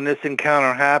force when this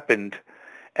encounter happened,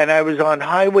 and I was on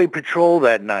highway patrol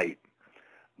that night.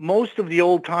 Most of the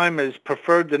old-timers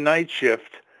preferred the night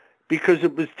shift because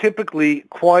it was typically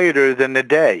quieter than the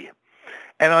day.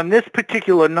 And on this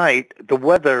particular night, the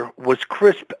weather was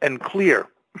crisp and clear.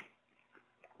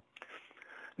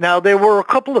 Now, there were a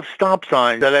couple of stop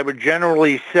signs that I would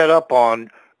generally set up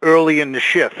on early in the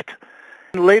shift.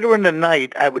 Later in the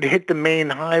night, I would hit the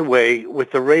main highway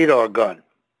with the radar gun.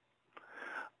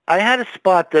 I had a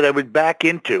spot that I would back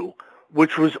into,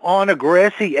 which was on a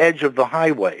grassy edge of the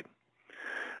highway.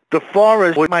 The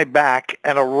forest was my back,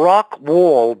 and a rock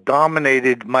wall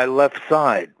dominated my left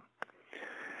side.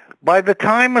 By the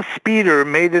time a speeder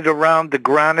made it around the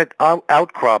granite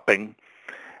outcropping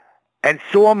and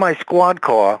saw my squad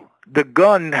car, the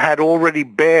gun had already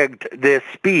bagged their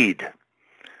speed.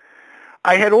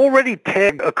 I had already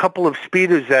tagged a couple of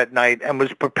speeders that night and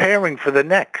was preparing for the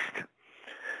next.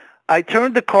 I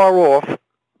turned the car off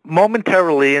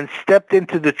momentarily and stepped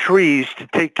into the trees to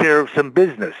take care of some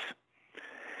business.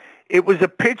 It was a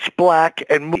pitch black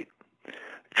and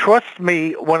trust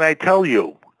me when I tell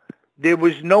you, There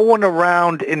was no one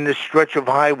around in this stretch of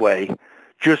highway,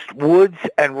 just woods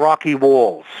and rocky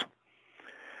walls.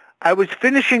 I was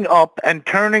finishing up and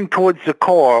turning towards the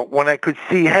car when I could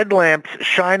see headlamps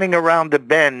shining around the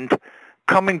bend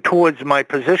coming towards my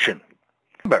position.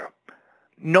 Remember,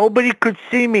 nobody could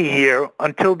see me here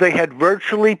until they had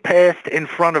virtually passed in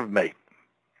front of me.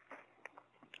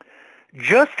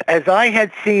 Just as I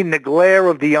had seen the glare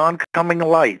of the oncoming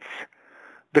lights,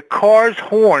 the car's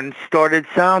horn started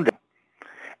sounding,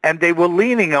 and they were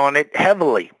leaning on it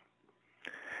heavily.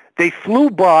 They flew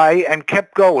by and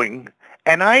kept going,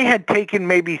 and I had taken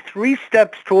maybe 3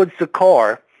 steps towards the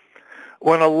car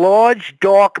when a large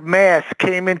dark mass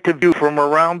came into view from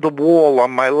around the wall on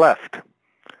my left.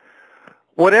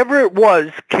 Whatever it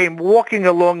was came walking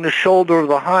along the shoulder of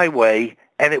the highway,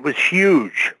 and it was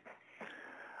huge.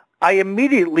 I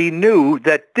immediately knew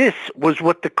that this was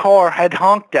what the car had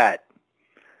honked at.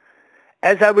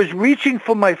 As I was reaching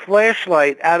for my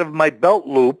flashlight out of my belt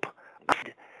loop, I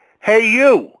said, "Hey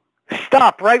you,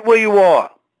 stop right where you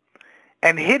are,"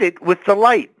 and hit it with the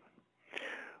light.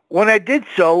 When I did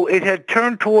so, it had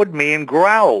turned toward me and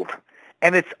growled,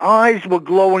 and its eyes were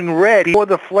glowing red before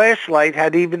the flashlight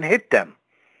had even hit them.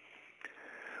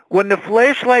 When the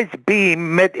flashlight's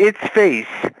beam met its face,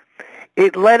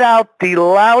 it let out the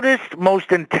loudest,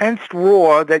 most intense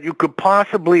roar that you could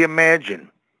possibly imagine.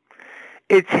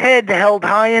 Its head held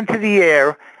high into the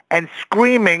air and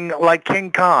screaming like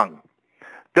King Kong.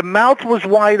 The mouth was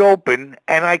wide open,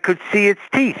 and I could see its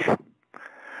teeth.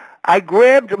 I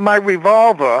grabbed my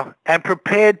revolver and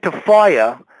prepared to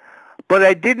fire, but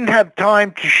I didn't have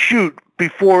time to shoot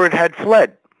before it had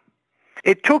fled.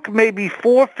 It took maybe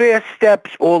 4 fast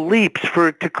steps or leaps for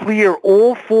it to clear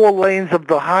all 4 lanes of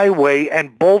the highway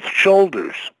and both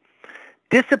shoulders,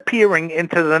 disappearing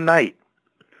into the night.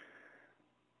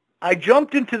 I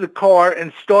jumped into the car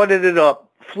and started it up,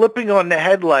 flipping on the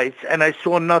headlights, and I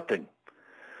saw nothing.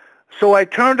 So I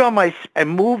turned on and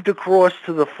moved across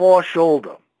to the far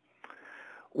shoulder.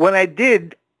 When I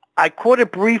did, I caught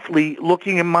it briefly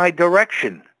looking in my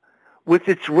direction, with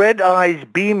its red eyes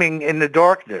beaming in the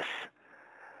darkness.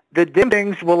 The dim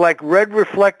things were like red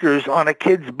reflectors on a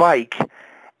kid's bike,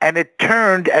 and it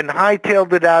turned and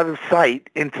hightailed it out of sight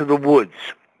into the woods.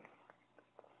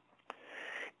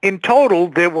 In total,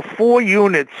 there were 4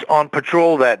 units on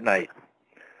patrol that night,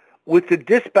 with the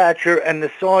dispatcher and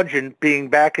the sergeant being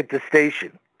back at the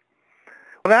station.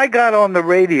 When I got on the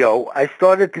radio, I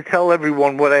started to tell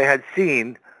everyone what I had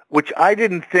seen, which I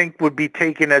didn't think would be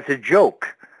taken as a joke.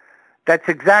 That's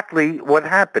exactly what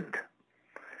happened.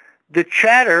 The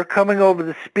chatter coming over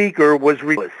the speaker was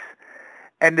ridiculous,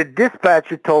 and the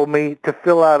dispatcher told me to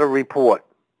fill out a report.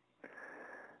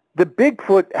 The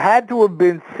Bigfoot had to have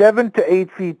been 7 to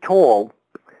 8 feet tall,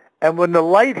 and when the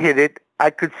light hit it, I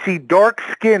could see dark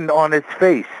skin on its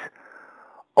face,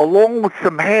 along with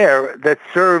some hair that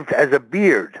served as a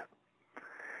beard.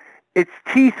 Its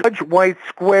teeth were large white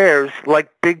squares like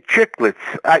big chiclets.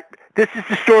 This is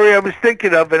the story I was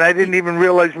thinking of, and I didn't even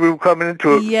realize we were coming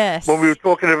into it when we were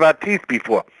talking about teeth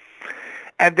before.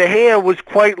 And the hair was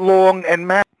quite long and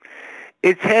massive.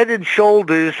 Its head and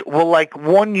shoulders were like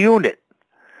one unit,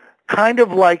 kind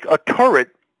of like a turret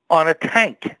on a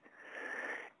tank.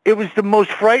 It was the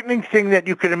most frightening thing that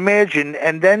you could imagine,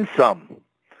 and then some.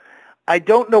 I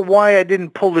don't know why I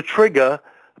didn't pull the trigger,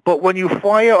 but when you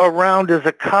fire around as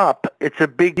a cop, it's a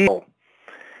big deal.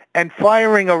 And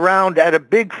firing around at a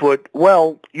Bigfoot,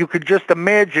 well, you could just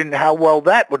imagine how well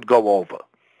that would go over.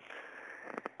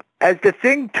 As the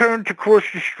thing turned to cross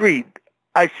the street,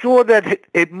 I saw that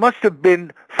it must have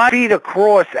been 5 feet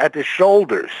across at the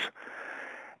shoulders,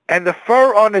 and the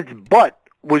fur on its butt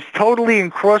was totally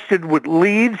encrusted with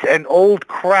leaves and old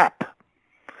crap.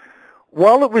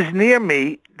 While it was near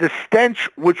me, the stench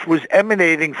which was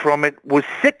emanating from it was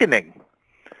sickening.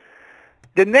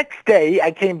 The next day,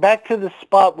 I came back to the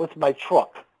spot with my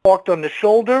truck, parked on the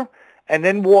shoulder, and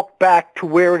then walked back to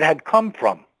where it had come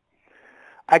from.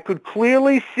 I could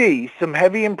clearly see some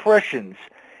heavy impressions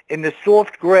in the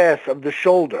soft grass of the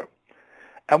shoulder,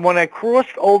 and when I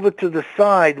crossed over to the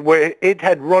side where it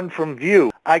had run from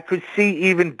view, I could see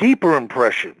even deeper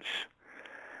impressions.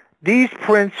 These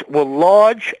prints were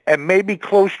large and maybe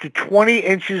close to 20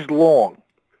 inches long.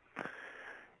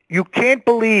 You can't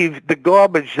believe the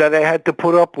garbage that I had to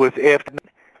put up with after,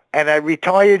 and I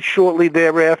retired shortly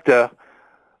thereafter,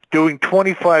 doing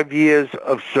 25 years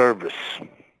of service.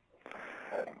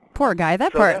 Poor guy.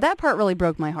 That part really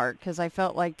broke my heart, because I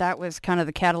felt like that was kind of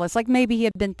the catalyst. Like maybe he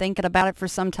had been thinking about it for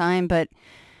some time, but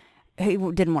he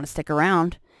didn't want to stick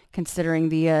around, considering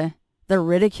the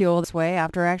ridicule this way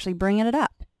after actually bringing it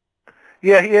up.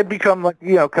 Yeah, he had become like,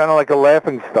 kind of like a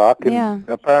laughing stock, and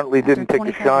apparently didn't take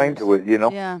a shine to it,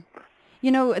 Yeah.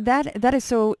 That is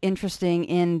so interesting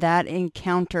in that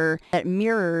encounter that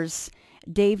mirrors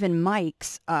Dave and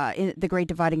Mike's, in The Great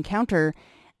Divide Encounter.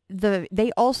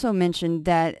 They also mentioned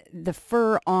that the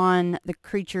fur on the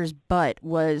creature's butt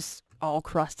was all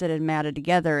crusted and matted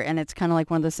together, and it's kind of like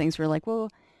one of those things where like, well,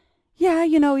 yeah,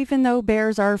 even though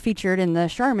bears are featured in the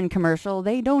Charmin commercial,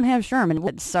 they don't have Charmin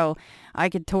wood, so I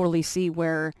could totally see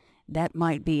where that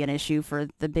might be an issue for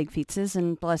the big feetses,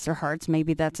 and bless their hearts,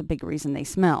 maybe that's a big reason they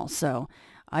smell. So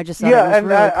I just thought it was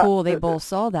really cool they both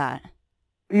saw that.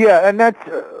 Yeah, and that's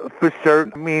for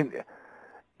certain. I mean,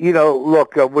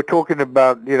 look, we're talking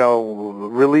about,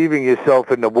 relieving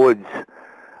yourself in the woods.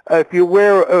 If you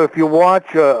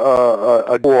watch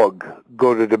a dog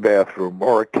go to the bathroom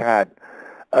or a cat,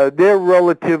 they're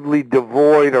relatively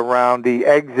devoid around the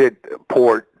exit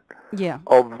port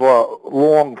of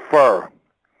long fur.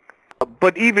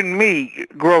 But even me,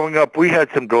 growing up, we had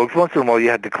some dogs. Once in a while, you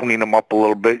had to clean them up a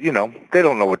little bit. They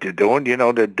don't know what they're doing.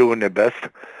 They're doing their best.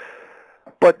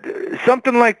 But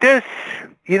something like this,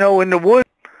 in the woods,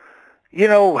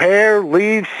 hair,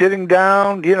 leaves, sitting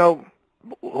down,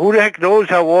 who the heck knows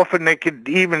how often they could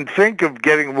even think of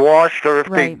getting washed, or if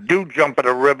they do jump in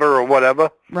a river or whatever.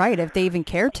 Right, if they even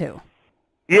care to.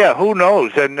 Yeah, who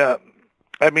knows? And, I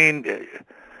mean,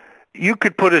 you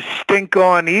could put a stink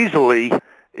on easily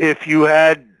if you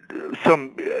had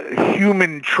some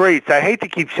human traits. I hate to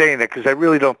keep saying that because I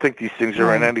really don't think these things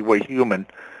are in any way human.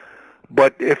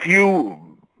 But if you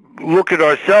look at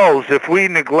ourselves, if we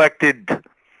neglected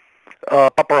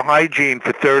proper hygiene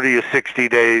for 30 or 60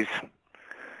 days,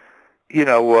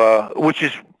 which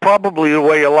is probably the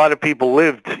way a lot of people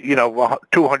lived,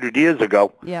 200 years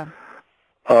ago. Yeah.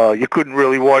 You couldn't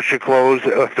really wash your clothes.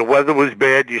 If the weather was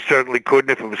bad, you certainly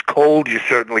couldn't. If it was cold, you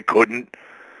certainly couldn't.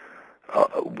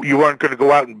 You weren't going to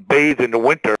go out and bathe in the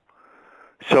winter.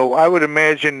 So I would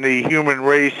imagine the human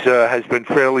race has been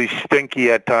fairly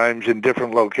stinky at times in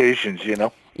different locations,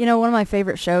 one of my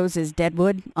favorite shows is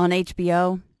Deadwood on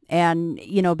HBO. And,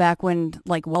 back when,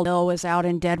 like, Will was out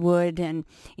in Deadwood and,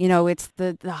 it's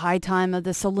the high time of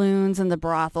the saloons and the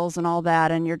brothels and all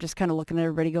that. And you're just kind of looking at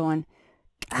everybody going,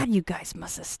 God, you guys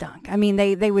must have stunk. I mean,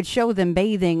 they would show them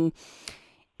bathing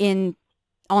on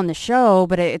the show,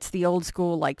 but it's the old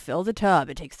school, like, fill the tub.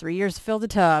 It takes 3 years to fill the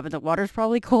tub, and the water's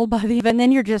probably cold by the end. And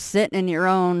then you're just sitting in your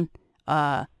own,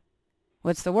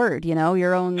 what's the word, your own,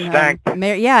 your own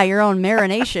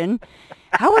marination.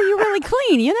 How are you really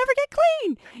clean? You never get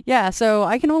clean. Yeah, so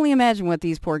I can only imagine what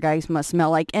these poor guys must smell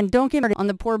like. And don't get me on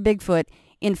the poor Bigfoot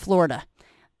in Florida.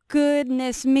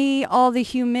 Goodness me, all the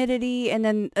humidity, and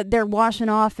then they're washing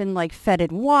off in, like,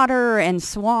 fetid water and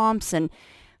swamps, and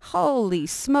holy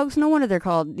smokes, no wonder they're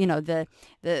called, the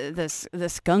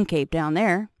skunk ape down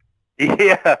there.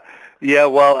 Yeah,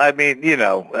 well, I mean,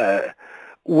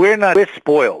 we're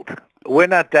spoiled. We're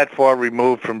not that far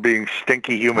removed from being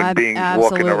stinky human beings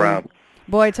walking around.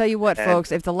 Boy, I tell you what,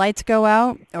 folks, if the lights go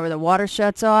out or the water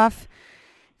shuts off,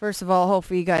 first of all,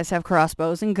 hopefully you guys have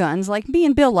crossbows and guns. Like, me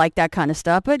and Bill like that kind of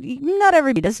stuff, but not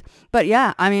everybody does. But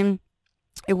yeah, I mean,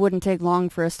 it wouldn't take long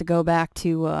for us to go back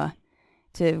to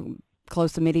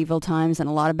close to medieval times and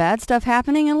a lot of bad stuff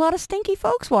happening and a lot of stinky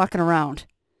folks walking around.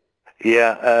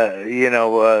 Yeah,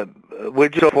 we're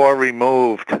just so far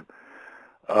removed,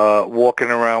 walking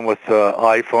around with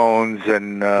iPhones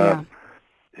and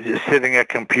just sitting at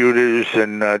computers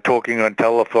and talking on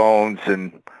telephones,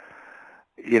 and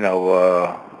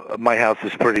my house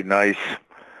is pretty nice,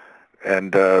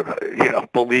 and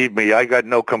believe me, I got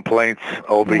no complaints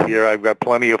over here. I've got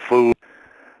plenty of food,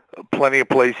 plenty of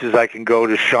places I can go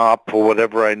to shop for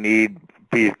whatever I need,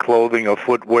 be it clothing or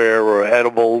footwear or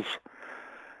edibles,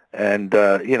 and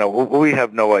we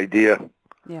have no idea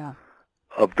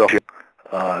of the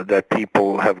that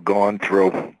people have gone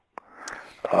through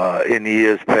in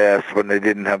years past when they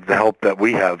didn't have the help that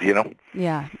we have,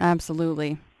 Yeah,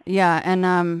 absolutely. Yeah, and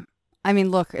I mean,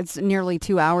 look, it's nearly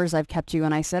 2 hours I've kept you,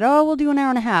 and I said, we'll do an hour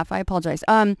and a half. I apologize.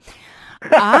 I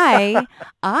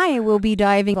will be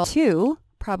diving too,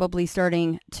 probably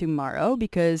starting tomorrow,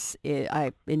 because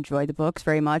I enjoy the books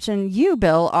very much, and you,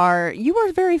 Bill, you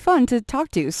are very fun to talk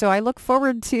to, so I look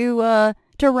forward to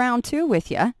round 2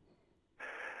 with you.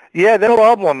 Yeah, no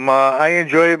problem. I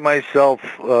enjoy it myself.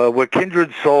 We're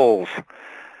kindred souls.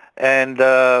 And,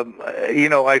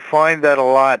 I find that a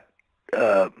lot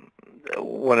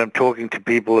when I'm talking to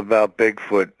people about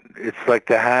Bigfoot. It's like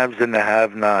the haves and the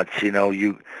have-nots.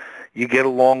 You get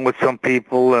along with some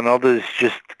people, and others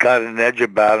just got an edge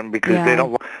about them because they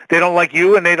don't like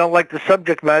you, and they don't like the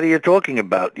subject matter you're talking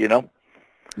about, It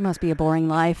must be a boring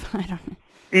life. I don't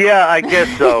Yeah, I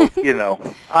guess so.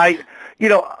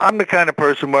 I'm the kind of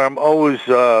person where I'm always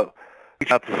reaching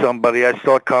out to somebody. I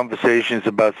start conversations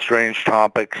about strange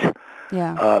topics.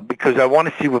 Yeah. Because I want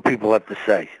to see what people have to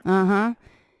say. Uh-huh.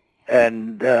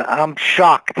 And I'm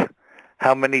shocked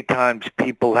how many times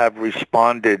people have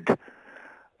responded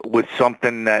with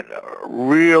something that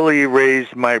really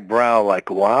raised my brow, like,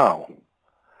 wow,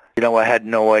 I had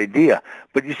no idea.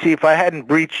 But you see, if I hadn't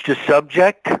breached the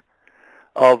subject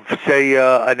of, say,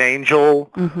 an angel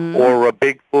or a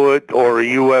Bigfoot or a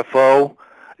UFO,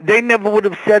 they never would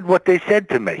have said what they said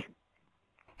to me.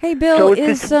 Hey, Bill,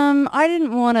 I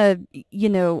didn't want to,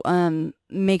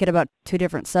 make it about two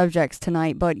different subjects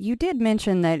tonight, but you did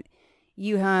mention that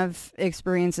you have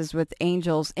experiences with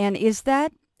angels, and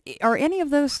are any of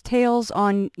those tales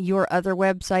on your other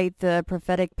website, the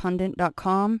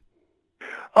propheticpundit.com?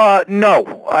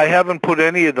 No, I haven't put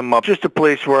any of them up. Just a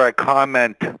place where I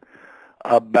comment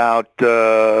about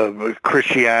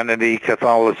Christianity,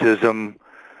 Catholicism,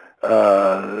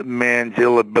 man's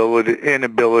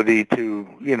inability to,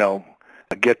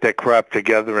 get that crap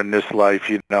together in this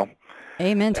life,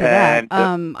 Amen to that.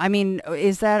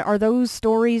 Are those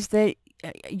stories that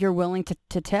you're willing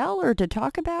to tell or to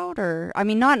talk about, or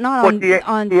not on the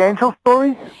angel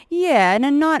stories? Yeah,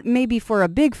 and not maybe for a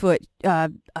Bigfoot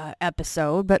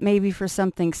episode, but maybe for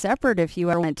something separate if you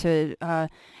wanted to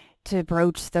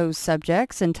broach those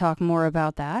subjects and talk more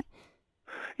about that.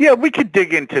 Yeah, we could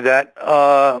dig into that.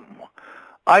 I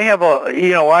have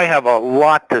a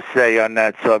lot to say on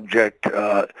that subject,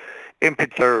 in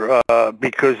particular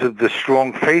because of the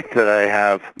strong faith that I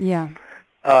have. Yeah.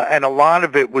 And a lot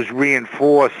of it was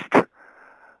reinforced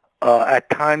at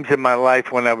times in my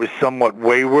life when I was somewhat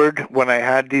wayward, when I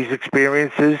had these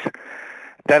experiences,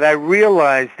 that I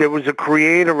realized there was a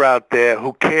creator out there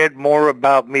who cared more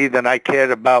about me than I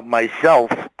cared about myself,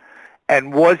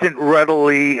 and wasn't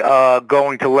readily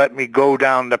going to let me go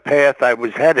down the path I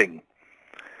was heading.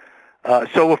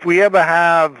 So if we ever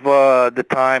have the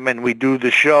time and we do the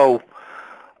show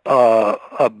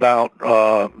about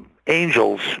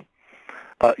angels,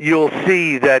 you'll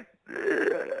see that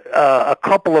a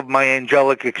couple of my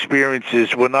angelic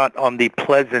experiences were not on the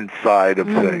pleasant side of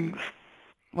things.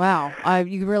 Wow,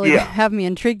 you really have me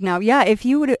intrigued now. Yeah, if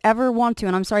you would ever want to,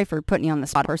 and I'm sorry for putting you on the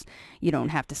spot, of course, you don't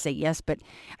have to say yes, but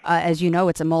as you know,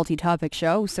 it's a multi-topic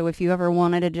show, so if you ever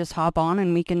wanted to just hop on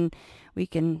and we can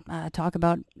talk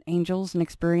about angels and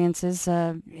experiences,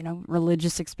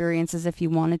 religious experiences if you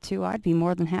wanted to, I'd be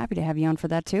more than happy to have you on for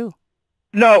that too.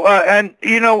 No, and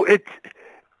it's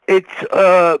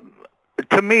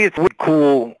to me, it's a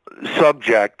cool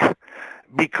subject,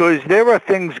 because there are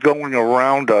things going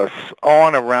around us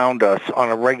on a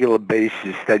regular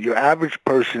basis that your average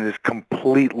person is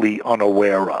completely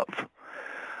unaware of,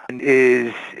 and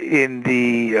is in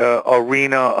the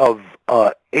arena of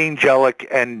angelic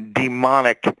and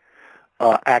demonic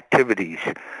activities.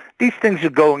 These things are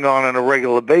going on a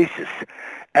regular basis,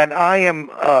 and I am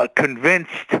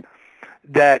convinced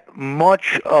that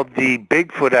much of the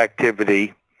Bigfoot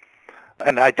activity,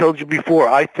 and I told you before,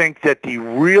 I think that the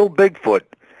real Bigfoot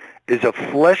is a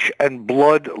flesh and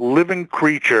blood living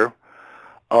creature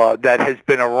that has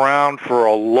been around for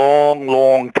a long,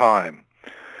 long time.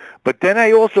 But then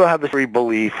I also have a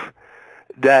belief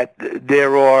that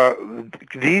there are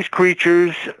these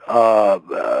creatures,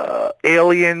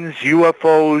 aliens,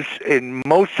 UFOs, in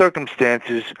most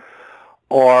circumstances,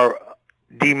 are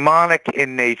demonic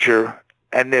in nature,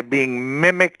 and they're being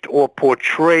mimicked or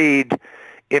portrayed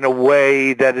in a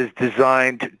way that is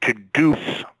designed to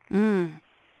seduce.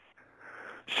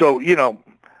 So, we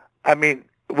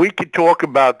could talk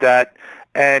about that,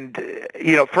 and,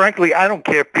 frankly, I don't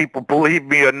care if people believe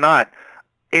me or not.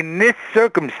 In this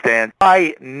circumstance,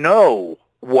 I know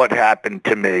what happened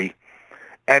to me,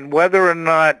 and whether or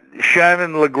not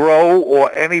Shannon LeGros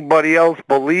or anybody else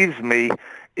believes me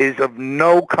is of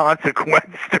no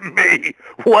consequence to me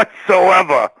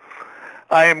whatsoever.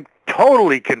 I am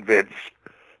totally convinced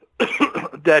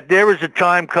that there is a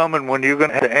time coming when you're going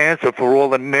to have to answer for all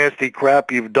the nasty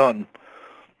crap you've done.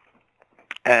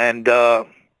 And the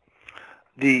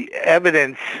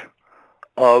evidence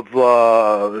of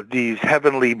these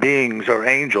heavenly beings or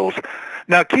angels.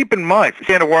 Now, keep in mind,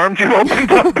 can of worms you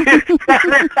opened up.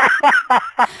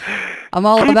 I'm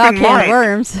all about can of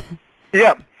worms.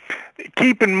 Yeah.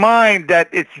 Keep in mind that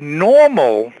it's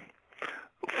normal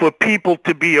for people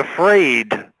to be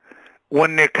afraid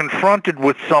when they're confronted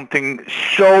with something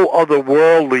so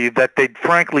otherworldly that they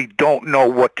frankly don't know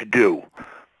what to do.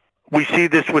 We see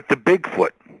this with the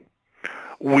Bigfoot.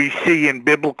 We see in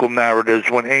biblical narratives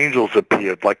when angels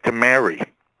appeared, like to Mary.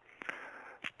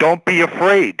 Don't be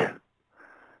afraid.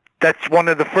 That's one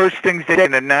of the first things they did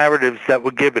in the narratives that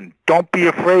were given. Don't be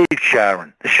afraid,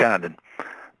 Shannon.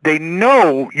 They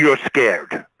know you're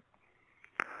scared.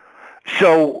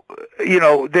 So, you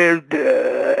know,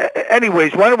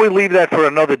 anyways, why don't we leave that for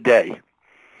another day?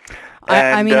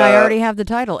 I mean, I already have the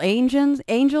title,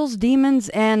 Angels, Demons,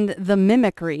 and the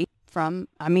Mimicry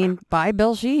by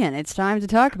Bill Sheehan. It's time to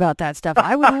talk about that stuff.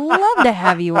 I would love to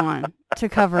have you on to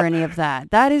cover any of that.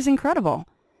 That is incredible.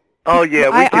 Oh,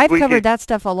 yeah. I've covered that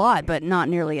stuff a lot, but not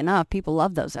nearly enough. People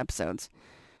love those episodes.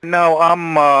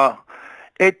 No,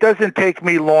 it doesn't take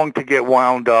me long to get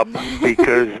wound up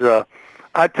because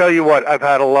I tell you what, I've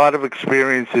had a lot of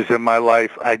experiences in my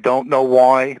life. I don't know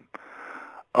why.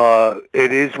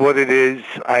 It is what it is.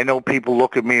 I know people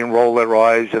look at me and roll their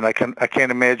eyes, and I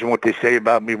can't imagine what they say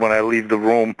about me when I leave the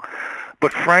room.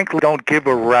 But frankly, don't give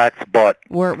a rat's butt.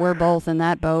 We're both in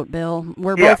that boat, Bill.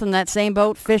 We're both in that same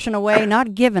boat, fishing away,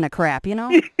 not giving a crap, you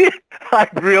know? I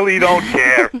really don't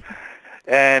care.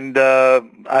 And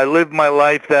I live my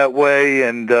life that way,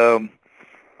 and it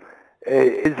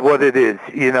is what it is.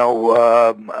 You know,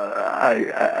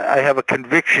 I have a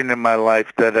conviction in my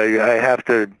life that I have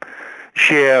to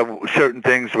share certain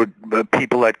things with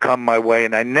people that come my way,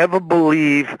 and I never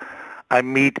believe I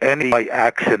meet any by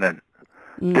accident.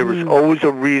 There is always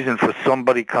a reason for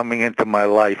somebody coming into my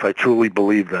life. I truly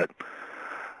believe that.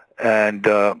 And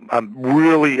I'm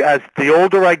really, as the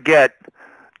older I get,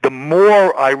 the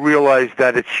more I realize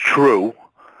that it's true.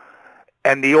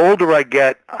 And the older I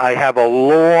get, I have a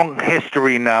long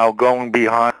history now going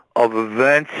behind of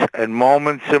events and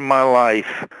moments in my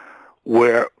life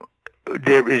where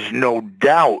there is no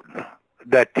doubt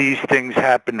that these things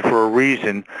happen for a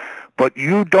reason. But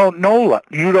you don't know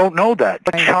that.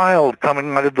 A child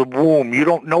coming out of the womb, you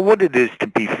don't know what it is to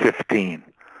be 15,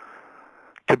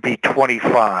 to be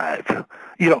 25.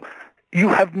 You know, you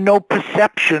have no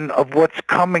perception of what's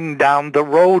coming down the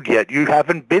road yet. You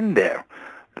haven't been there.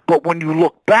 But when you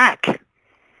look back,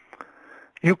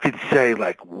 you could say,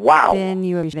 like, wow. Then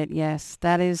you appreciate it, yes.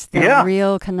 That is the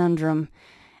real conundrum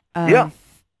of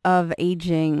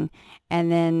aging,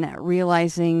 and then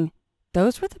realizing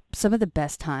those were some of the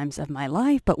best times of my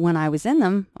life, but when I was in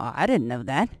them, I didn't know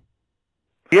that.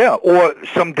 Yeah, or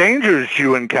some dangers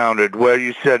you encountered where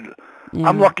you said,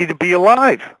 I'm lucky to be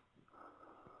alive.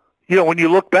 You know, when you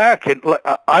look back,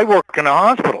 I work in a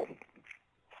hospital.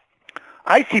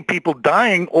 I see people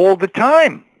dying all the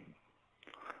time.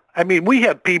 I mean, we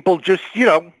have people just, you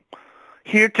know,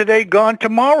 here today, gone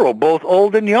tomorrow, both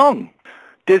old and young.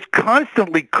 There's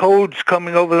constantly codes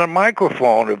coming over the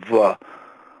microphone of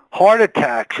heart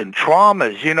attacks and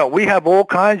traumas. You know, we have all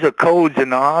kinds of codes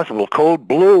in the hospital. Code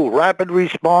blue, rapid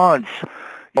response.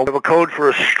 We have a code for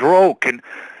a stroke. And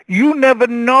you never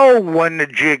know when the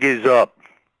jig is up.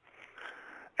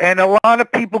 And a lot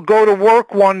of people go to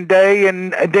work one day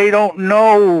and they don't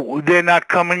know they're not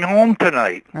coming home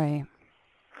tonight. Right.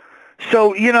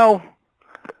 So, you know,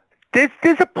 there's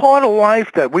a part of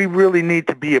life that we really need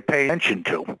to be paying attention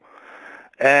to.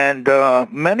 And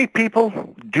many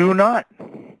people do not.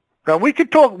 Now, we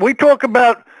talk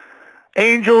about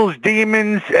angels,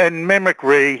 demons, and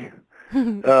mimicry.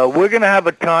 We're going to have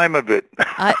a time of it.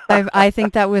 I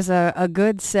think that was a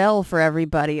good sell for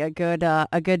everybody, a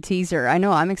good teaser. I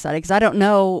know I'm excited because I don't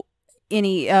know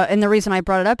any, and the reason I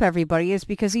brought it up, everybody, is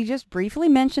because he just briefly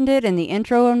mentioned it in the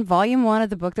intro in Volume 1 of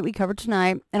the book that we covered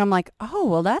tonight, and I'm like, oh,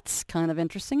 well, that's kind of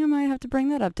interesting. I might have to bring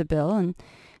that up to Bill and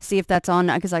see if that's on,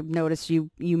 because I've noticed you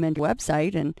mentioned your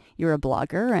website, and you're a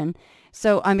blogger, and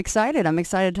so I'm excited. I'm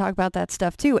excited to talk about that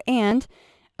stuff, too, and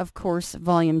of course,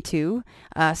 Volume 2,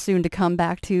 soon to come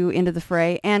back to Into the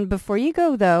Fray. And before you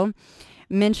go, though,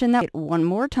 mention that one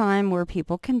more time where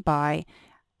people can buy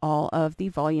all of the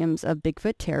volumes of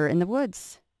Bigfoot Terror in the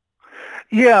Woods.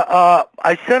 Yeah,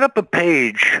 I set up a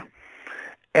page,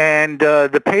 and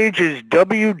the page is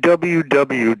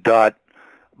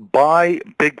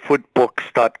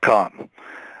www.buybigfootbooks.com.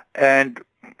 And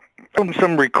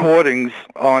some recordings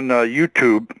on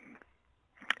YouTube.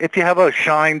 If you have a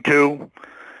Shine 2,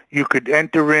 you could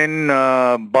enter in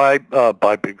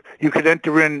you could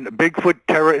enter in Bigfoot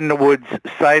Terror in the Woods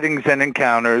sightings and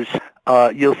encounters.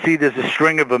 You'll see there's a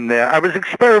string of them there. I was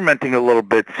experimenting a little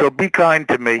bit, so be kind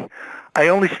to me. I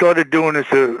only started doing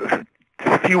this a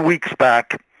few weeks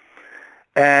back,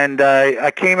 and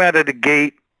I came out of the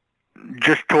gate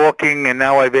just talking, and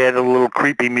now I've added a little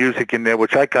creepy music in there,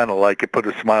 which I kind of like. It put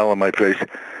a smile on my face.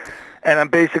 And I'm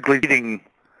basically reading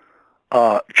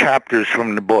chapters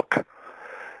from the book.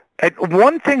 And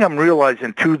one thing I'm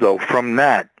realizing, too, though, from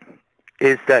that,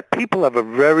 is that people have a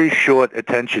very short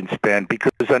attention span,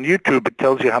 because on YouTube it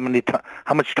tells you how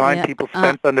much time people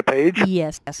spent on the page.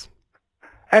 Yes.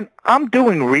 And I'm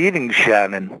doing readings,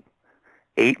 Shannon.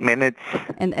 8 minutes,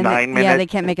 and 9 minutes. Yeah, they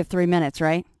can't make it 3 minutes,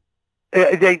 right?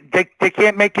 They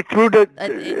can't make it through the...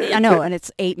 I know, and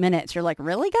it's 8 minutes. You're like,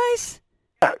 really, guys?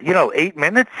 8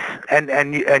 minutes,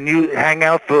 and you hang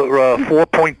out for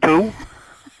 4.2?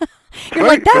 You're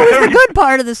like, that was the good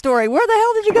part of the story. Where the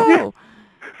hell did you go?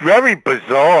 Very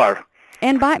bizarre.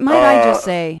 And might I just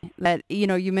say that,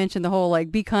 you mentioned the whole,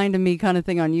 like, be kind to me kind of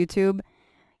thing on YouTube.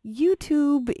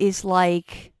 YouTube is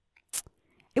like,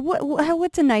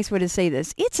 what's a nice way to say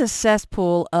this? It's a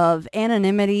cesspool of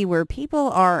anonymity where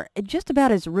people are just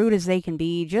about as rude as they can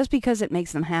be just because it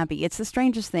makes them happy. It's the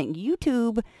strangest thing.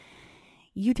 YouTube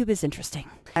is interesting.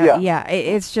 Yeah.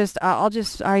 It's just, I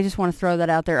just want to throw that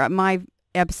out there. My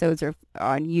episodes are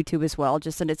on YouTube as well,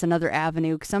 just that it's another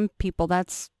avenue. Some people,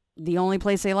 that's the only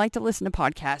place they like to listen to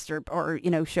podcasts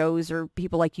or shows or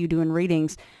people like you doing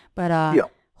readings. But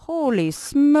holy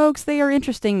smokes, they are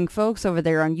interesting folks over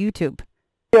there on YouTube.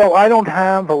 I don't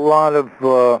have a lot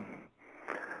of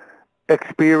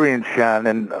experience,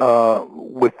 Shannon,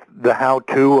 with the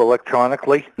how-to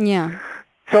electronically. Yeah.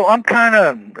 So I'm kind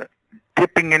of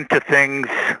dipping into things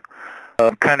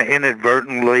kind of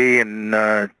inadvertently and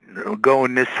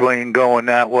going this way and going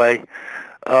that way.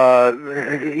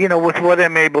 With what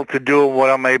I'm able to do and what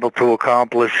I'm able to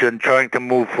accomplish and trying to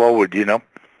move forward,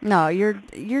 No, you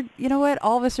know what?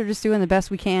 All of us are just doing the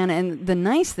best we can. And the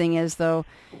nice thing is, though,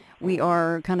 we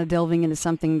are kind of delving into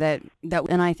something that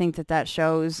and I think that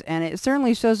shows, and it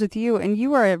certainly shows with you, and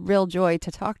you are a real joy to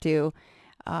talk to.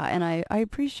 And I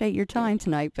appreciate your time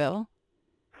tonight, Bill.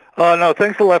 No,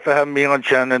 thanks a lot for having me on,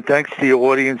 Shannon. Thanks to your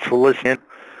audience for listening.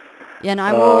 And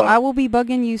I will be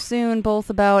bugging you soon,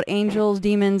 both about angels,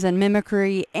 demons, and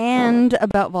mimicry, and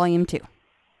about Volume 2.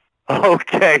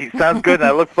 Okay, sounds good.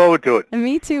 I look forward to it.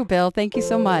 Me too, Bill. Thank you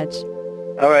so much.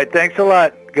 All right, thanks a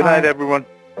lot. Good night, everyone.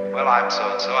 Well, I'm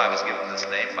so-and-so. I was given this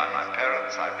name by my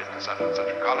parents. I've been to such and such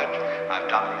a college. I've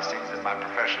done these things in my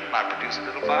profession. I produce a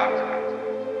little biography.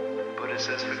 Buddha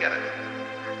says, forget it.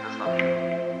 That's not true.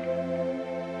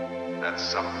 That's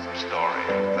some story.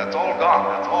 That's all gone.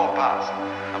 That's all past.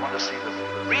 I want to see the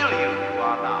real you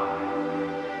are now.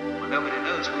 Well, nobody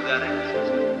knows who that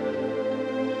is.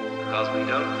 Because we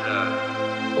don't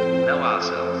know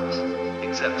ourselves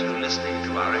except through listening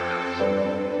to our echoes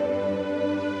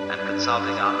and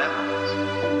consulting our memories.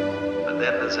 But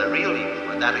then there's a real you,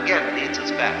 and that again leads us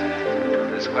back to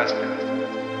this question.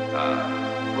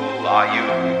 Who are you?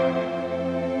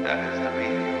 That is the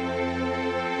real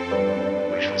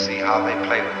you. We shall see how they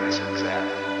play with this exam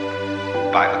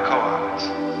by the cohorts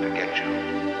to get you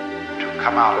to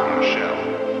come out of your shell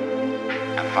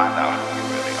and find out who you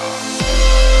really are.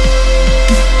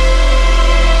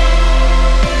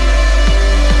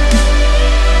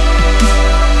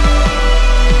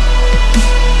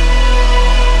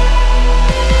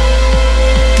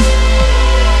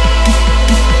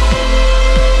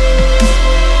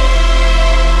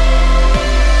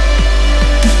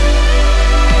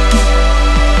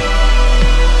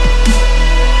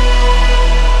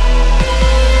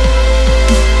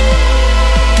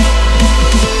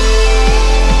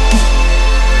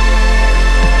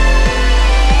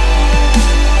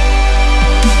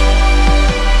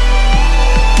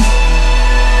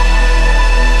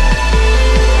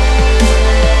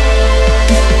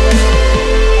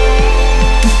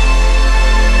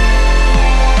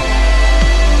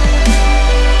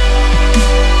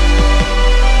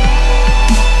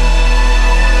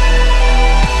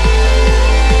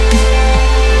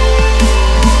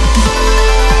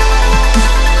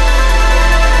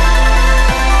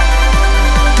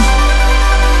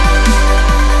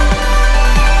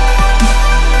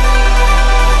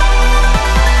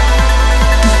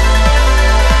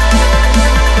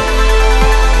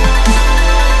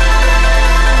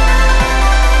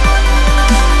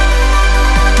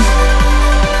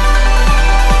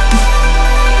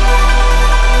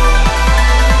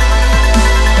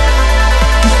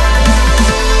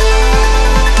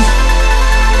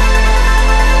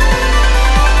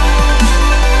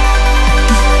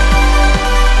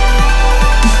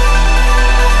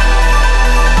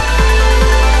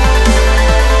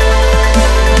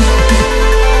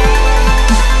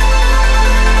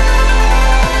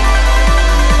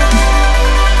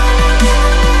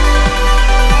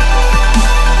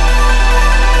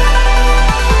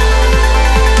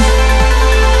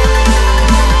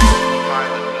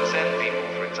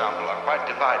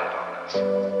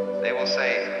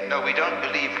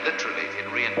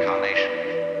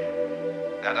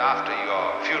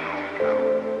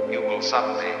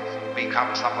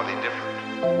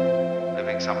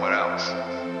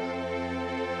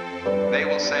 They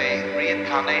will say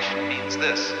reincarnation means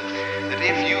this, that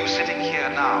if you sitting here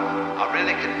now are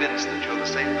really convinced that you're the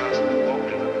same person who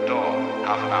walked in the door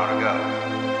half an hour ago,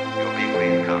 you're being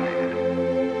reincarnated.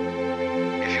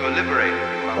 If you are liberated,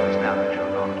 you will understand that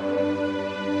you're not.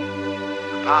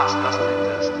 The past doesn't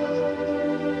exist.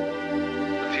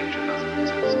 The future doesn't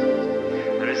exist.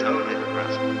 There is only the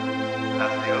present.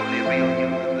 That's the only real you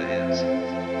that there is.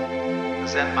 The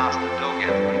Zen master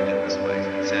Dogen put it in this way.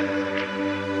 He said,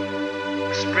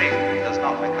 the spring does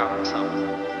not become the summer.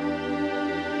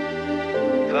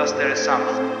 First there is summer,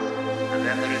 and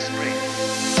then there is spring.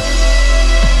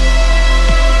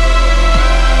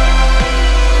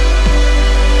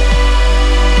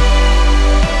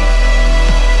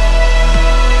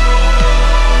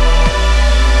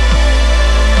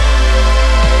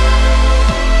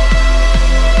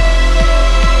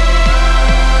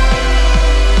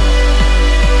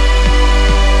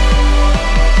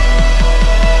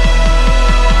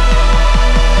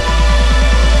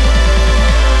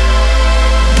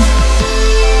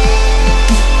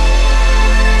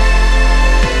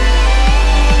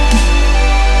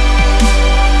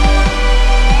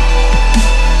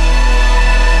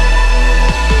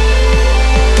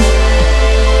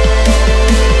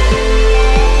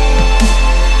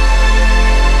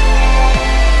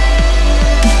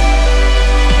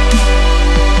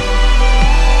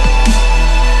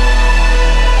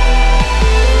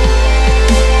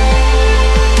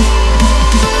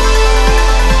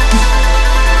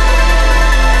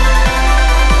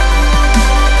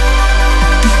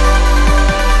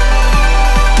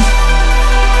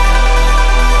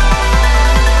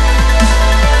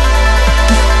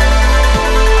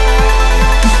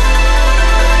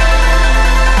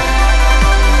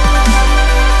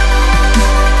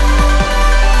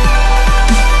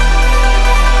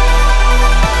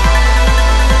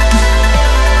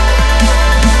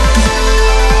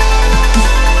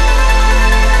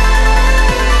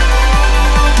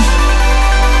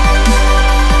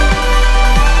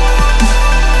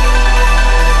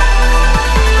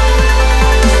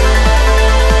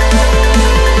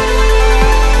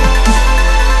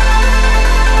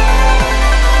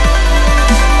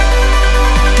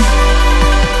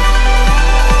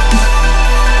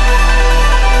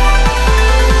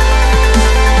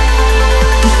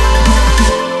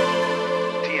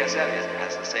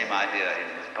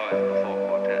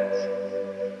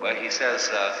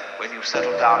 When you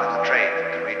settle down in the train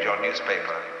to read your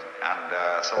newspaper and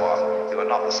so on, you are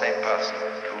not the same person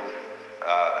who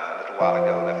a little while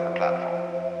ago left the platform.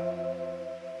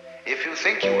 If you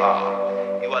think you are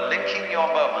linking your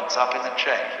moments up in a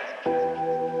chain.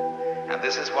 And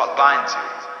this is what binds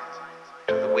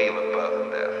you to the wheel of birth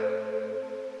and death.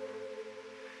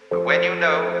 But when you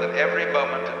know that every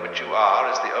moment in which you are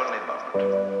is the only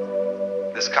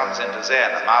moment, this comes into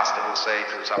Zen. A master will say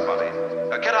to somebody,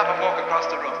 "Now get up and walk across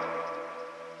the room."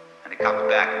 And he comes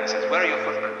back and he says, "Where are your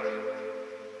footprints?"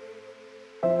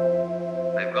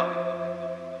 They've gone.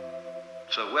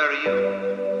 So where are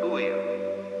you? Who are you?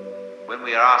 When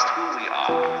we are asked who we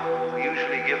are, we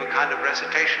usually give a kind of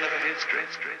recitation of a history.